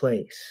good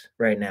place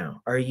right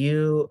now? Are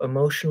you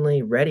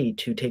emotionally ready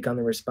to take on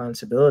the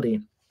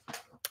responsibility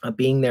of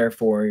being there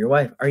for your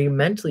wife? Are you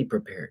mentally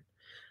prepared?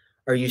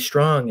 Are you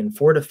strong and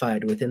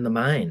fortified within the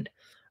mind?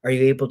 Are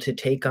you able to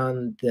take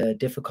on the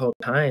difficult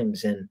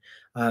times and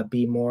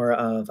be more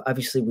of,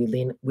 obviously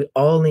we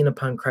all lean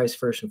upon Christ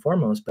first and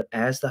foremost, but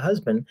as the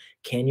husband,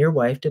 can your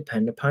wife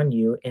depend upon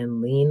you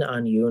and lean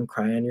on you and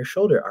cry on your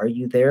shoulder? Are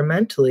you there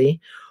mentally?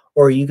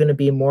 Or are you going to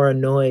be more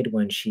annoyed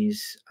when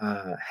she's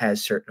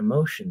has certain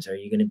emotions? Are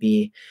you going to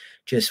be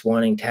just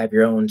wanting to have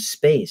your own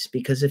space?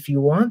 Because if you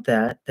want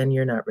that, then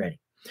you're not ready.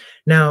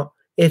 Now,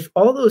 if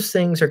all those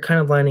things are kind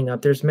of lining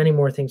up, there's many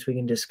more things we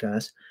can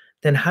discuss.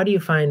 Then how do you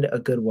find a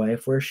good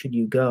wife? Where should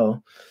you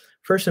go?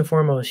 First and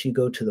foremost, you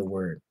go to the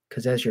word,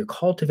 because as you're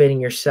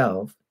cultivating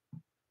yourself,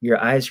 your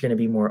eyes are going to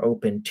be more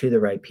open to the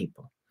right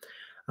people.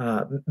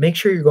 Make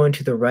sure you're going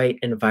to the right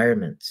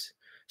environments.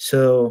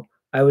 So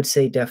I would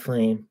say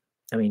definitely,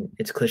 I mean,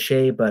 it's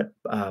cliche, but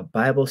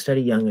Bible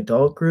study, young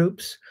adult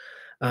groups,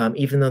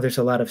 even though there's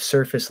a lot of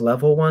surface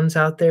level ones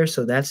out there.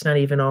 So that's not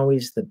even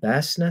always the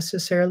best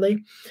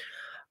necessarily.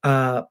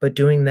 But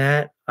doing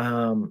that,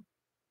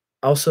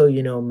 also,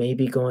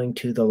 maybe going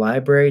to the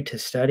library to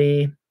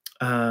study,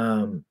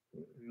 um,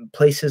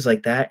 places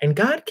like that. And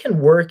God can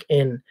work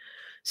in,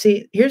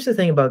 see, here's the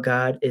thing about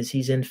God is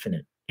he's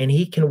infinite and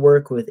he can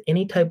work with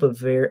any type of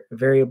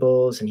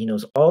variables and he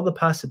knows all the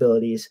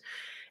possibilities.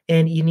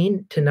 And you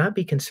need to not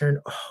be concerned.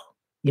 Oh,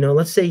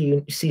 let's say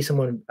you see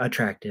someone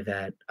attractive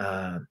at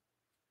a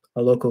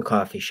local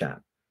coffee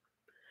shop.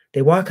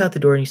 They walk out the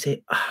door and you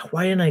say,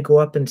 why didn't I go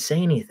up and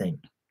say anything?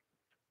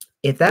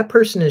 If that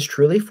person is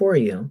truly for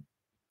you,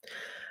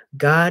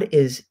 God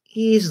is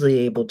easily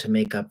able to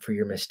make up for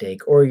your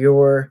mistake or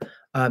your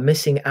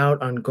missing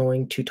out on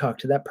going to talk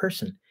to that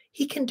person.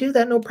 He can do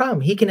that, no problem.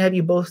 He can have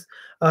you both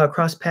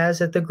cross paths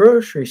at the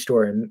grocery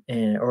store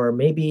or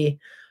maybe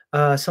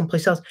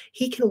someplace else.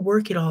 He can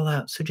work it all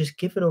out. So just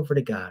give it over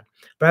to God.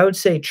 But I would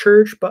say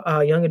church,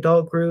 young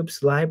adult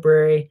groups,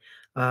 library,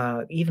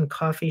 even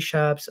coffee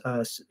shops,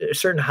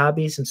 certain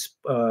hobbies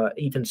and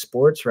even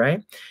sports,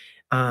 right?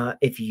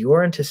 If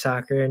you're into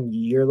soccer and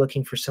you're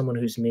looking for someone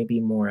who's maybe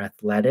more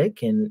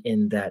athletic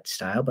in that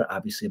style, but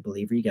obviously a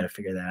believer, you got to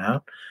figure that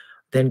out.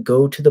 Then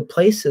go to the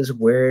places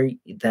where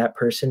that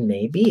person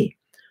may be.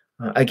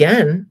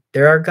 Again,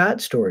 there are God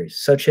stories,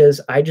 such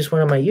as I just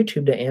went on my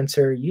YouTube to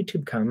answer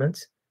YouTube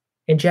comments,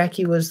 and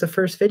Jackie was the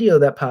first video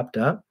that popped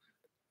up.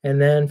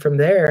 And then from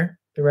there,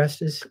 the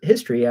rest is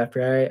history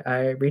after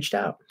I reached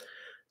out.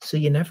 So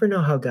you never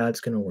know how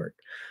God's going to work.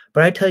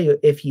 But I tell you,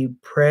 if you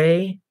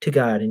pray to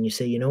God and you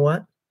say, you know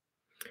what?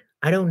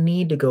 I don't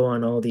need to go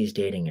on all these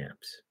dating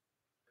apps.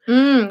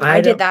 I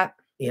I did don't that.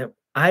 Yep.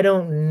 I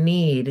don't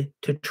need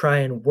to try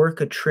and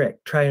work a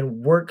trick, try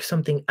and work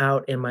something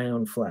out in my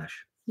own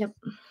flesh. Yep.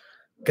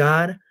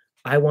 God,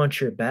 I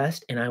want your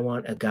best and I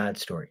want a God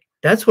story.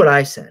 That's what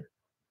I said.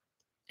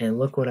 And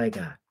look what I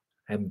got.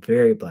 I'm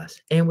very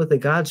blessed. And with a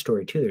God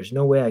story too, there's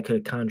no way I could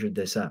have conjured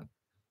this up.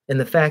 And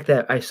the fact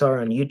that I saw her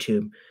on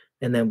YouTube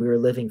and then we were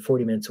living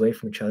 40 minutes away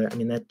from each other, I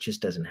mean, that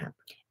just doesn't happen.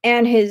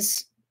 And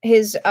his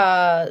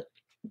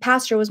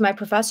pastor was my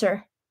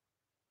professor.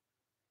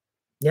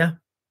 Yeah.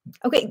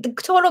 Okay, the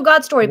total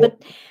God story, Well,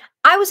 but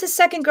I was his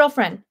second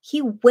girlfriend.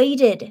 He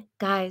waited,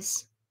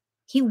 guys.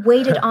 He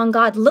waited on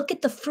God. Look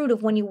at the fruit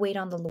of when you wait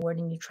on the Lord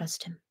and you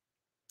trust him.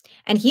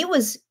 And he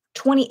was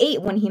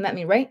 28 when he met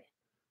me, right?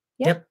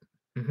 Yeah. Yep.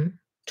 Mm-hmm.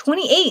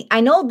 28.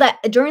 I know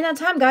that during that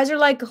time, guys are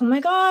like, oh my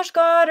gosh,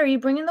 God, are you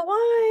bringing the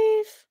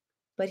wife?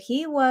 But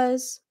he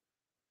was,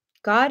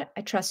 God,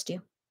 I trust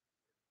you.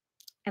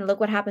 And look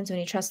what happens when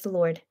you trust the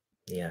Lord.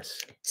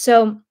 Yes.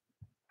 So,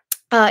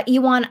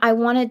 Ewan, I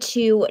wanted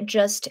to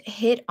just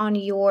hit on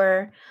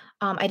your,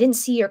 I didn't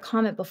see your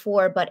comment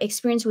before, but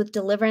experience with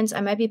deliverance.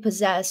 I might be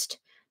possessed.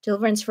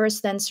 Deliverance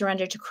first, then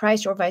surrender to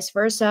Christ, or vice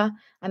versa.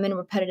 I'm in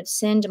repetitive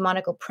sin,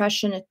 demonic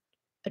oppression,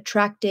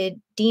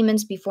 attracted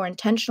demons before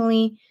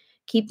intentionally.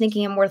 Keep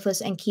thinking I'm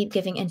worthless and keep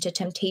giving into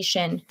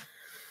temptation.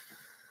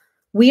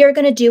 We are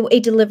going to do a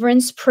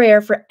deliverance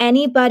prayer for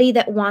anybody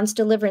that wants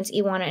deliverance,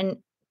 Ewan,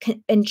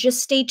 and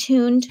just stay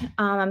tuned.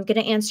 I'm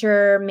going to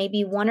answer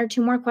maybe one or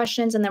two more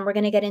questions, and then we're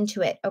going to get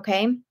into it,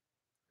 okay?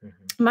 Mm-hmm.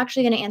 I'm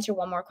actually going to answer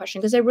one more question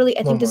because I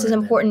think this is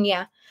important.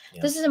 Yeah,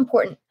 this is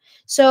important.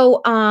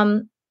 So,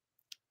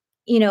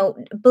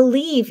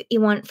 believe,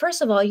 Ewan,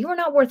 first of all, you are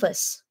not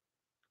worthless,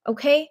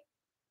 okay?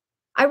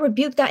 I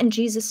rebuke that in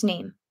Jesus'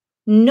 name.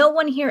 No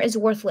one here is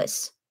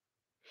worthless.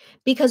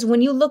 Because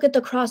when you look at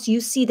the cross,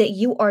 you see that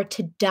you are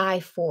to die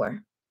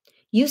for.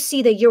 You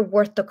see that you're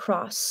worth the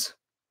cross.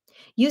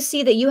 You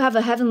see that you have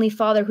a heavenly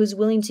Father who's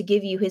willing to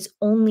give you his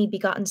only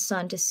begotten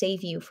Son to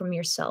save you from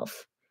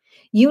yourself.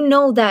 You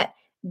know that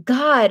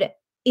God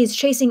is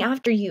chasing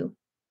after you.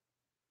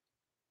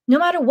 No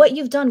matter what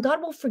you've done,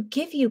 God will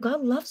forgive you.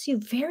 God loves you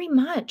very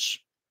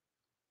much,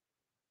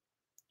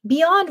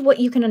 beyond what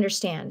you can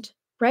understand,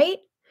 right?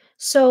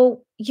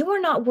 So you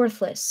are not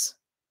worthless.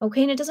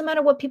 Okay. And it doesn't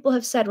matter what people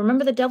have said.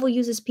 Remember, the devil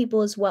uses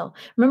people as well.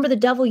 Remember, the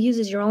devil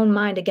uses your own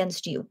mind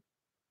against you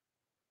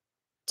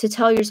to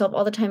tell yourself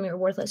all the time you're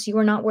worthless. You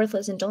are not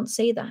worthless. And don't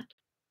say that,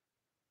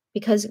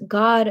 because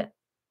God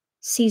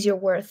sees your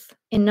worth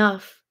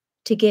enough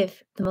to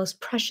give the most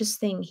precious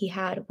thing he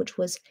had, which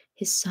was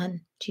his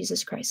Son,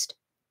 Jesus Christ.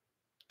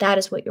 That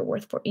is what you're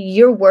worth for.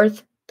 You're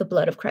worth the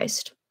blood of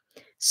Christ.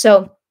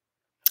 So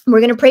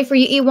we're going to pray for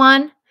you,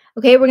 Ewan.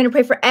 Okay, we're going to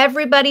pray for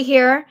everybody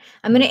here.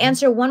 I'm going to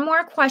answer one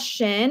more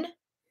question.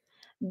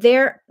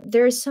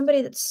 There's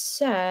somebody that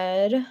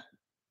said,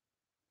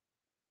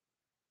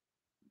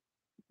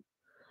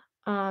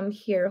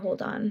 here,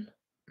 hold on.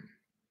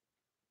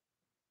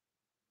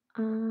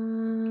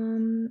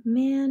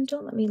 Man,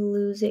 don't let me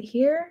lose it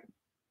here.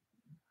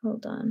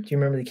 Hold on. Do you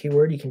remember the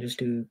keyword? You can just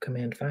do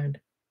Command Find.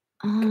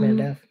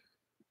 Command F.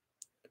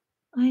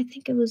 I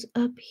think it was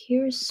up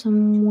here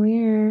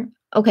somewhere.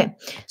 Okay,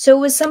 so it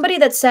was somebody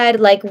that said,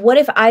 like, what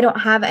if I don't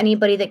have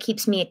anybody that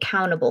keeps me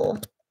accountable?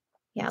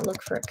 Yeah,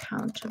 look for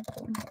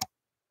accountable.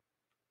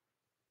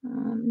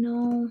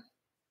 No.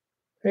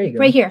 There you go.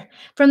 Right here.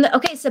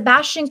 Okay,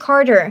 Sebastian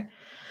Carter.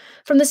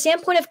 From the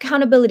standpoint of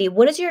accountability,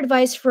 what is your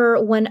advice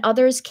for when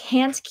others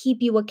can't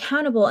keep you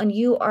accountable and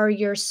you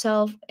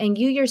yourself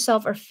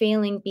are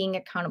failing being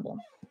accountable?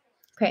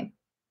 Okay.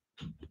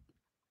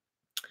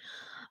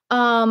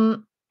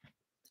 I'm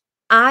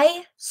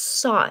gonna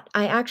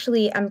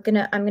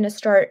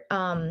start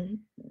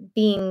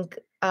being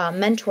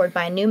mentored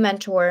by a new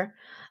mentor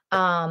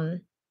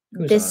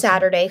this awesome.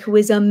 Saturday, who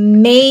is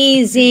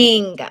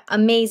amazing.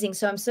 Amazing.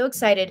 So I'm so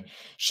excited.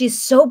 She's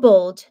so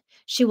bold.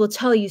 She will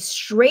tell you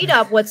straight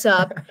up what's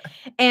up.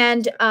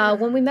 And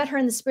when we met her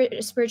in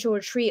the spiritual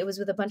retreat, it was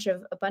with a bunch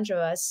of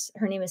us.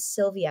 Her name is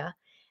Sylvia,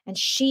 and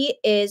she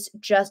is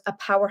just a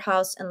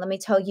powerhouse. And let me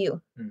tell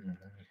you,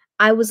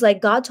 I was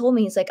like, God told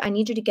me, he's like, I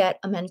need you to get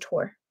a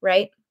mentor,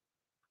 right?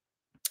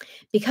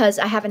 Because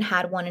I haven't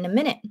had one in a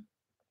minute.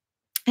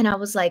 And I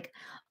was like,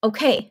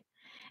 okay.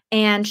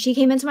 And she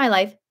came into my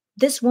life.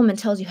 This woman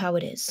tells you how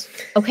it is.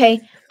 Okay.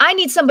 I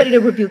need somebody to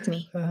rebuke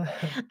me.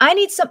 I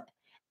need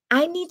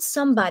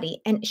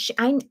somebody. And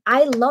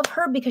I love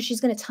her because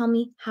she's going to tell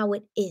me how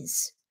it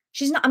is.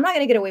 I'm not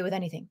going to get away with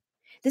anything.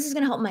 This is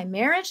going to help my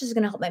marriage. This is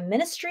going to help my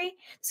ministry.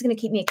 This is going to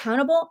keep me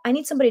accountable. I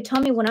need somebody to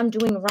tell me when I'm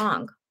doing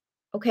wrong.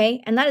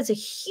 Okay. And that is a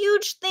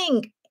huge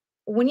thing.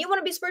 When you want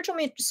to be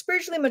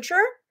spiritually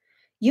mature,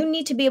 you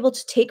need to be able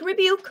to take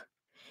rebuke.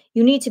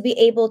 You need to be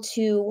able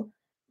to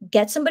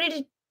get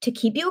somebody to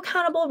keep you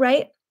accountable,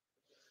 right?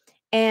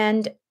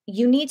 And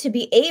you need to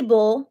be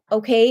able,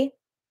 okay,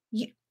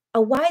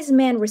 a wise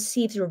man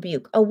receives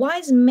rebuke. A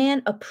wise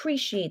man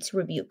appreciates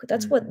rebuke.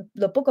 That's what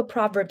the book of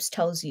Proverbs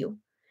tells you.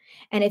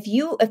 And if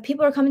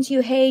people are coming to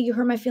you, hey, you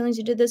hurt my feelings,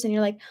 you did this, and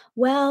you're like,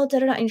 well,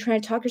 and you're trying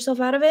to talk yourself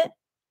out of it,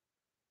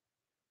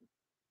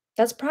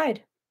 that's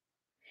pride.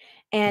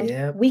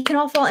 And we can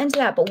all fall into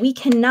that, but we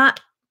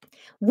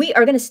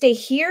are going to stay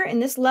here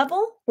in this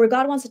level where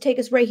God wants to take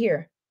us right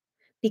here,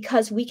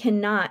 because we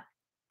cannot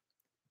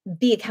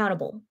be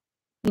accountable.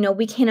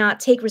 We cannot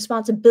take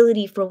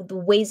responsibility for the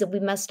ways that we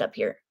messed up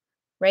here,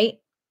 right?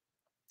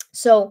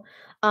 So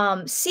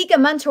seek a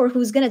mentor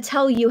who's going to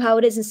tell you how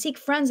it is, and seek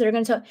friends that are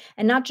going to tell,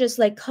 and not just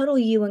like cuddle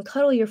you and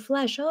cuddle your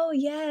flesh. Oh,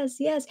 yes,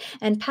 yes.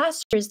 And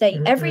pastors that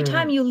every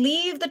time you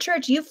leave the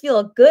church, you feel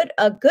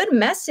a good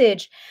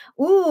message.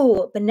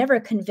 Ooh, but never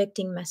a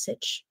convicting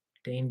message.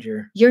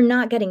 Danger. You're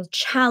not getting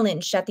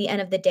challenged at the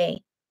end of the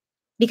day.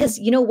 Because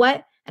you know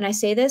what? And I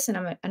say this, and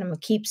I'm going to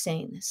keep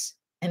saying this,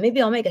 and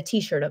maybe I'll make a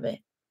t-shirt of it.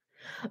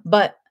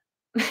 But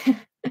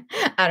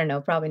I don't know,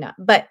 probably not.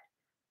 But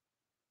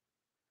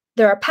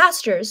there are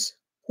pastors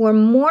who are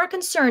more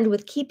concerned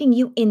with keeping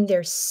you in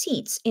their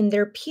seats, in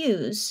their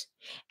pews,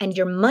 and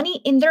your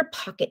money in their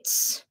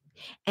pockets,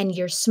 and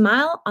your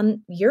smile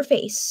on your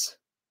face,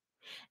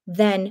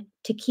 than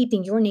to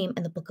keeping your name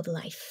in the book of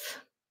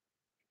life.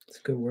 That's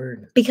a good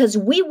word. Because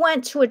we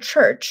went to a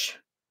church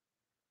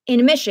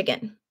in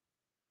Michigan,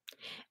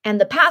 and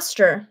the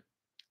pastor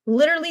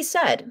literally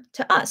said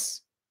to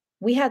us,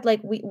 we had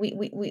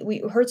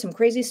we heard some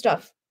crazy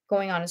stuff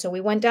going on. And so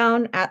we went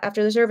down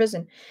after the service,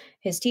 and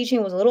his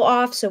teaching was a little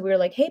off. So we were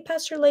like, hey,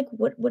 pastor, like,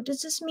 what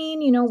does this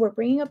mean? We're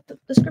bringing up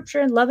the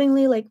scripture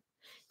lovingly, like,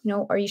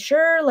 are you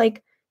sure?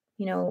 Like,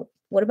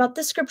 what about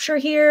this scripture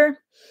here?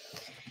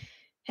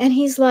 And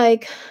he's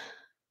like,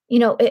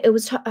 it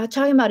was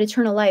talking about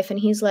eternal life. And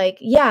he's like,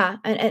 yeah.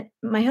 And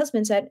my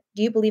husband said,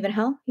 do you believe in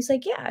hell? He's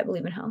like, yeah, I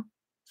believe in hell.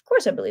 Of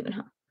course I believe in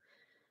hell.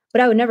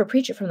 But I would never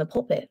preach it from the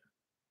pulpit.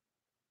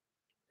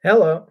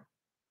 Hello.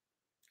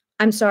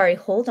 I'm sorry,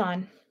 hold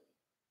on.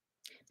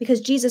 Because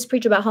Jesus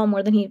preached about hell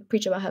more than he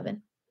preached about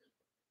heaven.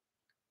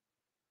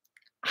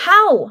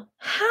 How?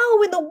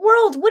 How in the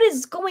world? What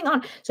is going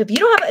on? So if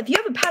you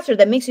have a pastor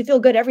that makes you feel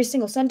good every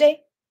single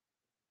Sunday,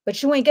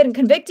 but you ain't getting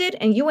convicted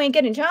and you ain't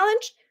getting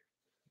challenged,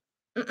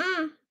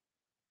 mm-mm,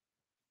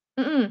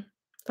 mm-mm.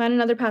 Find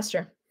another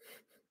pastor.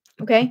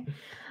 Okay?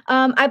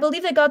 I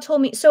believe that God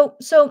told me so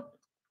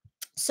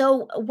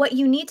what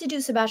you need to do,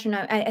 Sebastian,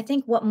 I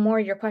think what more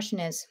your question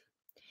is,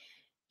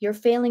 you're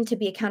failing to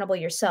be accountable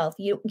yourself.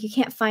 You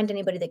can't find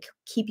anybody that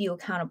keep you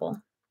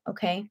accountable.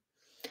 Okay?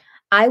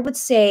 I would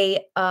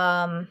say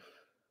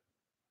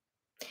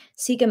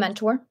seek a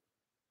mentor.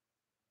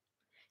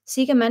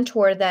 Seek a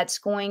mentor that's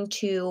going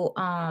to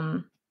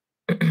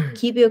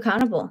keep you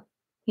accountable.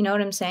 You know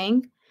what I'm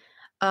saying?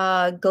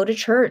 Go to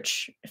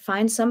church,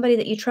 find somebody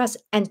that you trust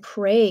and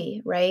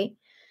pray, right?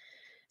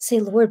 Say,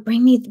 Lord,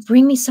 bring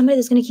me somebody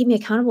that's going to keep me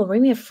accountable.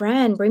 Bring me a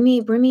friend. Bring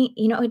me,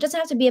 you know, it doesn't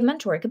have to be a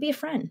mentor. It could be a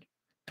friend.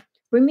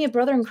 Bring me a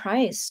brother in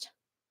Christ,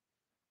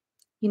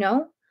 you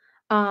know?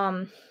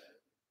 Um,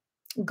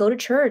 go to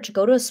church,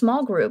 go to a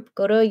small group,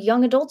 go to a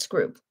young adults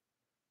group.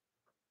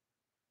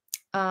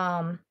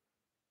 Um,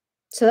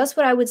 so that's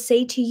what I would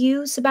say to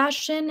you,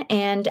 Sebastian.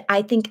 And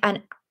I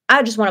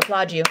just want to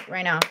applaud you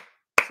right now,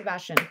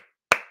 Sebastian.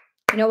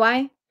 You know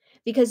why?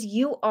 Because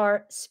you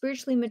are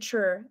spiritually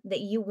mature,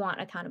 that you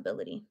want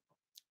accountability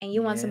and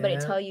you want somebody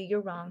to Yeah. tell you you're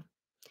wrong.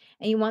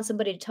 And you want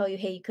somebody to tell you,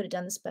 hey, you could have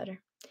done this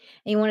better.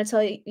 And you want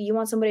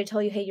somebody to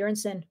tell you, hey, you're in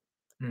sin.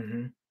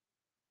 Mhm.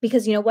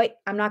 Because you know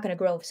what? I'm not going to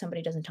grow if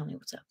somebody doesn't tell me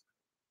what's up.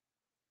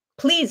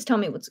 Please tell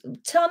me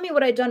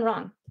what I've done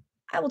wrong.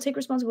 I will take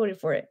responsibility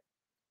for it.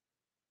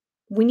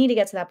 We need to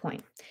get to that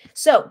point.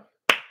 So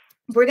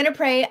we're going to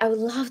pray. I would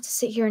love to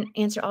sit here and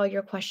answer all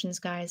your questions,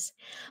 guys.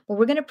 But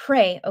we're going to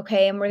pray,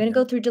 okay? And we're going to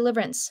Yeah. go through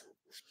deliverance.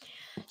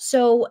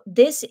 So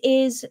this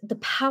is the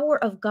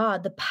power of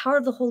God, the power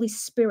of the Holy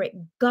Spirit.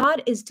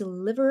 God is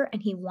deliverer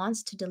and he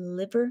wants to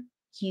deliver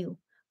you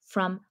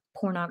from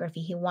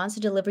pornography. He wants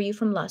to deliver you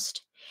from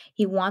lust.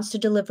 He wants to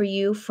deliver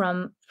you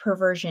from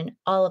perversion,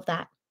 all of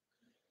that.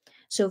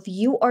 So if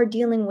you are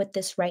dealing with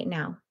this right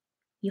now,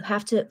 you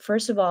have to,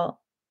 first of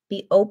all,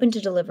 be open to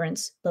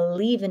deliverance,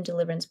 believe in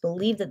deliverance,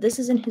 believe that this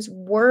is in his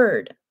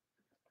word.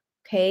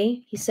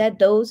 Okay? He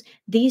said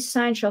these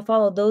signs shall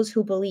follow those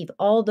who believe,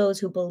 all those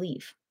who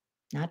believe.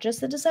 Not just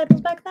the disciples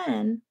back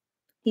then.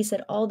 He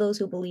said, all those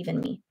who believe in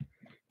me,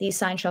 these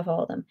signs shall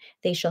follow them.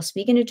 They shall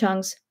speak in new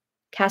tongues,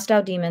 cast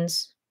out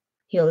demons,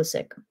 heal the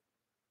sick.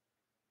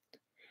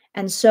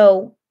 And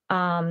so,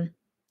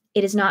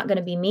 it is not going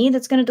to be me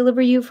that's going to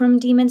deliver you from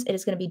demons. It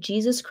is going to be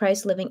Jesus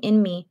Christ living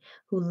in me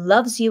who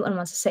loves you and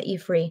wants to set you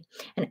free.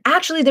 And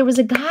actually, there was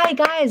a guy,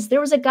 guys,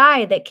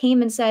 that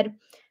came and said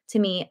to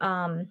me,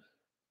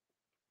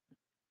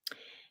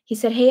 he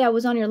said, hey, I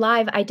was on your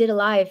live. I did a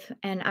live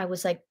and I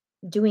was like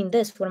doing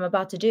this, what I'm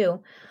about to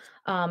do,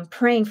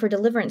 praying for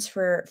deliverance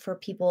for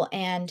people.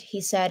 And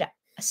he said,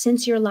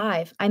 since you're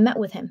live, I met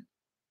with him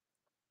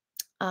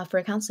for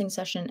a counseling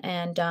session.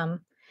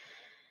 And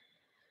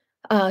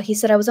he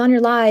said, I was on your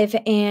live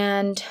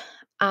and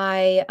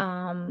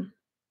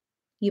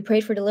you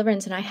prayed for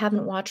deliverance and I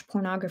haven't watched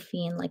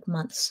pornography in like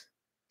months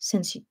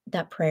since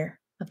that prayer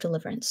of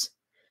deliverance.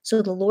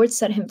 So the Lord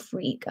set him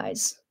free,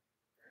 guys.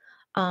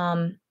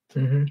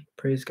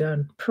 Praise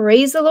God.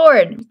 Praise the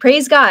Lord.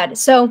 Praise God.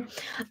 So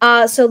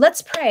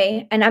let's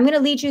pray and I'm going to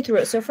lead you through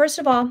it. So first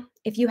of all,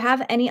 if you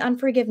have any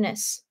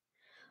unforgiveness,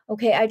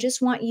 okay, I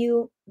just want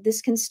you,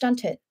 this can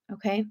stunt it,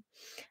 okay?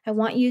 I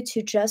want you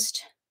to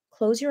just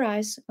close your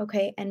eyes,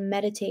 okay, and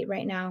meditate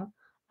right now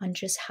on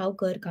just how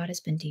good God has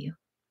been to you.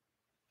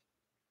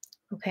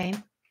 Okay?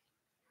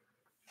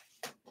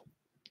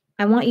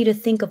 I want you to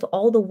think of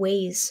all the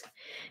ways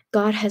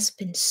God has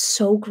been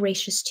so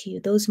gracious to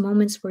you. Those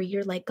moments where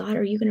you're like, God,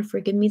 are you going to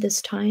forgive me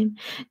this time?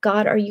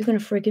 God, are you going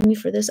to forgive me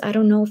for this? I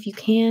don't know if you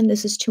can.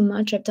 This is too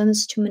much. I've done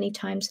this too many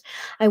times.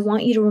 I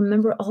want you to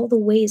remember all the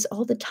ways,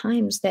 all the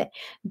times that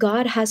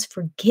God has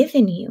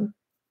forgiven you.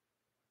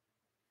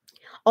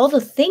 All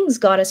the things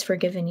God has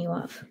forgiven you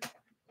of.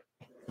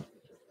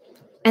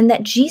 And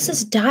that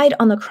Jesus died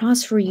on the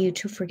cross for you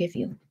to forgive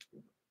you.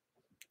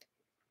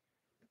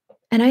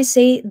 And I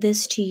say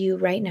this to you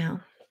right now.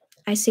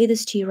 I say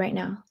this to you right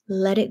now.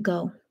 Let it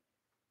go.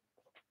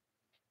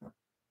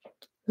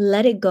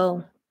 Let it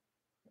go.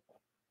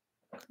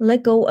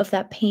 Let go of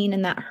that pain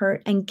and that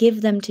hurt and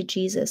give them to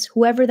Jesus.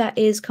 Whoever that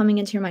is coming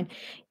into your mind,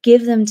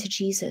 give them to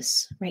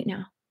Jesus right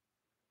now.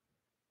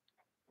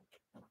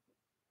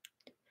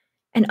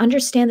 And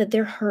understand that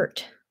they're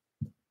hurt.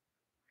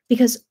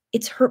 Because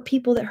it's hurt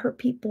people that hurt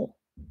people.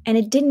 And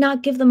it did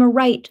not give them a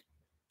right.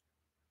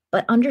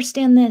 But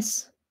understand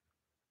this.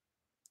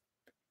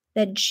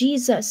 That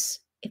Jesus,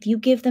 if you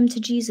give them to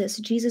Jesus,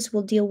 Jesus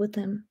will deal with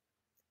them.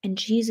 And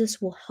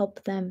Jesus will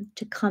help them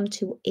to come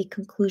to a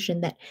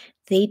conclusion that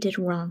they did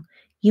wrong.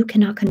 You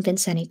cannot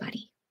convince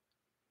anybody.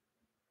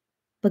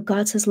 But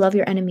God says, love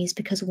your enemies,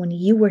 because when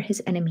you were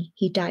his enemy,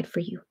 he died for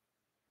you.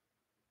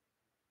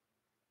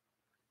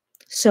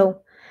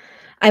 So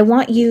I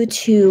want you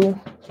to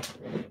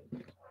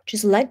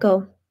just let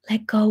go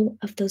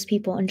of those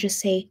people and just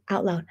say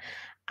out loud,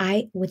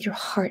 with your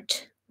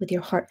heart,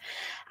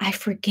 I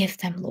forgive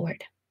them,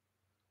 Lord.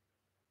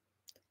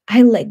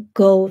 I let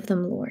go of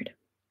them, Lord.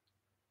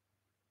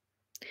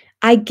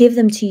 I give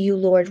them to you,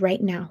 Lord,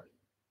 right now.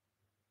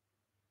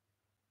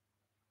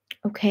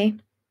 Okay?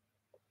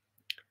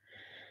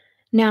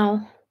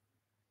 Now,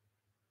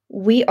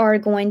 we are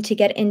going to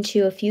get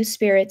into a few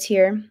spirits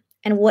here.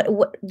 And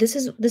what this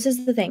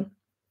is the thing.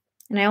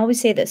 And I always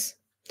say this.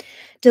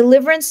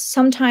 Deliverance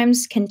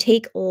sometimes can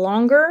take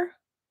longer,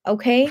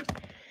 okay,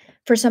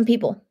 for some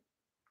people,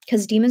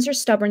 because demons are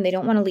stubborn, they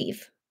don't want to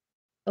leave.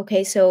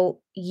 Okay, so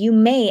you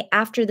may,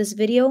 after this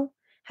video,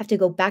 have to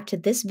go back to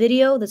this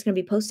video that's going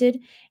to be posted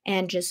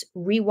and just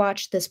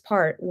rewatch this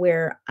part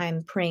where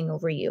I'm praying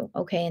over you,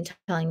 okay, and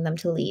telling them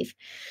to leave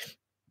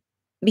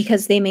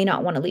because they may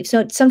not want to leave.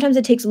 So sometimes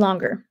it takes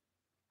longer.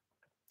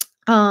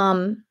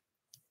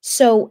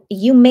 So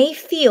you may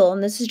feel,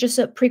 and this is just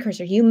a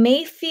precursor, you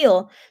may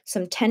feel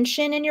some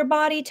tension in your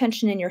body,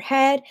 tension in your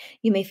head.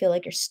 You may feel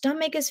like your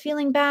stomach is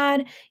feeling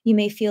bad. You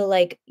may feel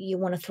like you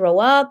want to throw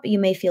up. You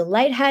may feel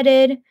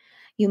lightheaded.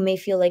 You may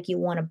feel like you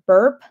want to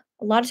burp.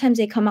 A lot of times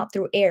they come out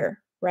through air,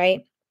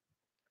 right?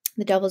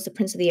 The devil is the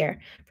prince of the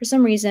air. For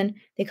some reason,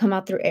 they come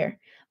out through air.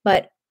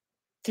 But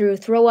through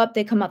throw up,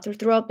 they come out through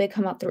throw up, they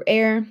come out through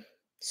air.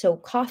 So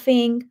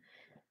coughing,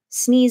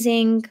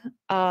 sneezing,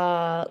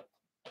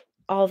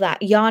 all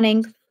that,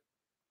 yawning.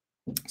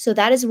 So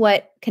that is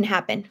what can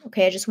happen.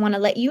 Okay, I just want to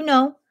let you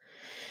know.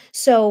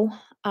 So,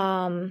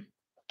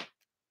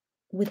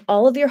 with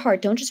all of your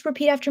heart, don't just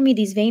repeat after me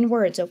these vain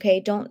words, okay?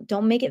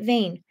 Don't make it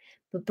vain,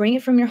 but bring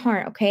it from your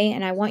heart, okay?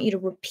 And I want you to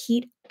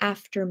repeat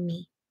after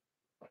me.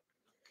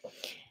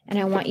 And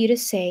I want you to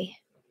say,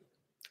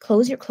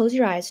 close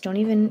your eyes. Don't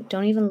even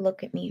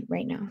look at me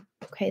right now.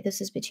 Okay?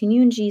 This is between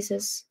you and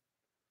Jesus.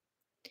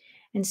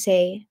 And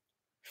say,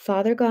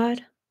 Father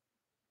God,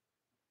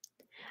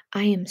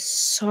 I am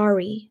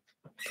sorry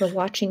for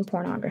watching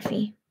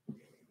pornography.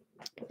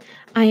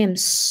 I am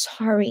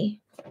sorry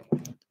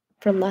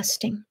for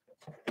lusting.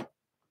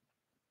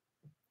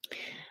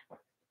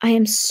 I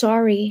am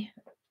sorry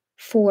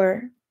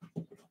for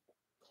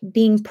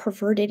being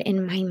perverted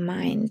in my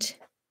mind.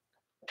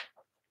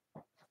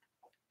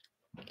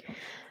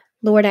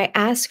 Lord, I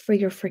ask for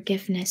your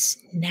forgiveness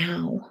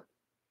now.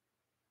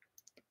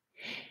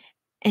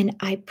 And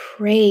I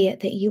pray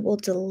that you will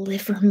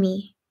deliver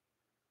me,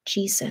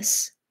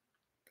 Jesus.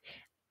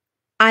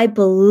 I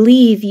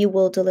believe you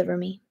will deliver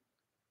me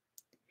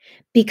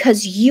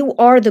because you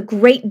are the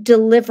great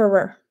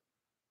deliverer.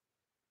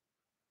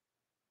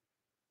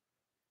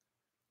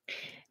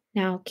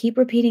 Now, keep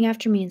repeating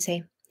after me and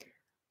say,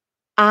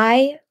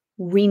 I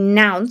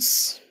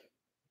renounce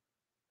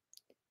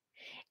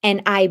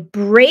and I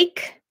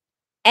break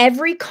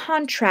every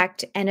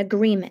contract and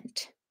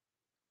agreement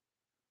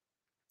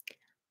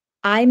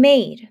I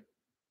made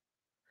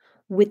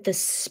with the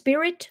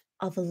spirit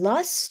of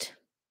lust,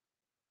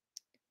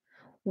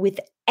 with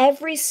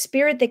every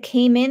spirit that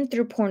came in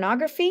through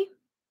pornography,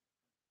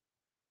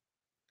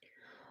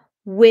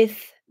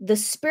 with the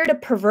spirit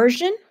of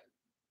perversion,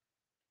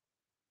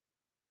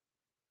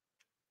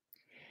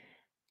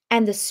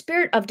 and the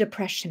spirit of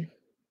depression.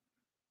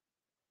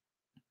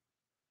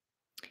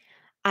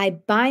 I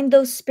bind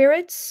those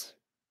spirits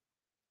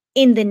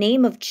in the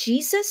name of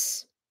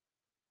Jesus,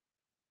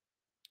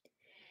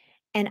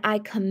 and I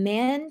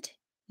command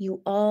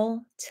you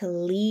all to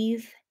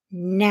leave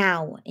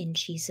now in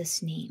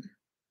Jesus' name.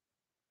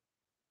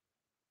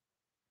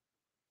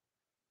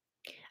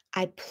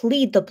 I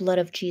plead the blood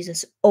of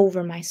Jesus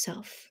over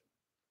myself.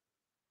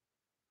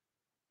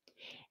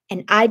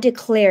 And I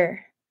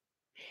declare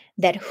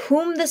that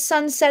whom the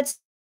Son sets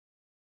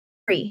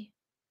free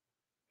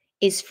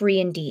is free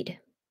indeed.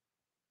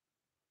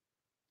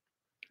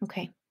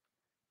 Okay.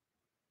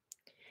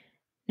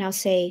 Now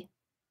say,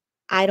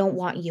 I don't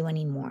want you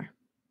anymore.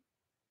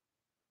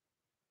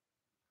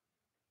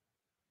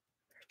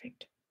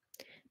 Perfect.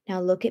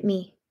 Now look at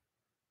me.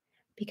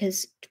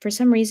 Because for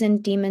some reason,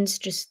 demons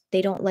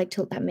they don't like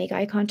to make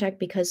eye contact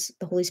because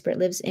the Holy Spirit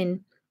lives in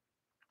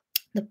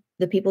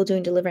the people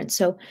doing deliverance.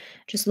 So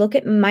just look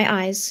at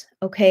my eyes,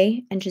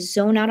 okay? And just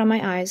zone out on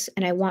my eyes.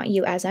 And I want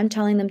you, as I'm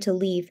telling them to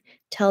leave,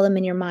 tell them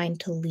in your mind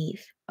to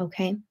leave,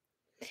 okay?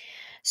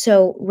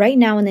 So right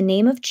now, in the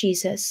name of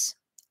Jesus,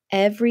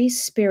 every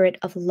spirit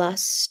of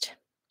lust,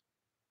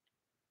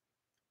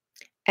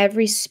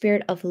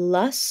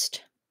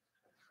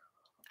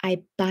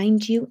 I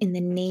bind you in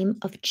the name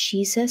of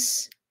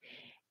Jesus.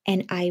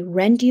 And I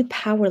render you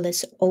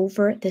powerless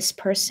over this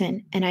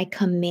person. And I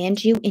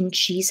command you in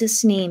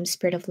Jesus' name,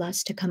 spirit of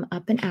lust, to come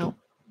up and out.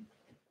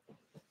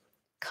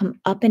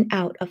 Come up and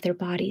out of their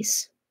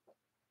bodies.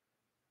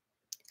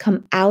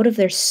 Come out of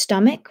their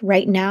stomach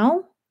right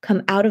now.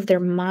 Come out of their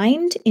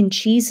mind in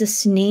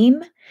Jesus'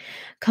 name.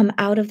 Come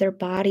out of their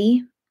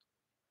body.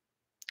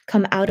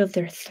 Come out of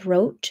their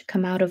throat.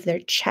 Come out of their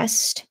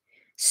chest.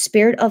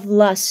 Spirit of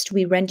lust,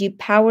 we render you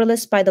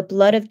powerless by the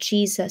blood of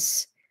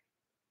Jesus.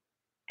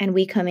 And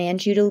we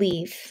command you to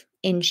leave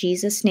in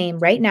Jesus' name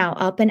right now,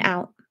 up and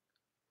out.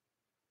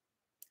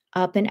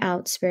 Up and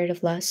out, spirit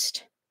of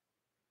lust.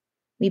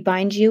 We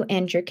bind you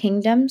and your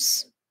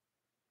kingdoms.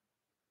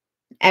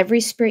 Every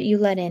spirit you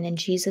let in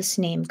Jesus'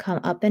 name, come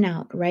up and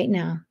out right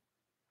now.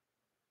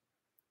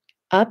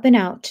 Up and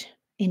out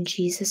in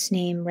Jesus'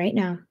 name right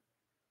now.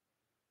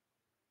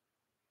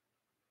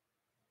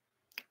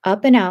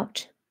 Up and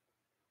out.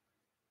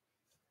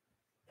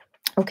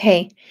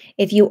 Okay,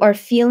 if you are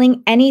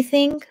feeling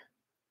anything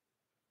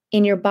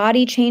in your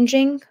body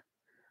changing,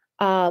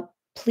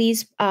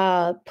 please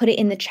put it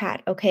in the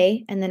chat,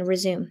 okay? And then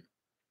resume.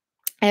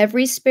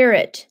 Every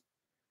spirit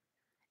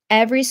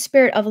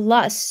of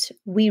lust,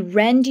 we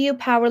rend you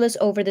powerless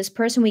over this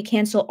person. We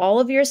cancel all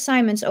of your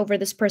assignments over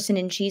this person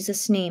in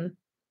Jesus' name.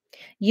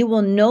 You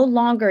will no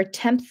longer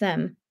tempt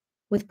them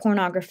with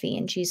pornography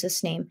in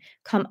Jesus' name.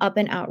 Come up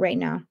and out right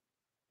now.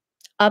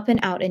 Up and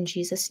out in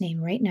Jesus' name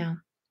right now.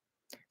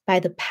 By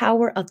the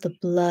power of the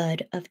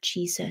blood of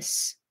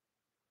Jesus.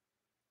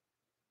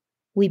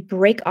 We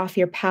break off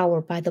your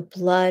power by the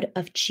blood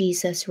of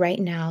Jesus right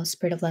now.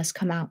 Spirit of lust,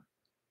 come out.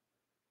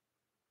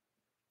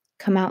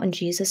 Come out in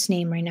Jesus'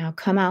 name right now.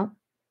 Come out.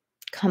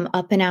 Come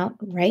up and out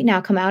right now.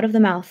 Come out of the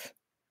mouth.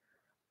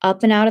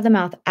 Up and out of the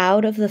mouth.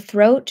 Out of the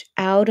throat.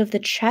 Out of the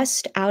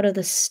chest. Out of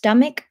the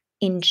stomach.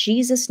 In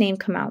Jesus' name,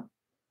 come out.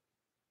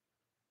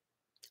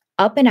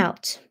 Up and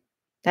out.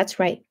 That's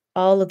right.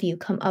 All of you,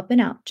 come up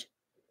and out.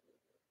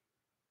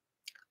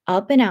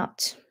 Up and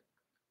out.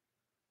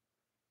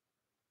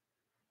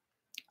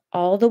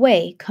 All the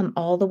way. Come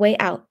all the way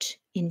out.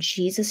 In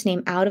Jesus'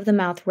 name, out of the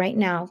mouth right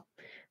now.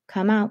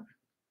 Come out.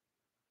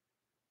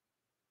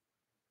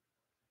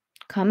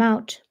 Come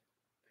out.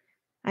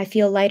 I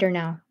feel lighter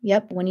now.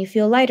 Yep, when you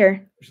feel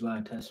lighter. There's a lot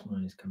of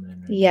testimonies coming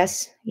in right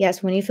Yes,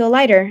 yes, when you feel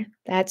lighter,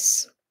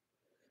 that's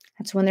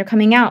when they're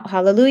coming out.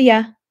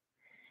 Hallelujah.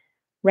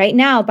 Right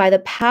now, by the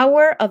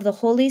power of the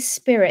Holy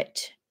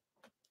Spirit,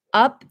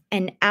 up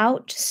and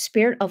out,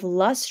 spirit of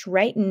lust,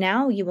 right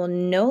now, you will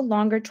no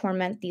longer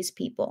torment these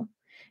people.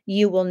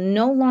 You will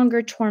no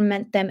longer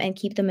torment them and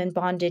keep them in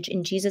bondage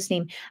in Jesus'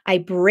 name. I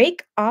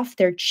break off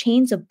their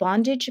chains of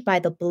bondage by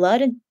the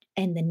blood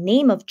and the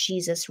name of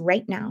Jesus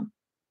right now.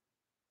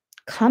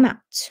 Come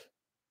out.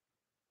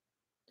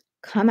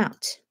 Come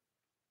out.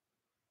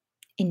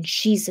 In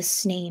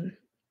Jesus' name.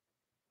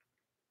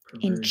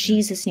 Perversion. In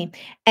Jesus' name.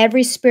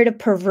 Every spirit of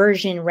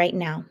perversion right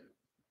now.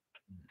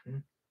 Mm-hmm.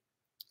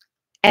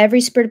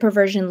 Every spirit of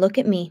perversion, look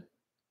at me.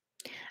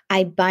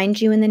 I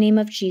bind you in the name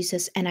of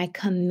Jesus and I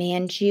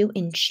command you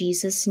in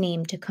Jesus'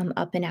 name to come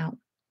up and out.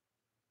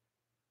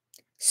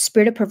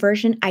 Spirit of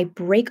perversion, I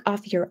break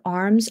off your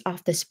arms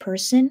off this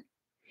person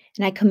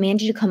and I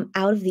command you to come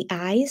out of the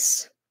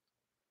eyes,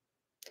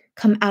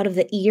 come out of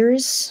the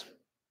ears,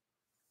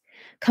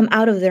 come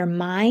out of their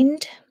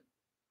mind.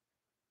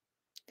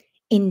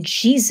 In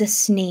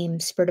Jesus' name,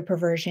 spirit of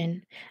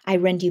perversion, I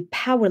render you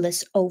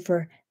powerless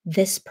over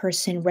this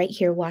person right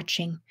here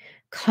watching.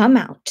 Come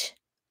out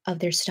of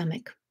their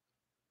stomach.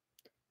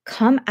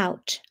 Come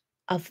out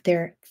of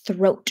their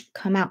throat.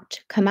 Come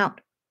out. Come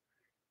out.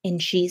 In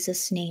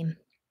Jesus' name.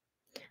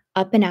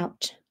 Up and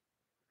out.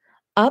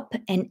 Up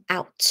and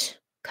out.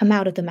 Come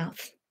out of the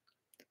mouth.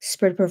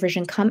 Spirit of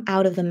perversion, come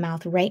out of the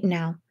mouth right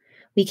now.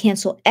 We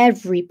cancel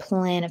every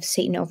plan of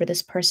Satan over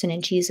this person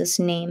in Jesus'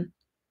 name.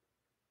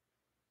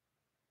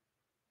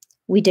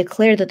 We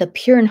declare that the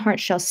pure in heart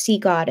shall see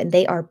God, and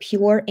they are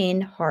pure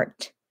in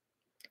heart.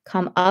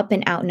 Come up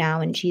and out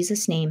now in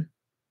Jesus' name.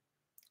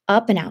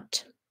 Up and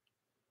out.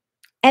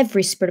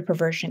 Every spirit of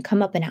perversion,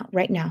 come up and out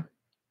right now.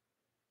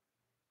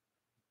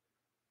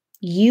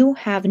 You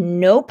have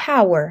no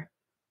power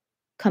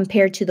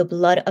compared to the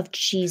blood of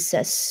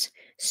Jesus.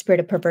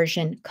 Spirit of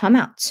perversion, come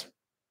out.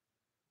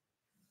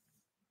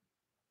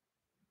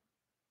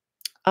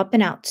 Up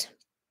and out.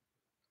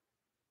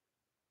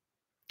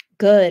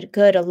 Good,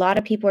 good. A lot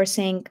of people are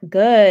saying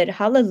good.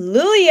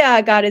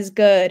 Hallelujah. God is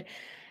good.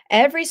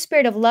 Every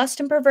spirit of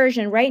lust and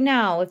perversion right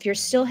now, if you're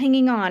still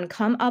hanging on,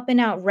 come up and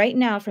out right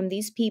now from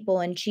these people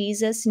in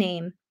Jesus'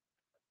 name.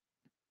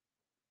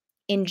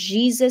 In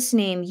Jesus'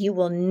 name, you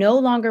will no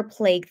longer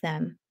plague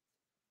them.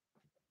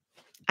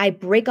 I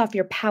break off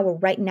your power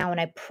right now and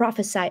I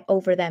prophesy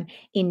over them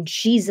in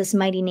Jesus'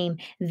 mighty name.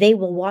 They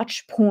will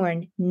watch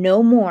porn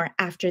no more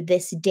after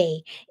this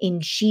day. In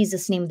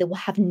Jesus' name, they will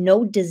have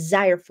no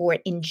desire for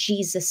it in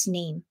Jesus'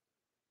 name.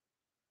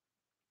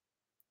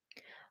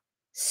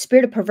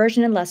 Spirit of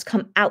perversion and lust,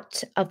 come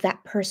out of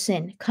that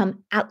person.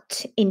 Come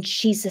out in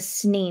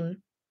Jesus'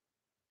 name.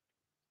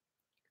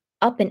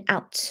 Up and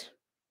out.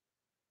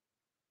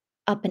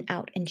 Up and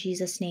out in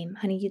Jesus' name.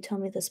 Honey, you tell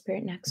me the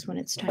spirit next when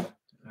it's time.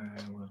 All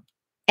right, I will.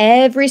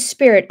 Every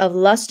spirit of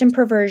lust and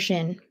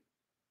perversion,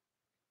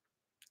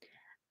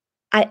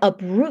 I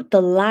uproot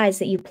the lies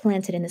that you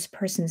planted in this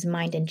person's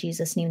mind in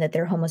Jesus' name that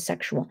they're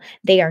homosexual.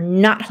 They are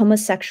not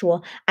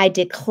homosexual. I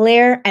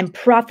declare and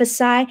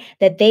prophesy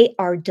that they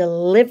are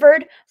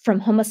delivered from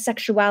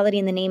homosexuality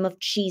in the name of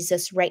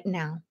Jesus right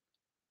now.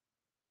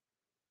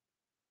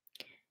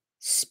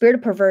 Spirit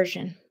of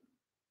perversion,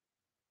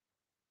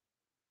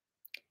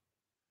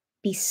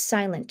 be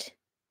silent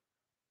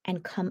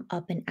and come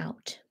up and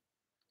out.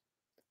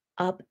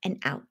 Up and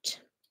out.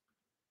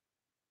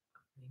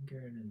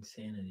 Anger and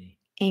insanity.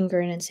 Anger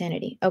and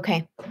insanity.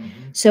 Okay.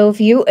 Mm-hmm. So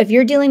if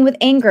you're dealing with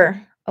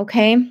anger,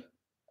 okay?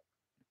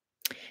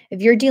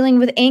 If you're dealing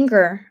with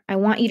anger, I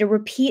want you to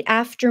repeat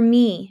after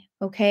me,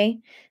 okay?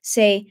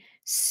 Say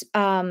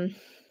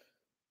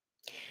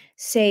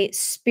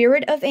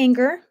spirit of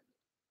anger,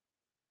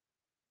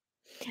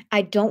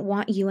 I don't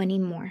want you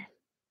anymore.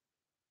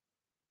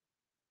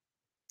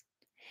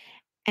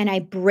 And I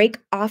break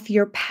off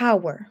your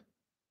power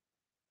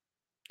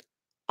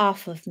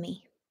off of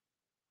me.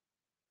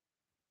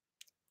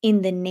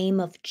 In the name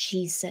of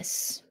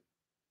Jesus.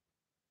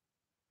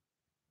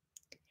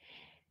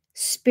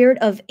 Spirit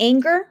of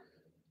anger,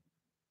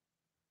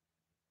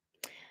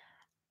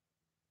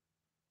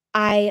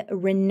 I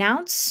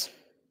renounce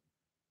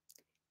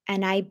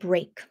and I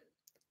break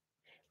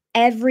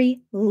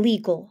every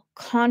legal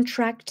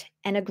contract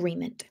and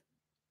agreement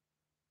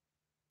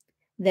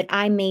that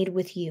I made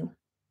with you.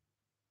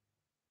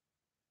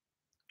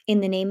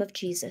 In the name of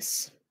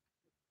Jesus.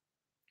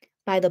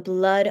 By the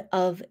blood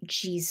of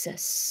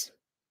Jesus.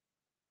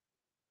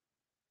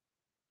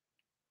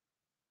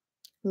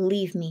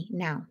 Leave me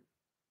now.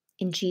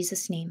 In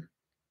Jesus' name.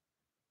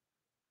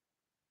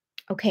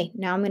 Okay,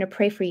 now I'm going to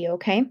pray for you,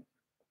 okay?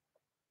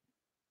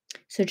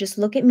 So just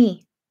look at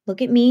me.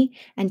 Look at me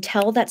and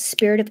tell that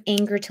spirit of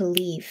anger to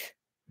leave.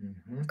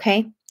 Mm-hmm.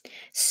 Okay?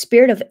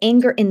 Spirit of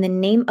anger, in the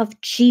name of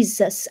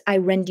Jesus, I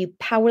render you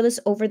powerless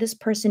over this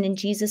person in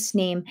Jesus'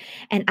 name.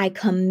 And I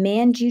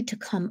command you to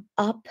come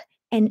up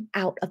and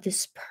out of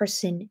this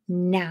person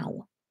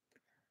now.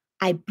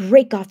 I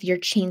break off your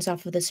chains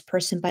off of this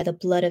person by the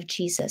blood of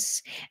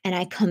Jesus. And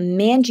I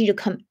command you to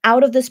come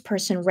out of this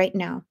person right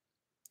now.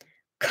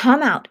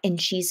 Come out in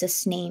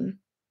Jesus' name.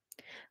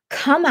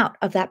 Come out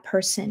of that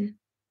person,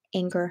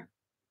 anger.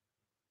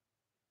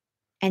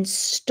 And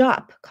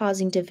stop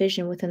causing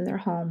division within their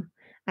home.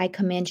 I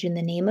command you in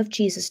the name of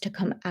Jesus to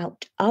come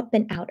out, up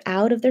and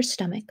out of their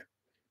stomach,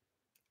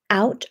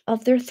 out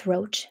of their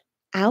throat,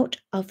 out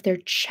of their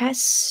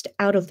chest,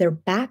 out of their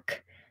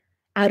back,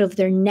 out of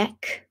their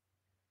neck.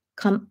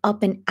 Come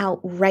up and out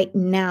right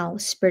now,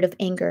 spirit of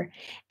anger.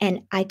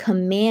 And I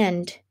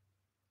command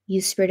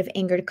you, spirit of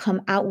anger, to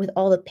come out with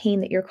all the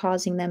pain that you're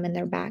causing them in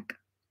their back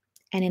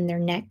and in their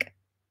neck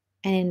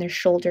and in their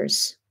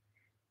shoulders.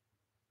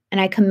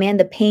 And I command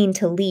the pain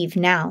to leave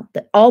now.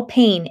 All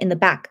pain in the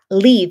back,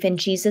 leave in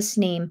Jesus'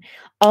 name.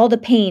 All the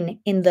pain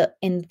in the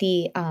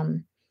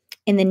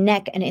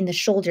neck and in the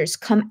shoulders,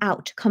 come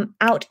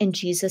out in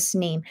Jesus'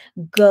 name.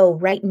 Go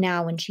right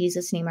now in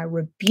Jesus' name. I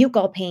rebuke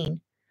all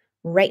pain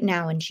right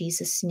now in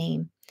Jesus'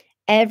 name.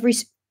 Every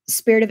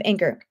spirit of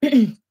anger,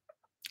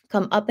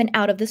 come up and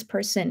out of this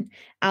person,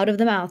 out of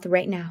the mouth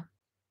right now.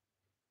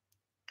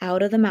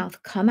 Out of the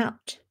mouth, come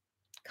out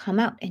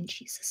in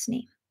Jesus'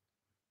 name.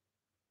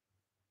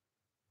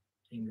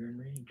 Anger and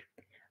rage.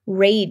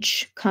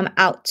 Rage, come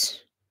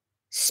out.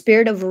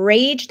 Spirit of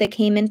rage that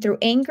came in through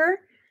anger,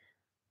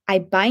 I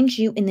bind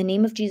you in the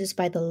name of Jesus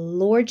by the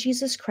Lord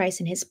Jesus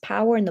Christ and his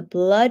power and the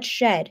blood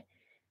shed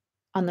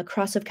on the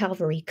cross of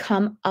Calvary.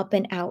 Come up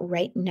and out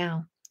right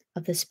now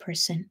of this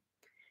person.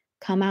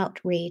 Come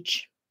out,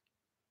 rage.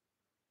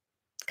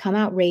 Come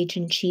out, rage,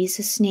 in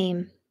Jesus'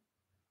 name.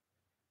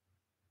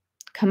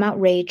 Come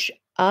out, rage,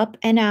 up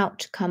and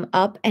out. Come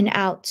up and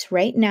out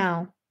right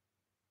now.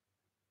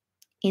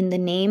 In the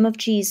name of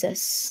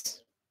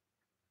Jesus.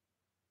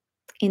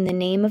 In the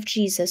name of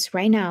Jesus,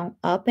 right now,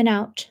 up and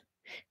out.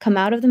 Come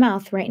out of the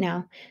mouth right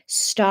now.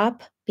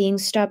 Stop being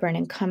stubborn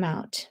and come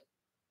out.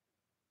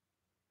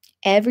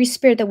 Every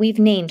spirit that we've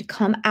named,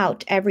 come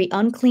out. Every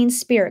unclean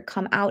spirit,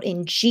 come out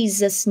in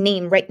Jesus'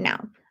 name right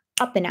now.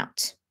 Up and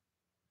out.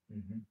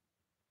 Mm-hmm.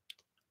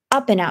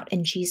 Up and out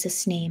in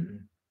Jesus' name.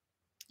 Mm-hmm.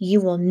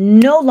 You will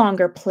no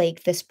longer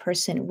plague this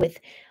person with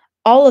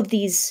all of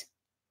these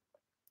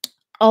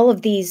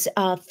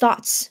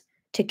thoughts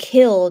to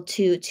kill,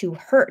 to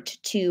hurt,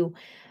 to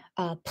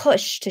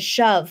push, to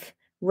shove.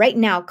 Right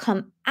now,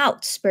 come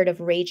out, spirit of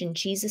rage, in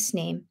Jesus'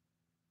 name.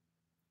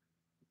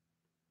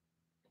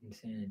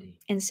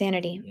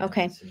 Insanity. Yeah,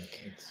 Okay. that's it.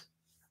 It's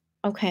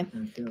okay.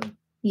 I feel it.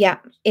 Yeah.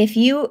 If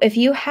you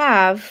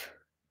have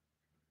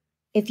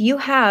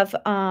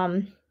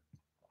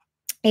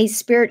a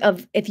spirit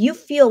of, if you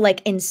feel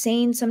like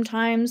insane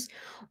sometimes,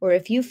 or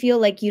if you feel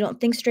like you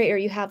don't think straight, or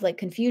you have like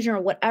confusion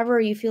or whatever,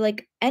 you feel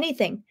like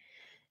anything,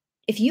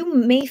 if you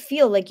may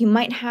feel like you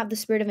might have the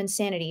spirit of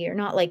insanity, you're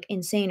not like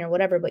insane or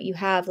whatever, but you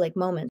have like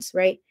moments,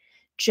 right?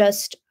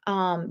 Just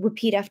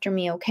repeat after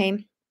me,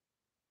 okay?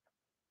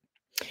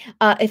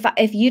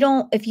 If you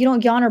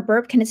don't yawn or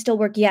burp, can it still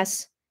work?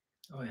 Yes.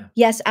 Oh yeah.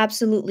 Yes,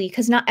 absolutely.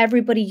 Because not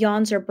everybody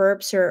yawns or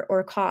burps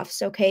or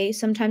coughs. Okay,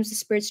 sometimes the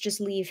spirits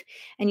just leave,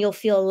 and you'll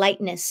feel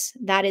lightness.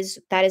 That is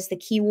the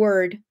key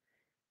word.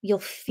 You'll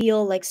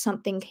feel like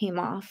something came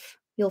off.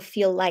 You'll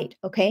feel light.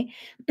 Okay,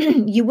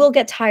 you will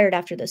get tired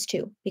after this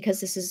too,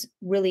 because this is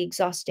really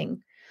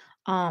exhausting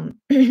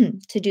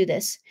to do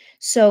this.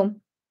 So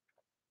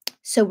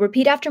So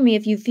repeat after me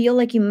if you feel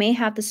like you may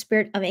have the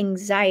spirit of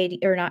anxiety,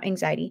 or not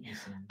anxiety,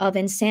 Insanity. of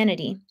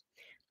insanity.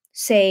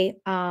 Say,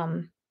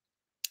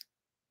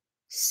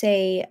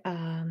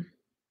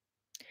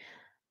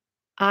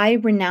 I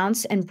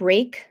renounce and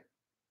break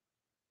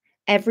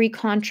every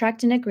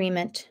contract and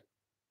agreement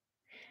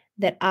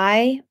that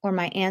I or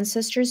my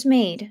ancestors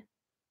made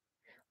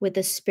with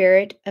the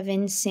spirit of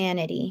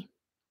insanity.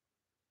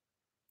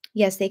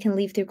 Yes, they can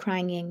leave through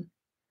crying.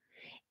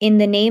 In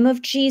the name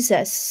of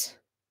Jesus,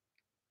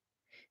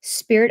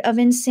 spirit of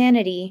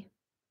insanity,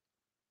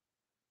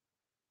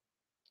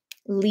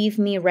 leave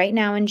me right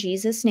now in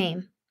Jesus'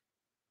 name.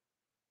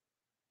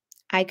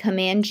 I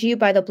command you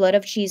by the blood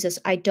of Jesus.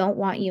 I don't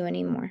want you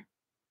anymore.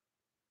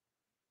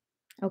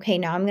 Okay,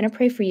 now I'm going to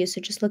pray for you. So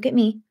just look at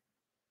me.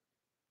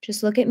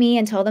 Just look at me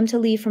and tell them to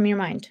leave from your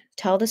mind.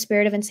 Tell the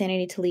spirit of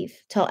insanity to leave.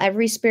 Tell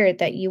every spirit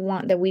that you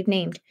want, that we've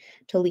named,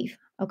 to leave.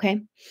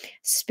 Okay?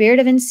 Spirit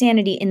of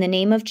insanity, in the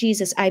name of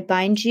Jesus, I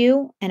bind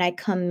you and I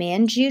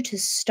command you to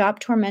stop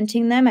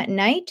tormenting them at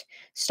night.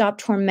 Stop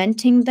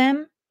tormenting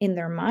them in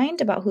their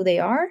mind about who they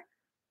are.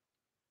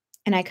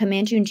 And I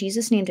command you in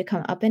Jesus' name to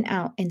come up and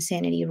out,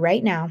 insanity,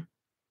 right now.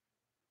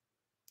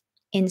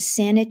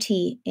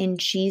 Insanity, in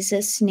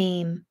Jesus'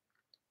 name,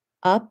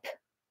 up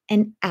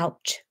and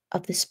out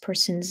of this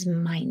person's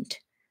mind.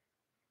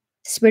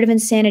 Spirit of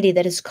insanity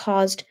that has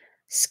caused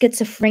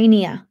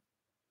schizophrenia,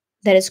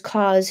 that has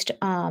caused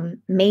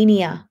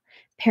mania,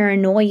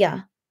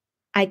 paranoia.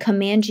 I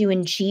command you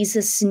in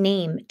Jesus'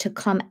 name to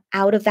come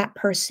out of that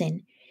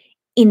person,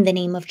 in the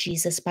name of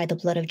Jesus, by the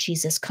blood of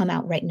Jesus. Come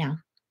out right now.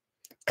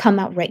 Come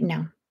out right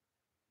now.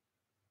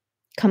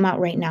 Come out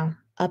right now.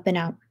 Up and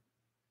out.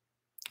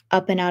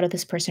 Up and out of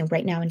this person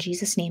right now in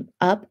Jesus' name.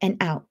 Up and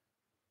out.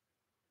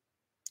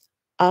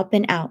 Up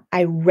and out.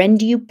 I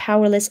render you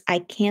powerless. I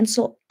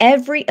cancel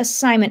every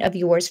assignment of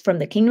yours from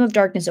the kingdom of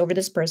darkness over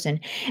this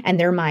person and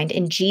their mind.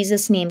 In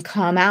Jesus' name,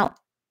 come out.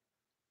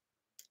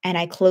 And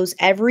I close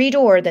every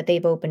door that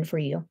they've opened for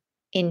you.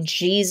 In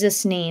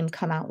Jesus' name,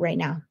 come out right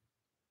now.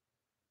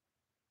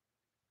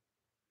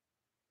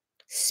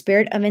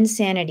 Spirit of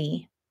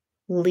insanity,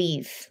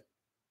 leave.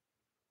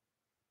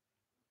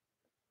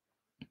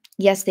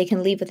 Yes, they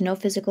can leave with no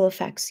physical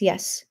effects.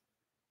 Yes.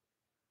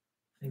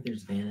 I think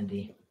there's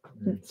vanity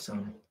in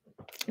some.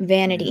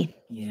 Vanity.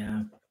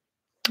 Yeah.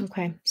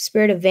 Okay.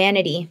 Spirit of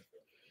vanity.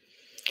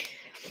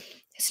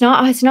 It's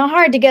not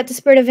hard to get the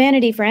spirit of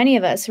vanity for any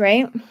of us,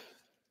 right?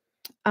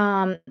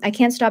 I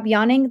can't stop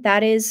yawning.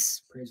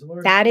 Praise the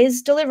Lord. That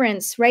is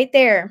deliverance right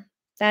there.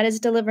 That is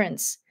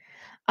deliverance.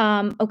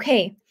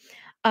 Okay.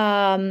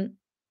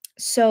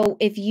 So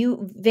if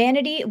you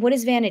vanity, what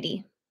is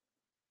vanity?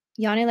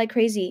 Yawning like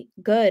crazy.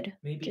 Good.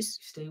 Maybe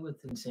Just stay with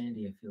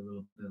insanity, I feel, a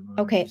little bit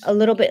longer. okay, just a so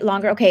little we bit can-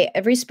 longer. Okay,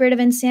 every spirit of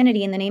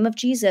insanity, in the name of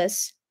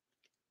Jesus,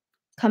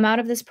 come out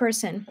of this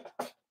person.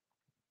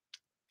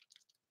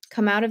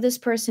 Come out of this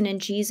person in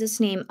Jesus'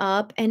 name,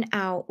 up and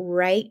out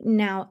right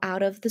now,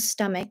 out of the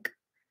stomach,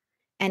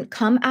 and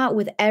come out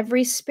with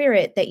every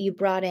spirit that you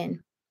brought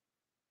in.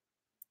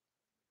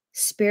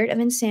 Spirit of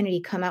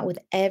insanity, come out with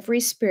every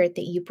spirit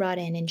that you brought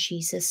in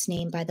Jesus'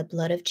 name, by the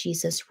blood of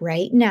Jesus,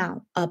 right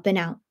now, up and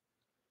out,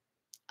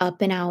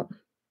 up and out,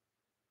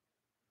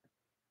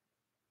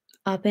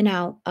 up and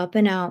out, up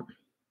and out,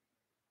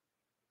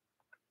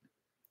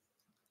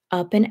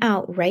 up and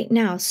out right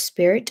now.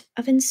 Spirit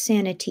of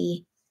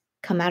insanity,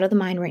 come out of the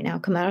mind right now,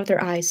 come out of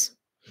their eyes,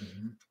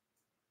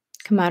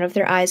 come out of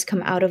their eyes,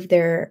 come out of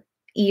their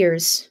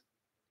ears,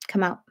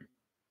 come out,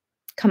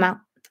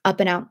 up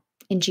and out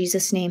in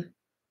Jesus' name.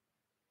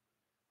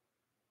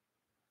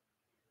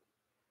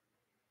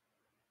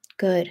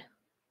 Good.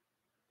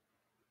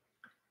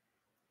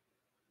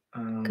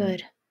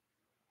 Good.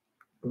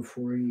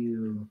 Before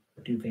you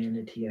do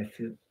vanity, I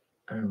feel,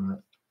 I don't know,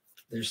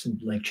 there's some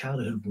like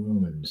childhood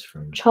wounds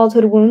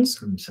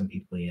from some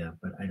people, yeah,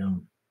 but I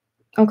don't.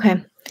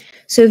 Okay.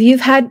 So if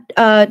you've had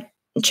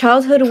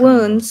childhood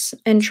wounds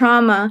and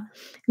trauma,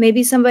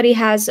 maybe somebody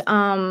has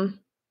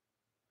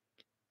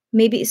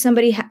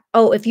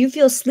if you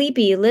feel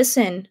sleepy,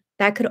 listen,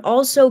 that could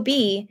also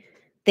be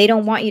they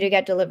don't want you to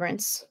get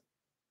deliverance.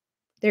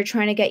 They're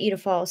trying to get you to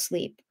fall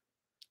asleep.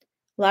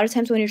 A lot of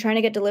times when you're trying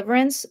to get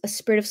deliverance, a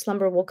spirit of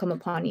slumber will come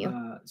upon you.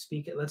 Let's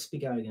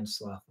speak out against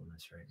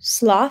slothfulness right now.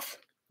 Sloth?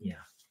 Yeah.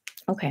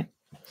 Okay.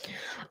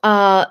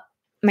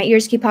 My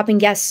ears keep popping.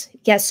 Yes.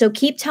 So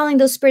keep telling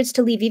those spirits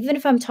to leave. Even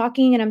if I'm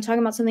talking and I'm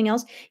talking about something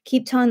else,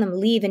 keep telling them,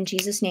 leave in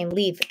Jesus' name,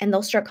 leave. And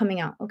they'll start coming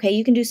out. Okay.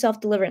 You can do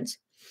self-deliverance.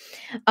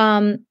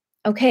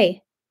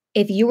 Okay.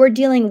 If you are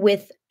dealing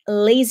with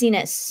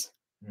laziness,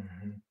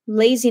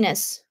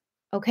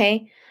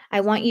 okay, I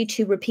want you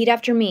to repeat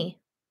after me.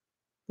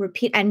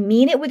 Repeat and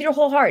mean it with your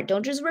whole heart.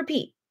 Don't just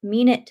repeat.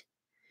 Mean it.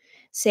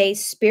 Say,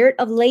 spirit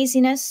of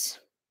laziness,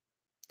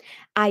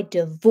 I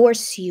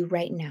divorce you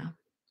right now.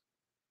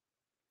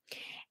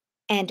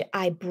 And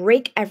I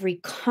break every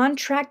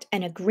contract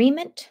and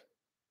agreement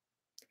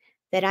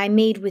that I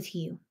made with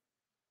you.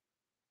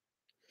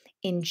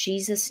 In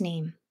Jesus'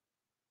 name,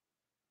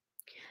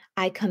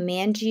 I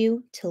command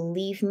you to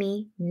leave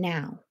me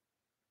now.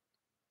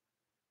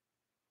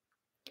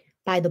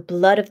 By the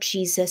blood of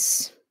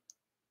Jesus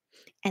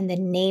and the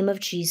name of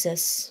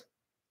Jesus,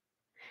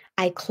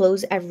 I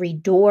close every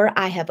door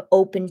I have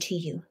opened to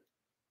you.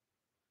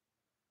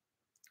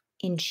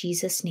 In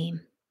Jesus'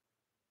 name.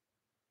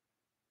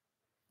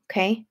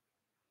 Okay?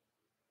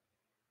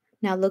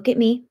 Now look at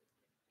me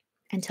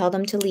and tell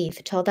them to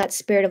leave. Tell that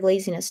spirit of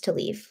laziness to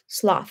leave.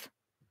 Sloth.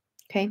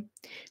 Okay?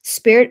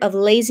 Spirit of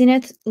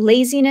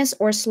laziness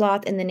or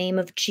sloth, in the name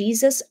of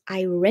Jesus,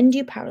 I render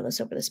you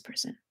powerless over this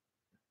person.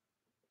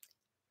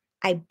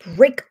 I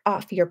break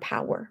off your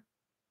power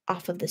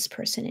off of this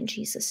person in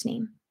Jesus'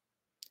 name.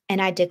 And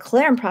I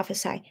declare and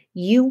prophesy,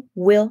 you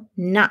will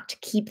not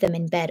keep them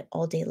in bed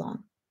all day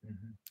long,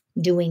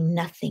 doing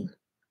nothing.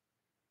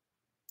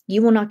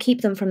 You will not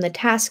keep them from the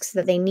tasks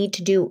that they need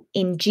to do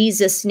in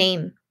Jesus'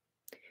 name.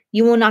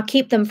 You will not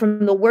keep them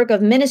from the work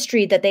of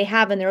ministry that they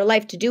have in their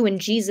life to do in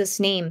Jesus'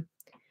 name.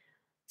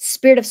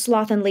 Spirit of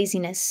sloth and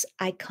laziness,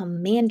 I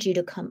command you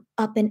to come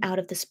up and out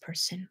of this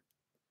person.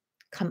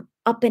 Come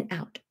up and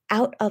out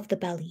of the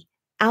belly,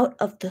 out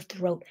of the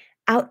throat,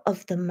 out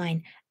of the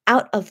mind,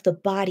 out of the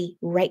body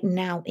right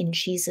now in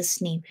Jesus'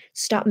 name.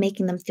 Stop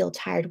making them feel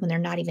tired when they're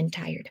not even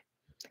tired.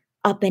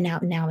 Up and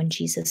out now in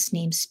Jesus'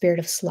 name, spirit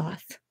of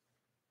sloth.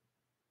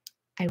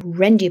 I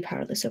render you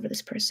powerless over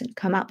this person.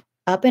 Come up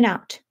and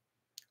out,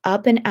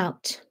 up and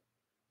out,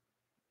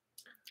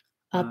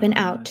 up and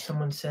out.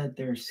 Someone said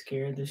they're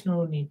scared. There's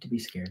no need to be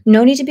scared.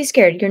 No need to be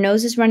scared. Your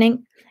nose is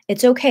running.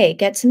 It's okay.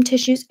 Get some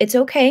tissues. It's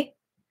okay.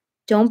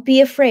 Don't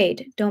be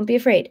afraid. Don't be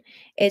afraid.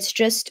 It's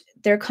just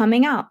they're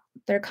coming out.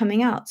 They're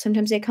coming out.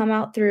 Sometimes they come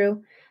out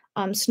through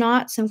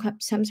snot.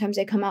 Sometimes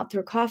they come out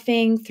through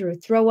coughing, through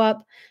throw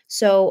up.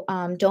 So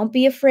don't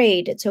be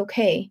afraid. It's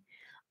okay.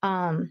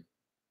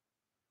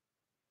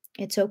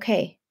 It's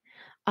okay.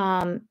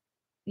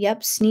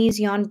 Yep, sneeze,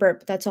 yawn,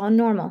 burp. That's all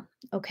normal.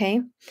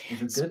 Okay.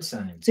 Those are good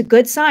signs. It's a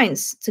good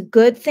signs. It's a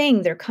good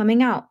thing. They're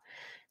coming out.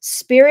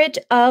 Spirit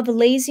of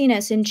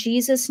laziness in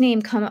Jesus'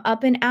 name, come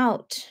up and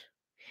out.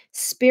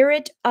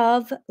 Spirit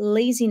of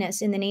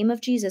laziness in the name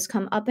of Jesus,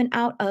 come up and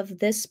out of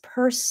this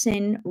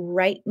person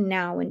right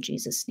now in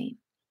Jesus' name.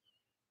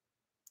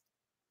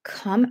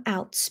 Come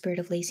out, spirit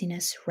of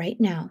laziness, right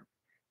now.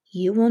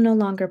 You will no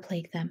longer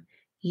plague them.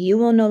 You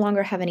will no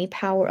longer have any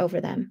power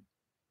over them.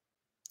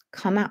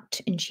 Come out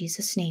in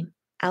Jesus' name.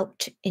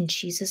 Out in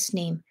Jesus'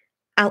 name.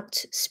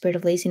 Out, spirit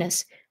of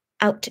laziness.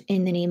 Out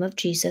in the name of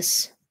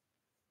Jesus.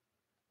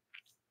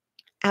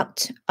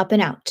 Out, up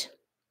and out.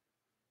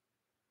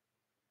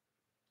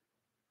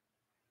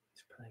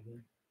 It's probably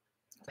good.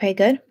 Okay,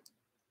 good?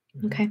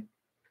 Mhm. Okay.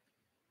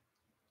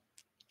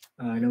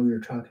 I know we were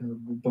talking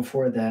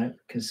before that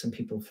because some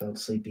people felt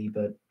sleepy,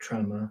 but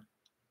trauma.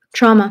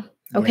 Trauma.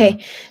 Okay.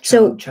 Yeah.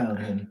 So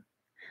childhood.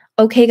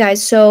 okay,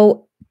 guys.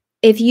 So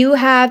if you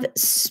have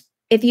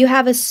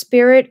a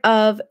spirit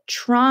of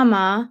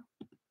trauma,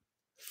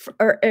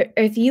 or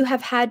if you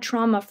have had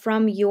trauma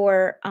from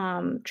your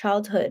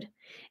childhood,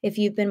 if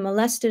you've been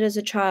molested as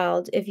a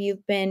child, if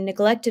you've been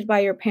neglected by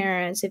your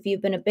parents, if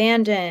you've been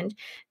abandoned,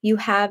 you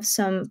have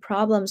some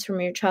problems from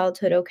your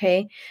childhood,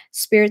 okay?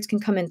 Spirits can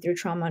come in through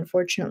trauma,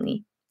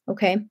 unfortunately,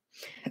 okay?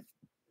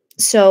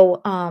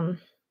 So I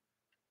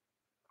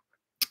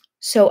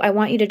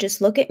want you to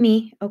just look at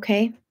me,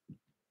 okay?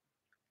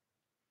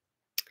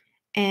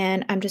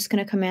 And I'm just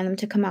going to command them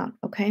to come out,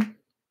 okay?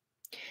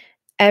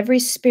 Every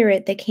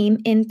spirit that came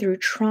in through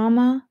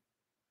trauma,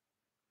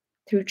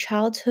 through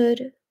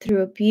childhood,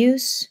 through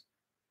abuse,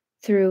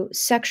 through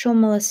sexual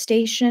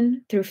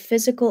molestation, through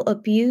physical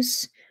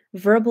abuse,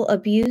 verbal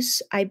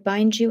abuse, I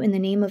bind you in the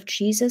name of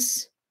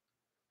Jesus.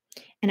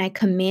 And I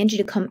command you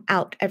to come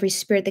out. Every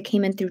spirit that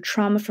came in through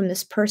trauma from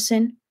this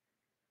person,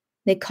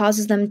 that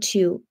causes them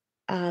to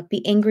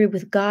be angry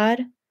with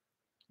God,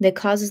 that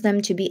causes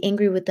them to be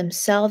angry with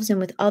themselves and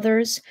with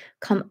others,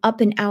 come up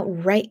and out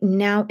right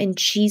now in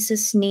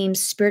Jesus' name.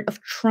 Spirit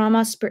of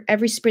trauma,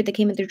 every spirit that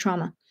came in through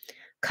trauma,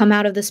 come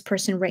out of this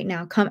person right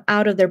now. Come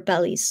out of their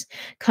bellies.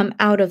 Come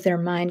out of their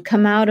mind.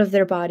 Come out of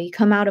their body.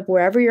 Come out of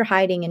wherever you're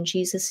hiding in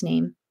Jesus'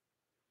 name.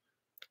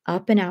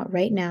 Up and out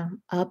right now.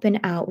 Up and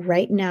out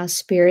right now.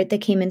 Spirit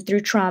that came in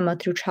through trauma,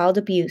 through child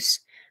abuse,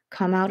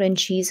 come out in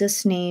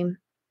Jesus' name.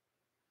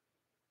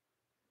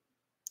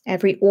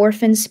 Every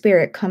orphan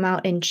spirit, come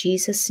out in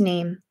Jesus'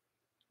 name.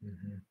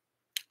 Mm-hmm.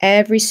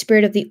 Every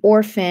spirit of the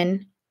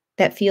orphan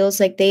that feels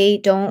like they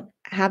don't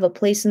have a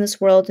place in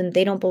this world and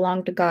they don't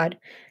belong to God,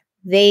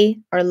 they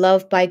are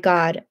loved by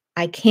God.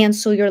 I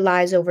cancel your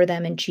lies over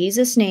them in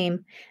Jesus'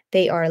 name.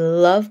 They are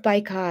loved by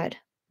God.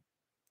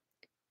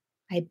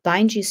 I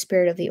bind you,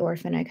 spirit of the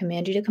orphan. I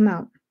command you to come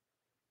out.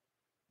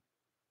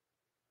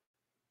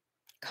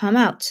 Come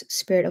out,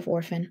 spirit of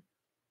orphan.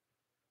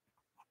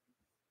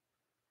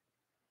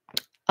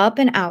 Up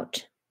and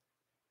out.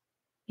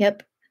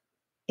 Yep.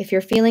 If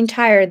you're feeling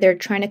tired, they're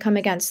trying to come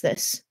against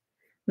this.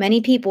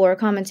 Many people are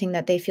commenting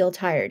that they feel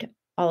tired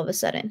all of a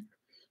sudden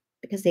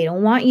because they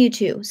don't want you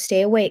to.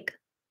 Stay awake.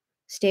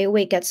 Stay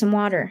awake. Get some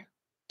water.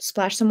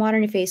 Splash some water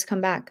in your face.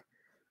 Come back.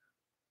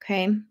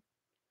 Okay?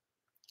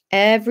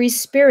 Every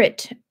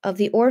spirit of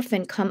the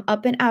orphan, come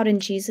up and out in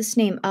Jesus'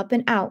 name, up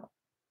and out.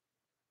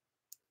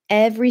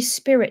 Every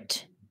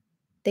spirit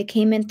that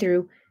came in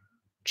through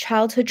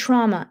childhood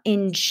trauma,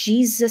 in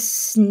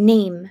Jesus'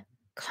 name,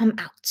 come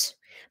out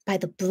by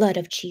the blood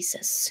of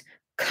Jesus.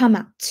 Come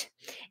out.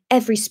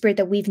 Every spirit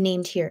that we've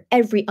named here,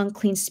 every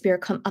unclean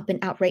spirit, come up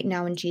and out right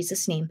now in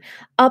Jesus' name.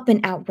 Up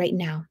and out right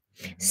now.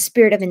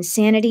 Spirit of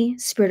insanity,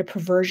 spirit of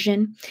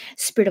perversion,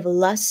 spirit of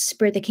lust,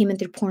 spirit that came in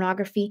through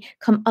pornography,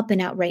 come up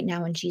and out right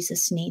now in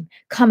Jesus' name.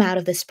 Come out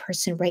of this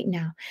person right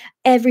now.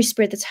 Every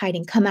spirit that's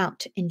hiding, come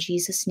out in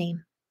Jesus'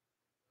 name.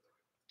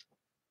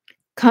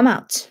 Come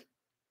out.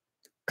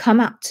 Come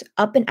out.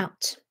 Up and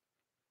out.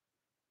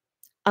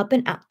 Up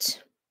and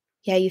out.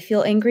 Yeah, you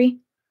feel angry?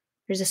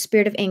 There's a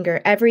spirit of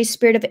anger. Every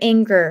spirit of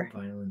anger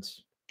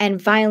and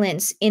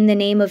violence, in the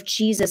name of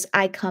Jesus,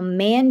 I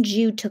command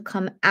you to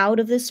come out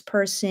of this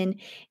person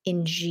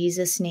in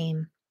Jesus'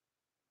 name.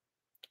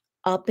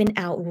 Up and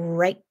out,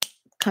 right?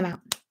 Come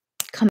out.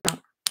 Come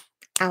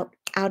out.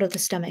 Out of the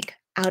stomach,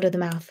 out of the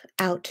mouth,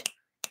 out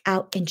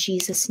in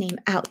Jesus' name,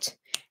 out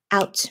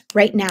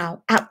right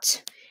now,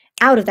 out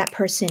of that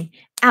person,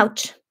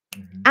 out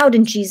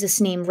in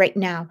Jesus' name right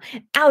now,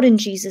 out in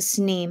Jesus'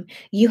 name.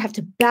 You have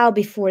to bow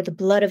before the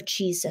blood of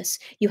Jesus.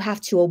 You have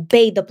to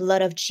obey the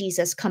blood of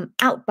Jesus. Come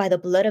out by the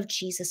blood of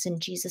Jesus in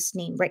Jesus'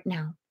 name right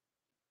now.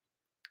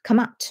 Come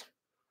out.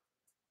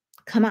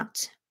 Come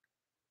out.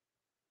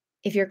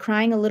 If you're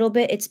crying a little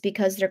bit, it's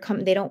because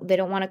they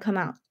don't want to come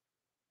out.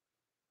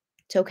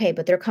 It's okay,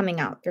 but they're coming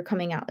out. They're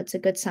coming out. It's a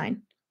good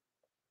sign.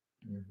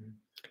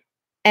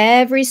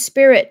 Every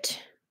spirit,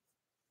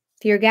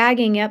 if you're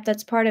gagging, yep,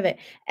 that's part of it.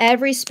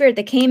 Every spirit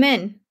that came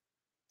in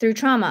through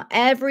trauma,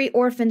 every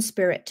orphan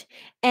spirit,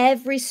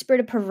 every spirit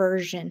of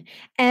perversion,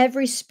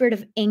 every spirit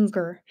of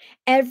anger,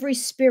 every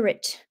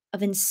spirit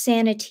of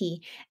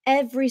insanity,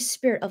 every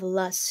spirit of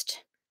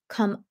lust,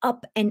 come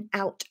up and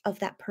out of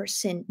that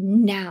person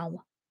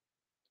now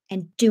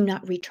and do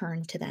not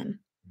return to them.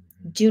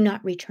 Do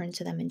not return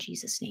to them in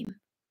Jesus' name.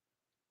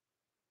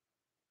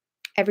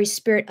 Every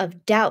spirit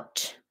of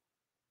doubt,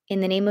 in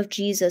the name of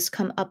Jesus,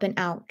 come up and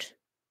out.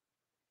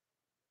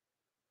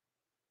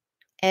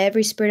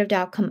 Every spirit of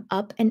doubt, come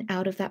up and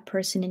out of that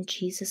person in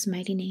Jesus'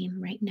 mighty name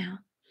right now.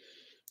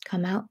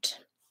 Come out.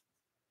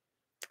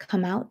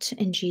 Come out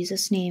in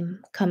Jesus' name.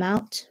 Come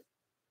out.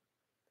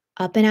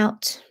 Up and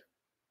out.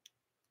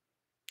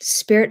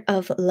 Spirit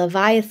of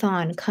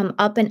Leviathan, come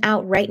up and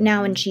out right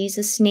now in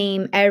Jesus'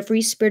 name.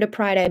 Every spirit of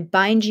pride, I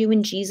bind you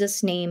in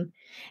Jesus' name.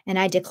 And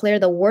I declare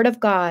the word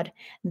of God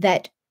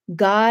that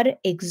God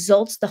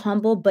exalts the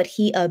humble, but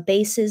he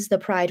abases the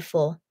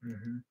prideful.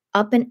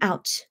 Up and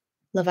out,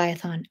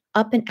 Leviathan.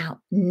 Up and out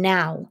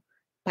now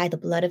by the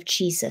blood of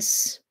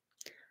Jesus.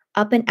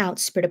 Up and out,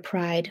 spirit of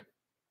pride.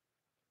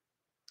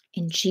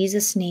 In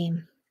Jesus'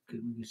 name.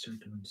 Good, we can start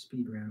doing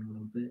speed round a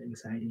little bit,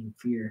 anxiety and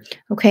fear.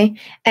 Okay.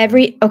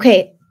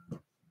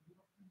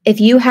 If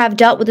you have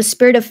dealt with the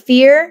spirit of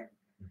fear,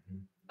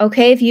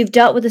 okay, if you've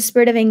dealt with the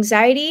spirit of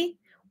anxiety,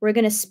 we're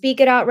going to speak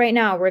it out right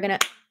now. We're going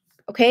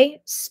to,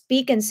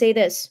 speak and say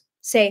this.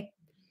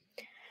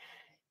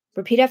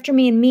 Repeat after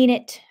me and mean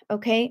it,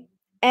 okay?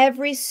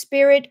 Every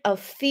spirit of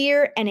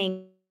fear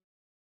and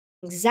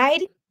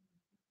anxiety,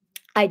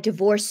 I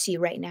divorce you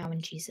right now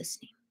in Jesus'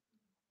 name.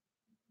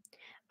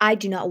 I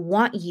do not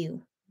want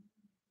you.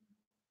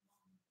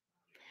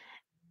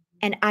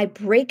 And I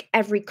break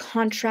every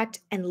contract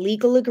and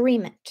legal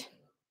agreement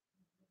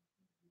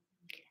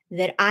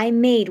that I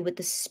made with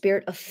the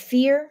spirit of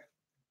fear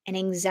and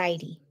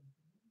anxiety.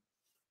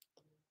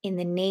 In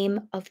the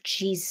name of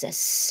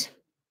Jesus.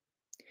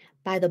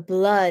 By the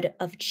blood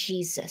of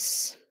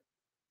Jesus.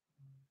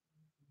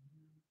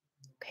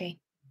 Okay.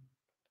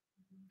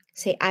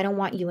 Say, I don't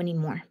want you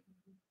anymore.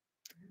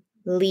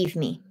 Leave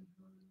me.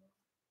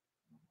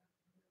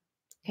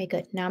 Okay,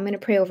 good. Now I'm going to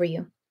pray over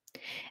you.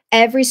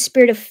 Every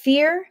spirit of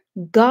fear,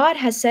 God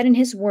has said in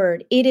his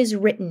word, it is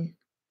written.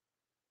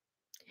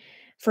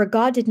 For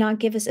God did not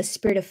give us a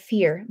spirit of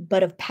fear,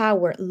 but of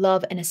power,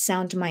 love, and a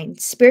sound mind.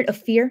 Spirit of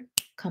fear,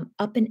 come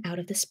up and out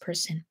of this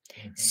person.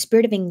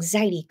 Spirit of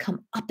anxiety,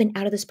 come up and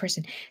out of this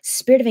person.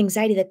 Spirit of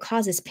anxiety that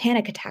causes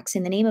panic attacks,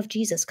 in the name of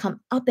Jesus, come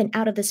up and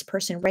out of this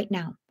person right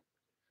now.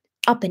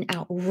 Up and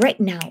out, right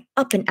now,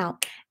 up and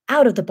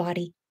out of the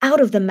body,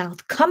 out of the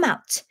mouth. Come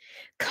out.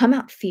 Come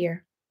out,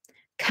 fear.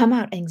 Come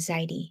out,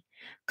 anxiety.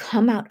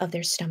 Come out of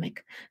their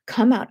stomach.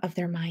 Come out of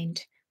their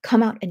mind.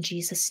 Come out in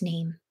Jesus'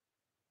 name.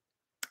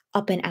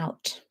 Up and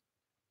out.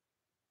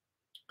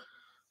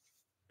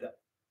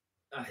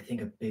 I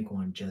think a big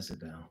one,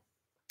 Jezebel.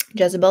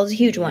 Jezebel is a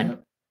huge one.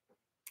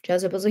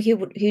 Jezebel's a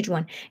huge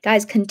one.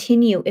 Guys,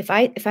 continue. If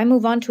I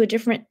move on to a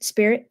different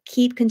spirit,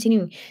 keep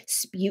continuing.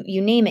 You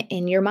name it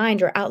in your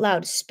mind or out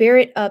loud.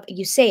 Spirit of,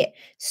 you say it.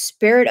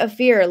 Spirit of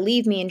fear,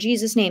 leave me in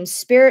Jesus' name.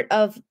 Spirit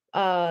of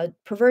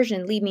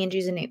perversion, leave me in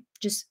Jesus' name.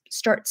 Just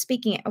start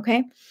speaking it,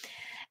 okay?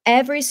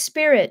 Every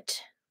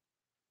spirit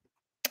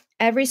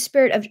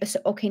of,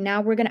 okay,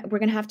 now you're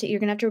gonna have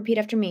to repeat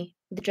after me.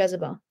 The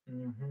Jezebel.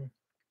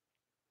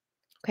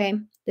 Okay,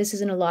 this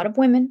is in a lot of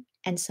women.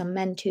 and some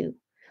men too.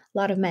 A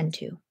lot of men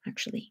too,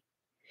 actually.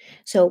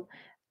 So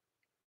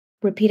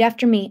repeat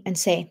after me and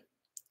say,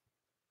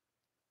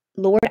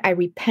 Lord, I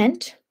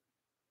repent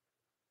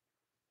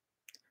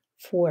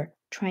for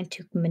trying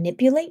to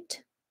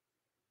manipulate,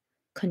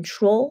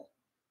 control,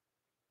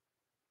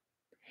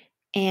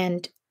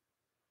 and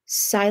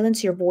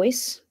silence your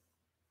voice,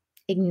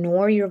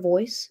 ignore your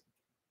voice,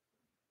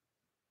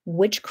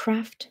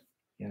 witchcraft.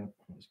 Yeah,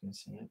 I was going to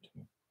say that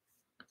too.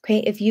 Okay,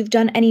 if you've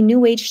done any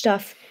new age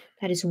stuff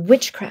that is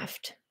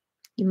witchcraft,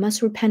 you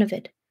must repent of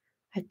it.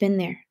 I've been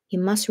there. You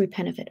must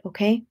repent of it,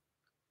 okay?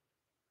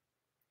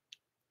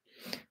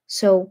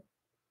 So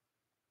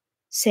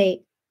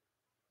say,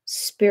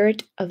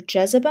 Spirit of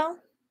Jezebel,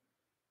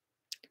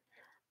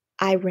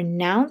 I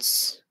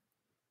renounce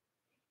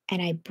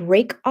and I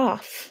break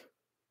off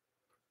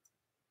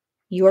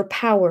your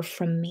power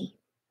from me.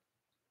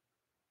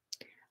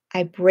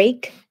 I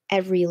break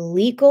every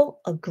legal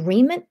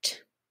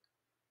agreement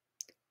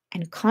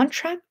and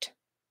contract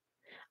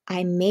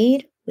I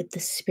made with the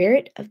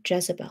spirit of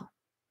Jezebel.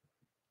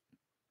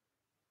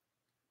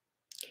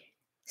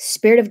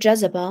 Spirit of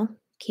Jezebel,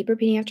 keep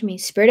repeating after me.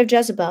 Spirit of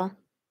Jezebel,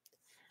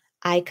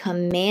 I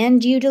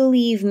command you to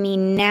leave me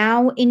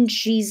now in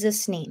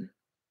Jesus' name,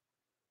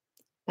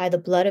 by the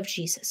blood of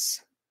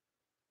Jesus.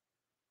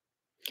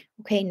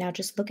 Okay, now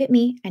just look at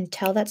me and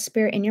tell that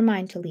spirit in your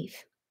mind to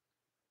leave.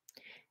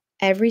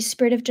 Every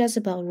spirit of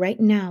Jezebel, right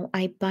now,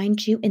 I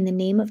bind you in the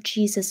name of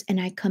Jesus and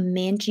I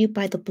command you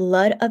by the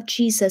blood of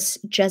Jesus,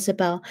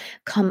 Jezebel,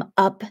 come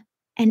up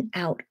and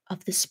out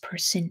of this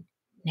person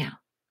now.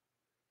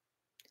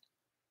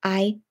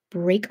 I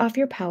break off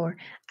your power.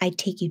 I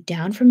take you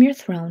down from your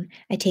throne.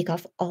 I take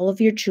off all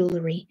of your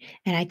jewelry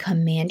and I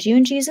command you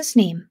in Jesus'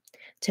 name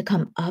to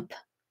come up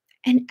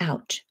and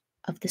out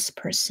of this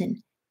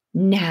person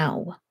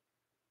now.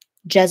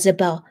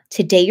 Jezebel,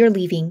 today you're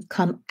leaving.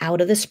 Come out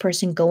of this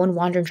person. Go and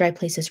wander in dry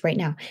places right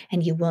now,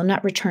 and you will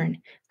not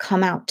return.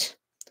 Come out.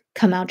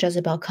 Come out,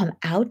 Jezebel. Come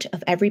out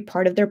of every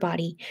part of their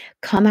body.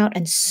 Come out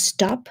and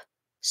stop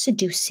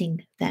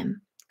seducing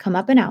them. Come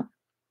up and out.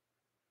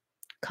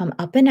 Come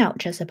up and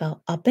out,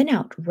 Jezebel. Up and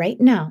out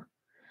right now.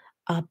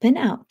 Up and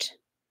out.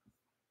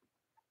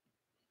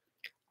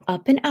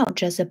 Up and out,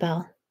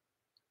 Jezebel.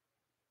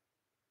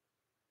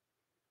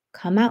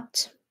 Come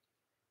out.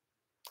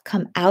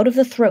 Come out of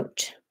the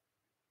throat.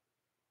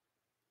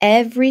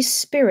 Every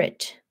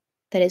spirit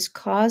that is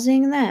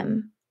causing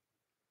them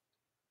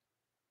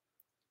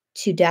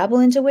to dabble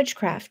into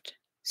witchcraft,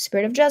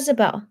 spirit of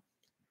Jezebel,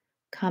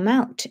 come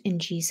out in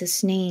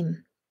Jesus'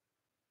 name.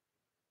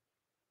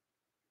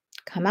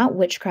 Come out,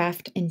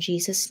 witchcraft, in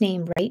Jesus'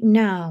 name right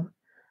now.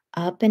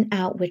 Up and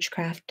out,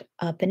 witchcraft,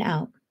 up and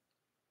out.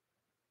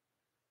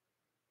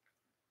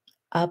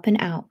 Up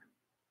and out.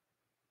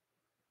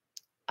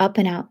 Up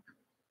and out.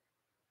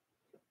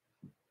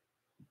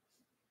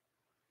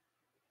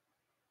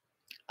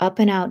 Up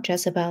and out,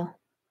 Jezebel.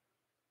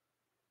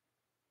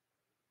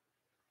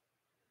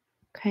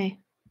 Okay.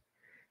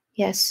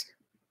 Yes.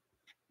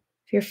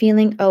 If you're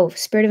feeling,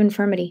 spirit of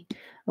infirmity.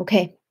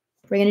 Okay.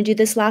 We're going to do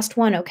this last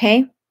one,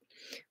 okay?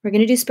 We're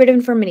going to do spirit of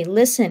infirmity.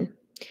 Listen,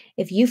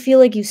 if you feel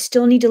like you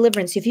still need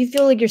deliverance, if you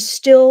feel like you're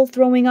still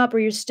throwing up or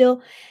you're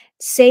still,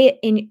 say it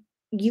in,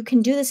 you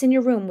can do this in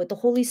your room with the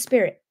Holy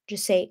Spirit.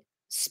 Just say,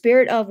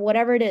 spirit of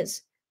whatever it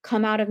is,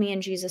 come out of me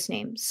in Jesus'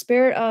 name.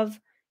 Spirit of,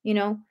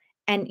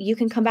 and you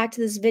can come back to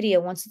this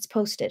video once it's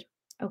posted,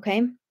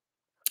 okay?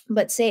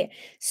 But say,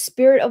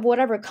 spirit of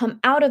whatever, come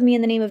out of me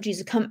in the name of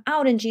Jesus. Come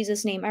out in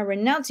Jesus' name. I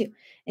renounce you.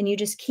 And you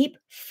just keep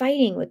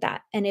fighting with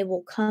that and it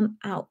will come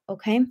out,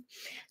 okay?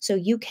 So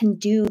you can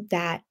do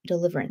that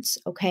deliverance,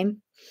 okay?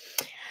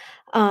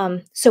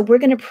 So we're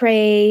going to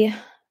pray.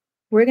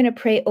 We're going to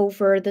pray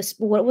over this.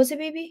 What was it,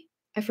 baby?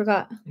 I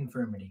forgot.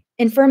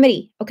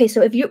 Infirmity. Okay,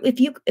 so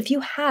if you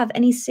have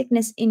any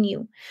sickness in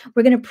you,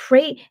 we're going to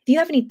pray. If you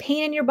have any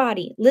pain in your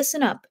body,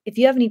 listen up. If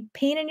you have any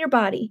pain in your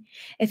body,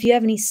 if you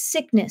have any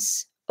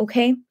sickness,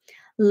 okay?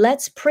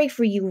 Let's pray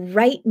for you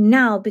right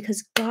now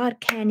because God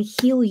can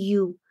heal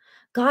you.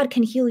 God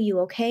can heal you,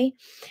 okay?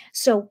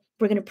 So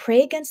we're going to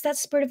pray against that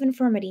spirit of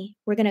infirmity.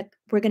 We're going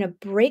to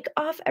break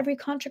off every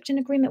contract and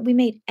agreement we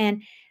made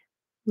and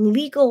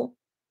legal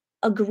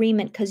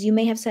agreement, because you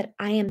may have said,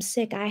 I am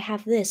sick, I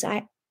have this.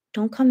 I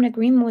don't come in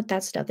agreement with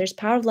that stuff. There's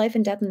power of life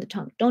and death in the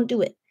tongue. Don't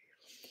do it.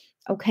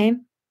 Okay?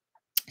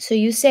 So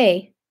you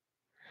say,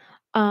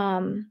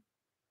 so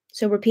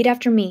repeat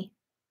after me.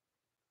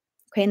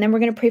 Okay, and then we're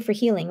going to pray for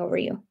healing over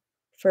you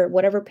for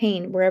whatever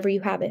pain, wherever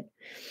you have it.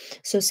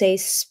 So say,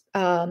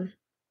 spirit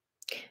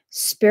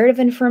of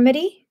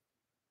infirmity,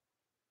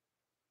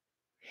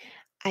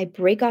 I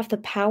break off the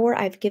power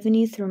I've given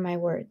you through my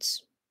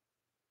words.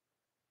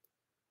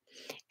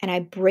 And I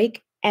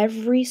break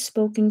every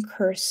spoken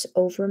curse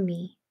over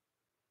me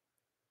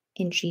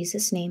in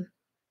Jesus' name.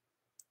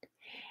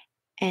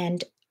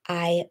 And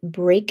I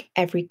break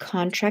every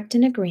contract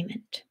and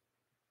agreement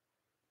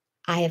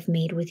I have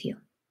made with you.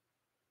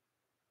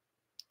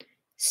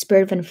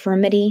 Spirit of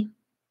infirmity,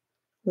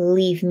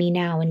 leave me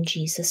now in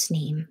Jesus'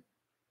 name.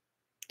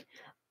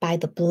 by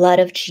the blood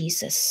of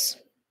Jesus.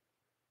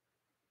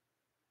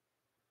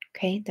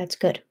 Okay, that's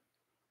good.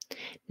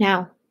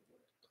 Now,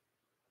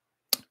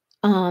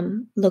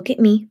 look at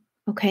me,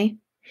 okay?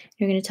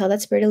 You're going to tell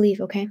that spirit to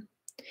leave, okay?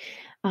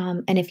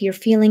 And if you're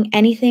feeling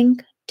anything,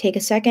 take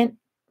a second,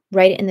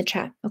 write it in the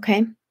chat,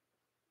 okay?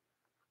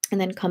 And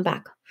then come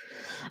back.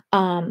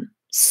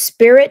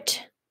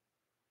 Spirit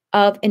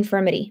of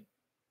infirmity,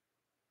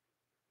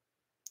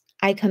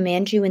 I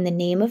command you in the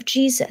name of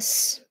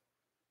Jesus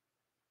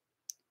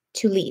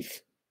to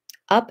leave.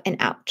 Up and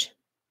out.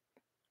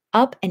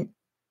 Up and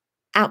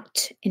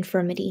out,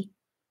 infirmity.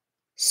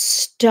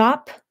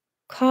 Stop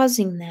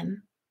causing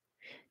them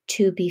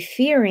to be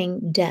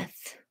fearing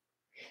death.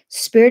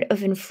 Spirit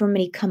of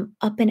infirmity, come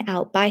up and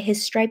out. By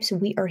his stripes,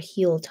 we are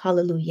healed.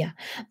 Hallelujah.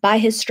 By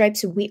his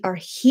stripes, we are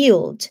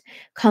healed.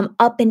 Come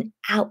up and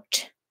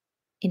out,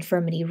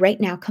 infirmity. Right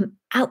now, come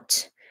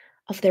out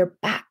of their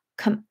back.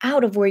 Come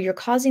out of where you're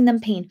causing them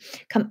pain.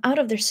 Come out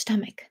of their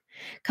stomach.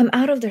 Come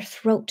out of their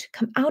throat.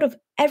 Come out of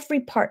every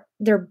part,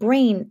 their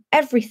brain,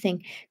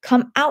 everything.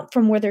 Come out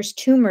from where there's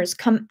tumors.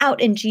 Come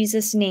out in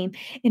Jesus' name.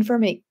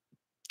 Infirmity,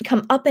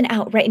 come up and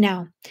out right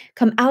now.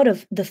 Come out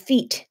of the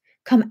feet.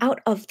 Come out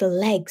of the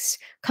legs.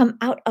 Come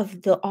out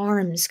of the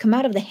arms. Come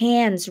out of the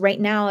hands right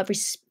now. Every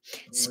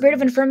spirit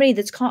of infirmity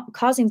that's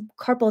causing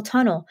carpal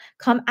tunnel,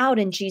 come out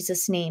in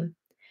Jesus' name.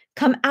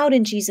 Come out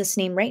in Jesus'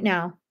 name right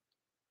now.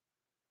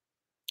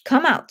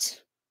 Come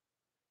out.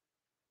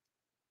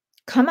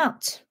 Come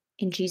out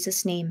in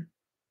Jesus' name.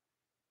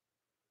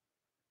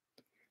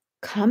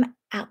 Come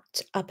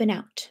out, up and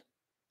out,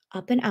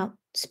 up and out,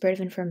 spirit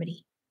of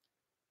infirmity.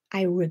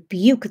 I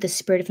rebuke the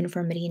spirit of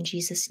infirmity in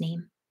Jesus'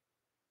 name.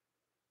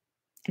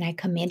 And I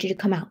command you to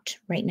come out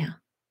right now.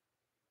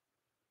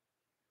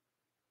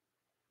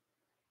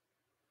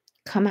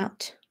 Come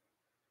out.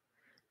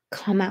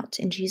 Come out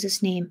in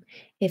Jesus' name.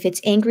 If it's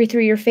angry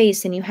through your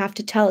face, then you have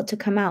to tell it to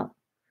come out.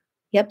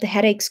 Yep, the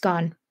headache's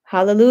gone.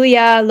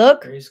 Hallelujah.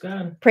 Look. Praise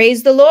God.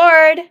 Praise the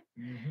Lord.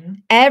 Mm-hmm.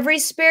 Every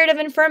spirit of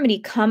infirmity,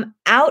 come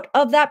out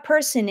of that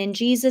person in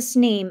Jesus'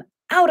 name.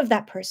 Out of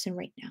that person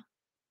right now.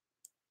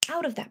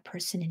 Out of that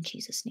person in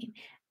Jesus' name.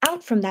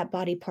 Out from that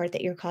body part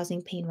that you're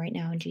causing pain right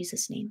now in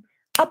Jesus' name.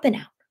 Up and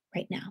out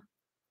right now.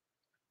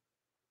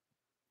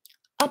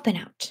 Up and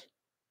out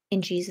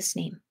in Jesus'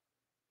 name.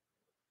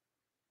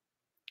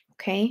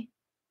 Okay?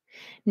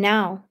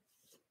 Now,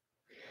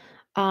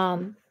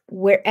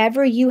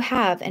 wherever you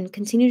have, and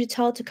continue to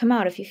tell it to come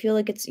out. If you feel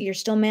like you're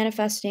still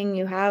manifesting,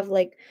 you have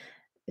like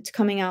it's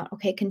coming out.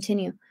 Okay,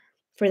 continue.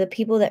 For the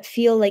people that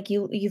feel like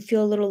you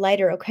feel a little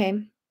lighter,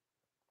 okay?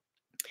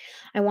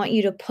 I want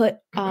you to put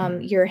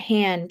your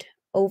hand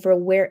over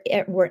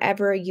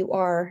wherever you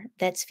are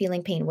that's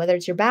feeling pain, whether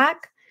it's your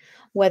back,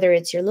 whether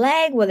it's your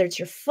leg, whether it's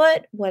your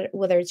foot,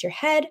 whether it's your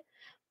head.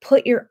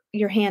 Put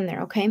your hand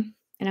there, okay?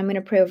 And I'm going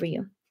to pray over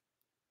you.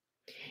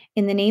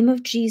 In the name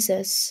of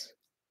Jesus,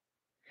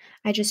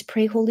 I just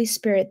pray, Holy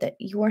Spirit, that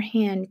your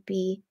hand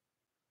be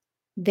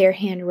their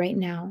hand right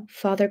now.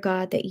 Father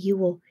God, that you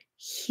will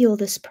heal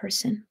this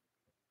person.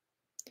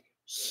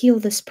 Heal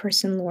this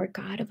person, Lord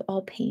God, of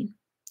all pain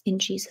in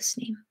Jesus'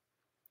 name.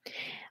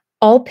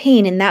 All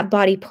pain in that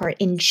body part,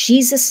 in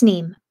Jesus'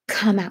 name,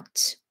 come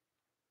out.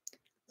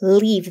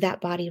 Leave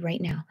that body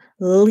right now.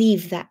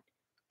 Leave that.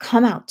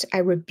 Come out. I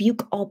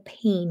rebuke all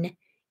pain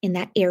in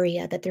that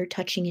area that they're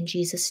touching in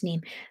Jesus'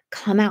 name.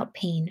 Come out,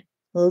 pain.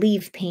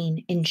 Leave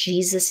pain in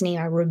Jesus' name.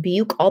 I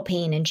rebuke all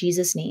pain in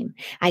Jesus' name.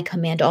 I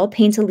command all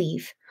pain to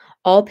leave.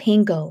 All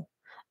pain go.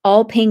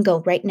 All pain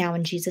go right now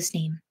in Jesus'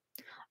 name.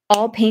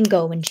 All pain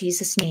go in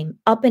Jesus' name.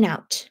 Up and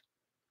out.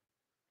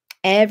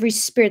 Every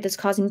spirit that's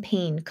causing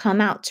pain,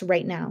 come out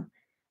right now.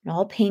 And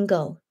all pain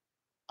go.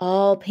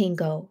 All pain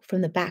go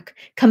from the back.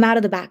 Come out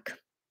of the back.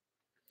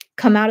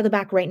 Come out of the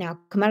back right now.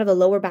 Come out of the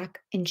lower back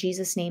in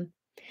Jesus' name.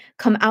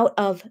 Come out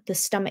of the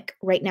stomach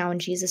right now in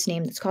Jesus'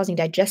 name that's causing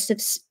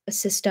digestive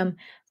system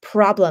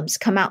problems.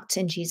 Come out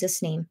in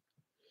Jesus' name.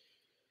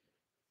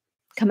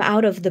 Come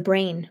out of the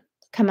brain.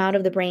 Come out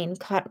of the brain.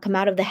 Come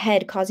out of the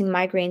head causing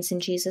migraines in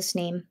Jesus'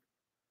 name.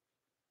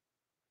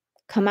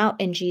 Come out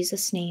in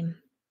Jesus' name.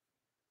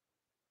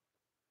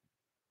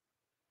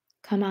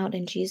 Come out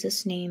in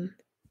Jesus' name.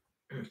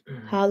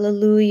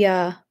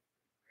 Hallelujah.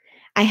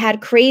 I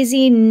had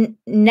crazy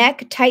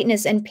neck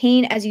tightness and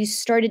pain as you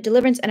started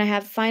deliverance, and I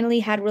have finally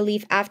had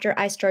relief after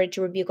I started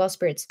to rebuke all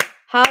spirits.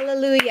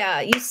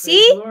 Hallelujah. You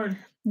see?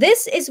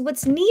 This is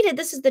what's needed.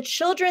 This is the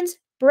children's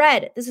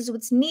bread. This is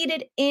what's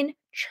needed in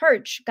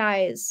church,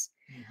 guys.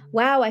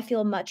 Wow, I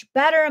feel much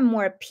better. I'm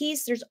more at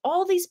peace. There's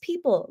all these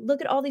people.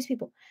 Look at all these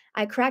people.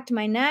 I cracked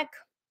my neck.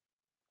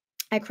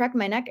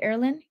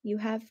 Erlyn.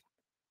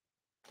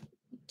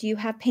 Do you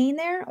have pain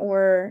there,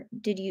 or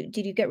did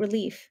you get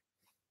relief?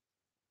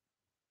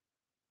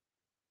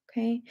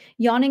 Okay.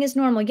 Yawning is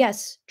normal.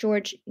 Yes,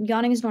 George,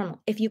 yawning is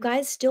normal. If you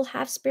guys still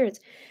have spirits,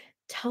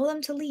 tell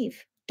them to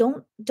leave.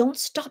 Don't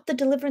stop the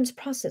deliverance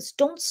process.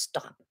 Don't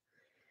stop.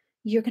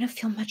 You're going to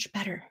feel much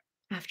better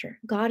after.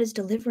 God is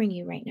delivering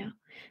you right now.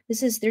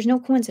 There's no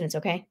coincidence,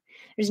 okay?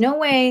 There's no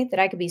way that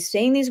I could be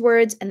saying these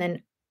words and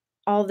then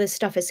all this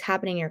stuff is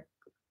happening, your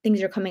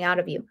things are coming out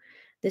of you.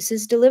 This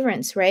is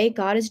deliverance, right?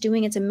 God is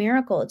doing it's a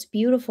miracle. It's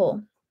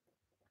beautiful.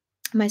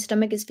 My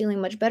stomach is feeling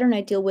much better and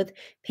I deal with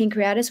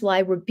pancreatitis. Well, I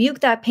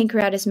rebuke that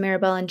pancreatitis,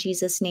 Maribel, in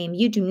Jesus' name.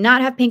 You do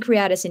not have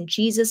pancreatitis in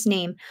Jesus'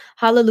 name.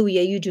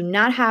 Hallelujah. You do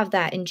not have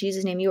that in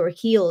Jesus' name. You are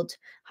healed.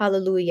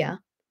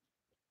 Hallelujah.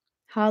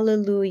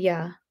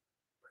 Hallelujah.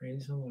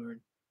 Praise the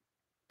Lord.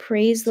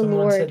 Praise the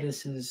Someone said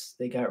Lord.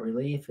 they got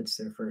relief. It's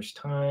their first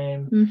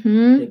time.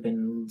 Mm-hmm. They've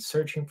been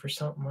searching for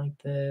something like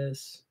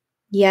this.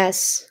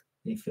 Yes.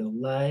 They feel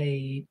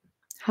light.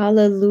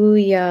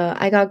 Hallelujah.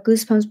 I got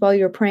goosebumps while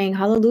you were praying.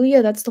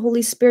 Hallelujah. That's the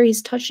Holy Spirit.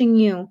 He's touching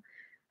you.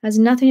 Has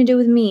nothing to do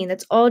with me.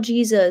 That's all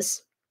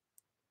Jesus.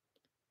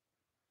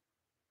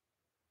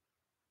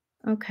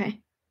 Okay.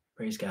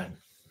 Praise God.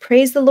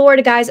 Praise the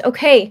Lord, guys.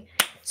 Okay.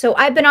 So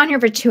I've been on here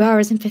for 2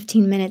 hours and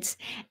 15 minutes,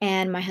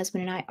 and my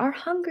husband and I are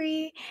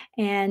hungry.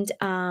 And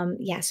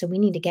yeah, so we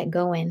need to get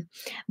going.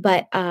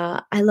 But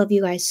I love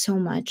you guys so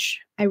much.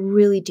 I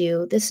really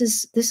do. This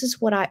is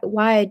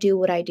why I do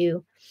what I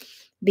do,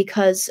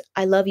 because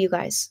I love you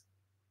guys.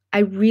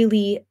 I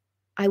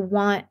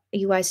want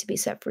you guys to be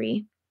set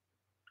free.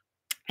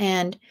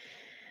 And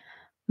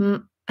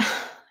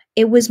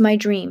it was my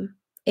dream.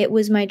 It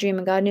was my dream,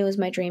 and God knew it was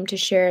my dream to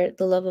share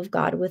the love of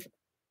God with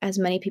as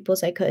many people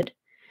as I could.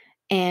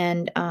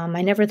 And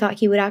I never thought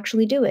He would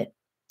actually do it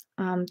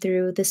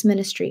through this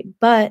ministry,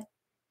 but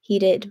He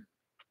did.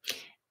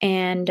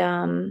 And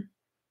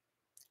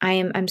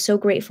I'm so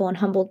grateful and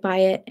humbled by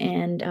it.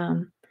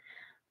 And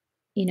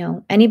you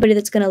know, anybody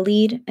that's going to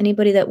lead,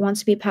 anybody that wants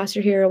to be a pastor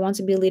here or wants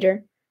to be a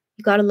leader,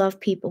 you got to love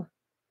people.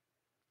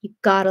 You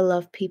got to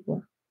love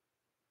people.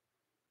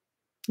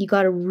 You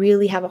got to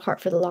really have a heart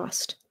for the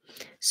lost.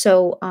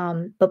 So,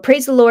 but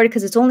praise the Lord,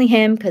 because it's only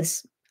Him,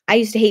 because I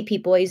used to hate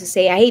people. I used to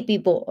say, I hate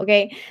people.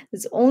 Okay.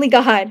 It's only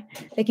God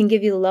that can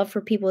give you the love for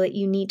people that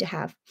you need to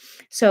have.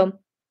 So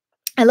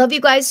I love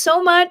you guys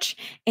so much.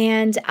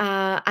 And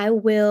I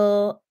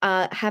will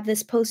have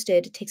this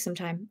posted. Take some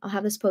time. I'll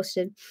have this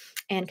posted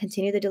and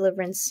continue the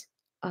deliverance,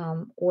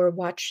 or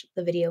watch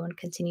the video and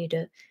continue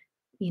to,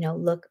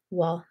 look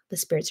while the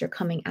spirits are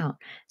coming out.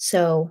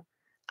 So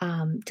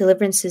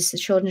deliverance is the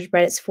children's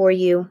bread. It's for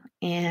you.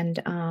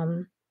 And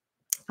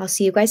I'll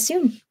see you guys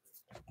soon.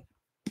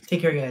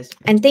 Take care, guys.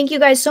 And thank you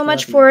guys so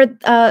much for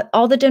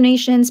all the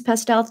donations.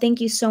 Pastel, thank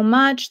you so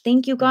much.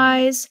 Thank you,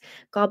 guys.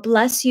 God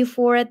bless you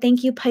for it.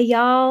 Thank you,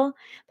 Payal.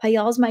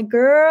 Payal's my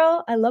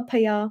girl. I love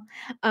Payal.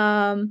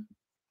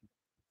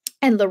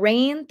 And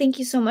Lorraine, thank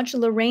you so much,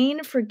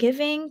 Lorraine, for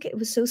giving. It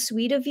was so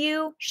sweet of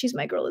you. She's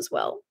my girl as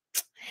well.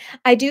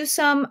 I do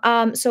some,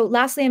 so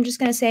lastly, I'm just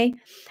going to say,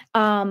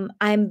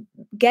 I'm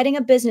getting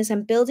a business.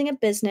 I'm building a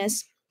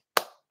business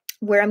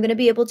where I'm going to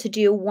be able to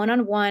do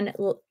one-on-one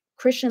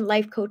Christian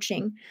life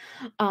coaching.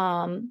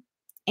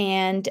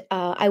 And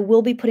I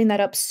will be putting that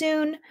up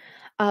soon.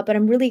 But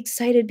I'm really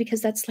excited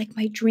because that's like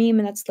my dream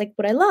and that's like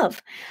what I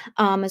love.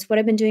 It's what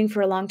I've been doing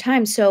for a long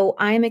time. So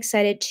I'm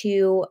excited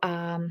to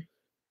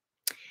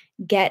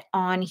get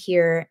on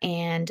here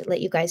and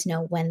let you guys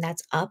know when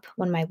that's up,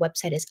 when my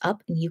website is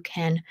up, and you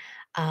can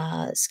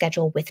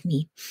schedule with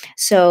me.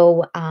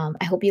 So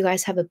I hope you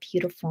guys have a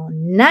beautiful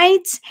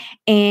night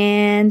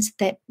and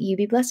that you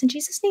be blessed in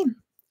Jesus' name.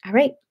 All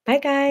right. Bye,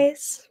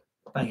 guys.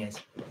 Bye, guys.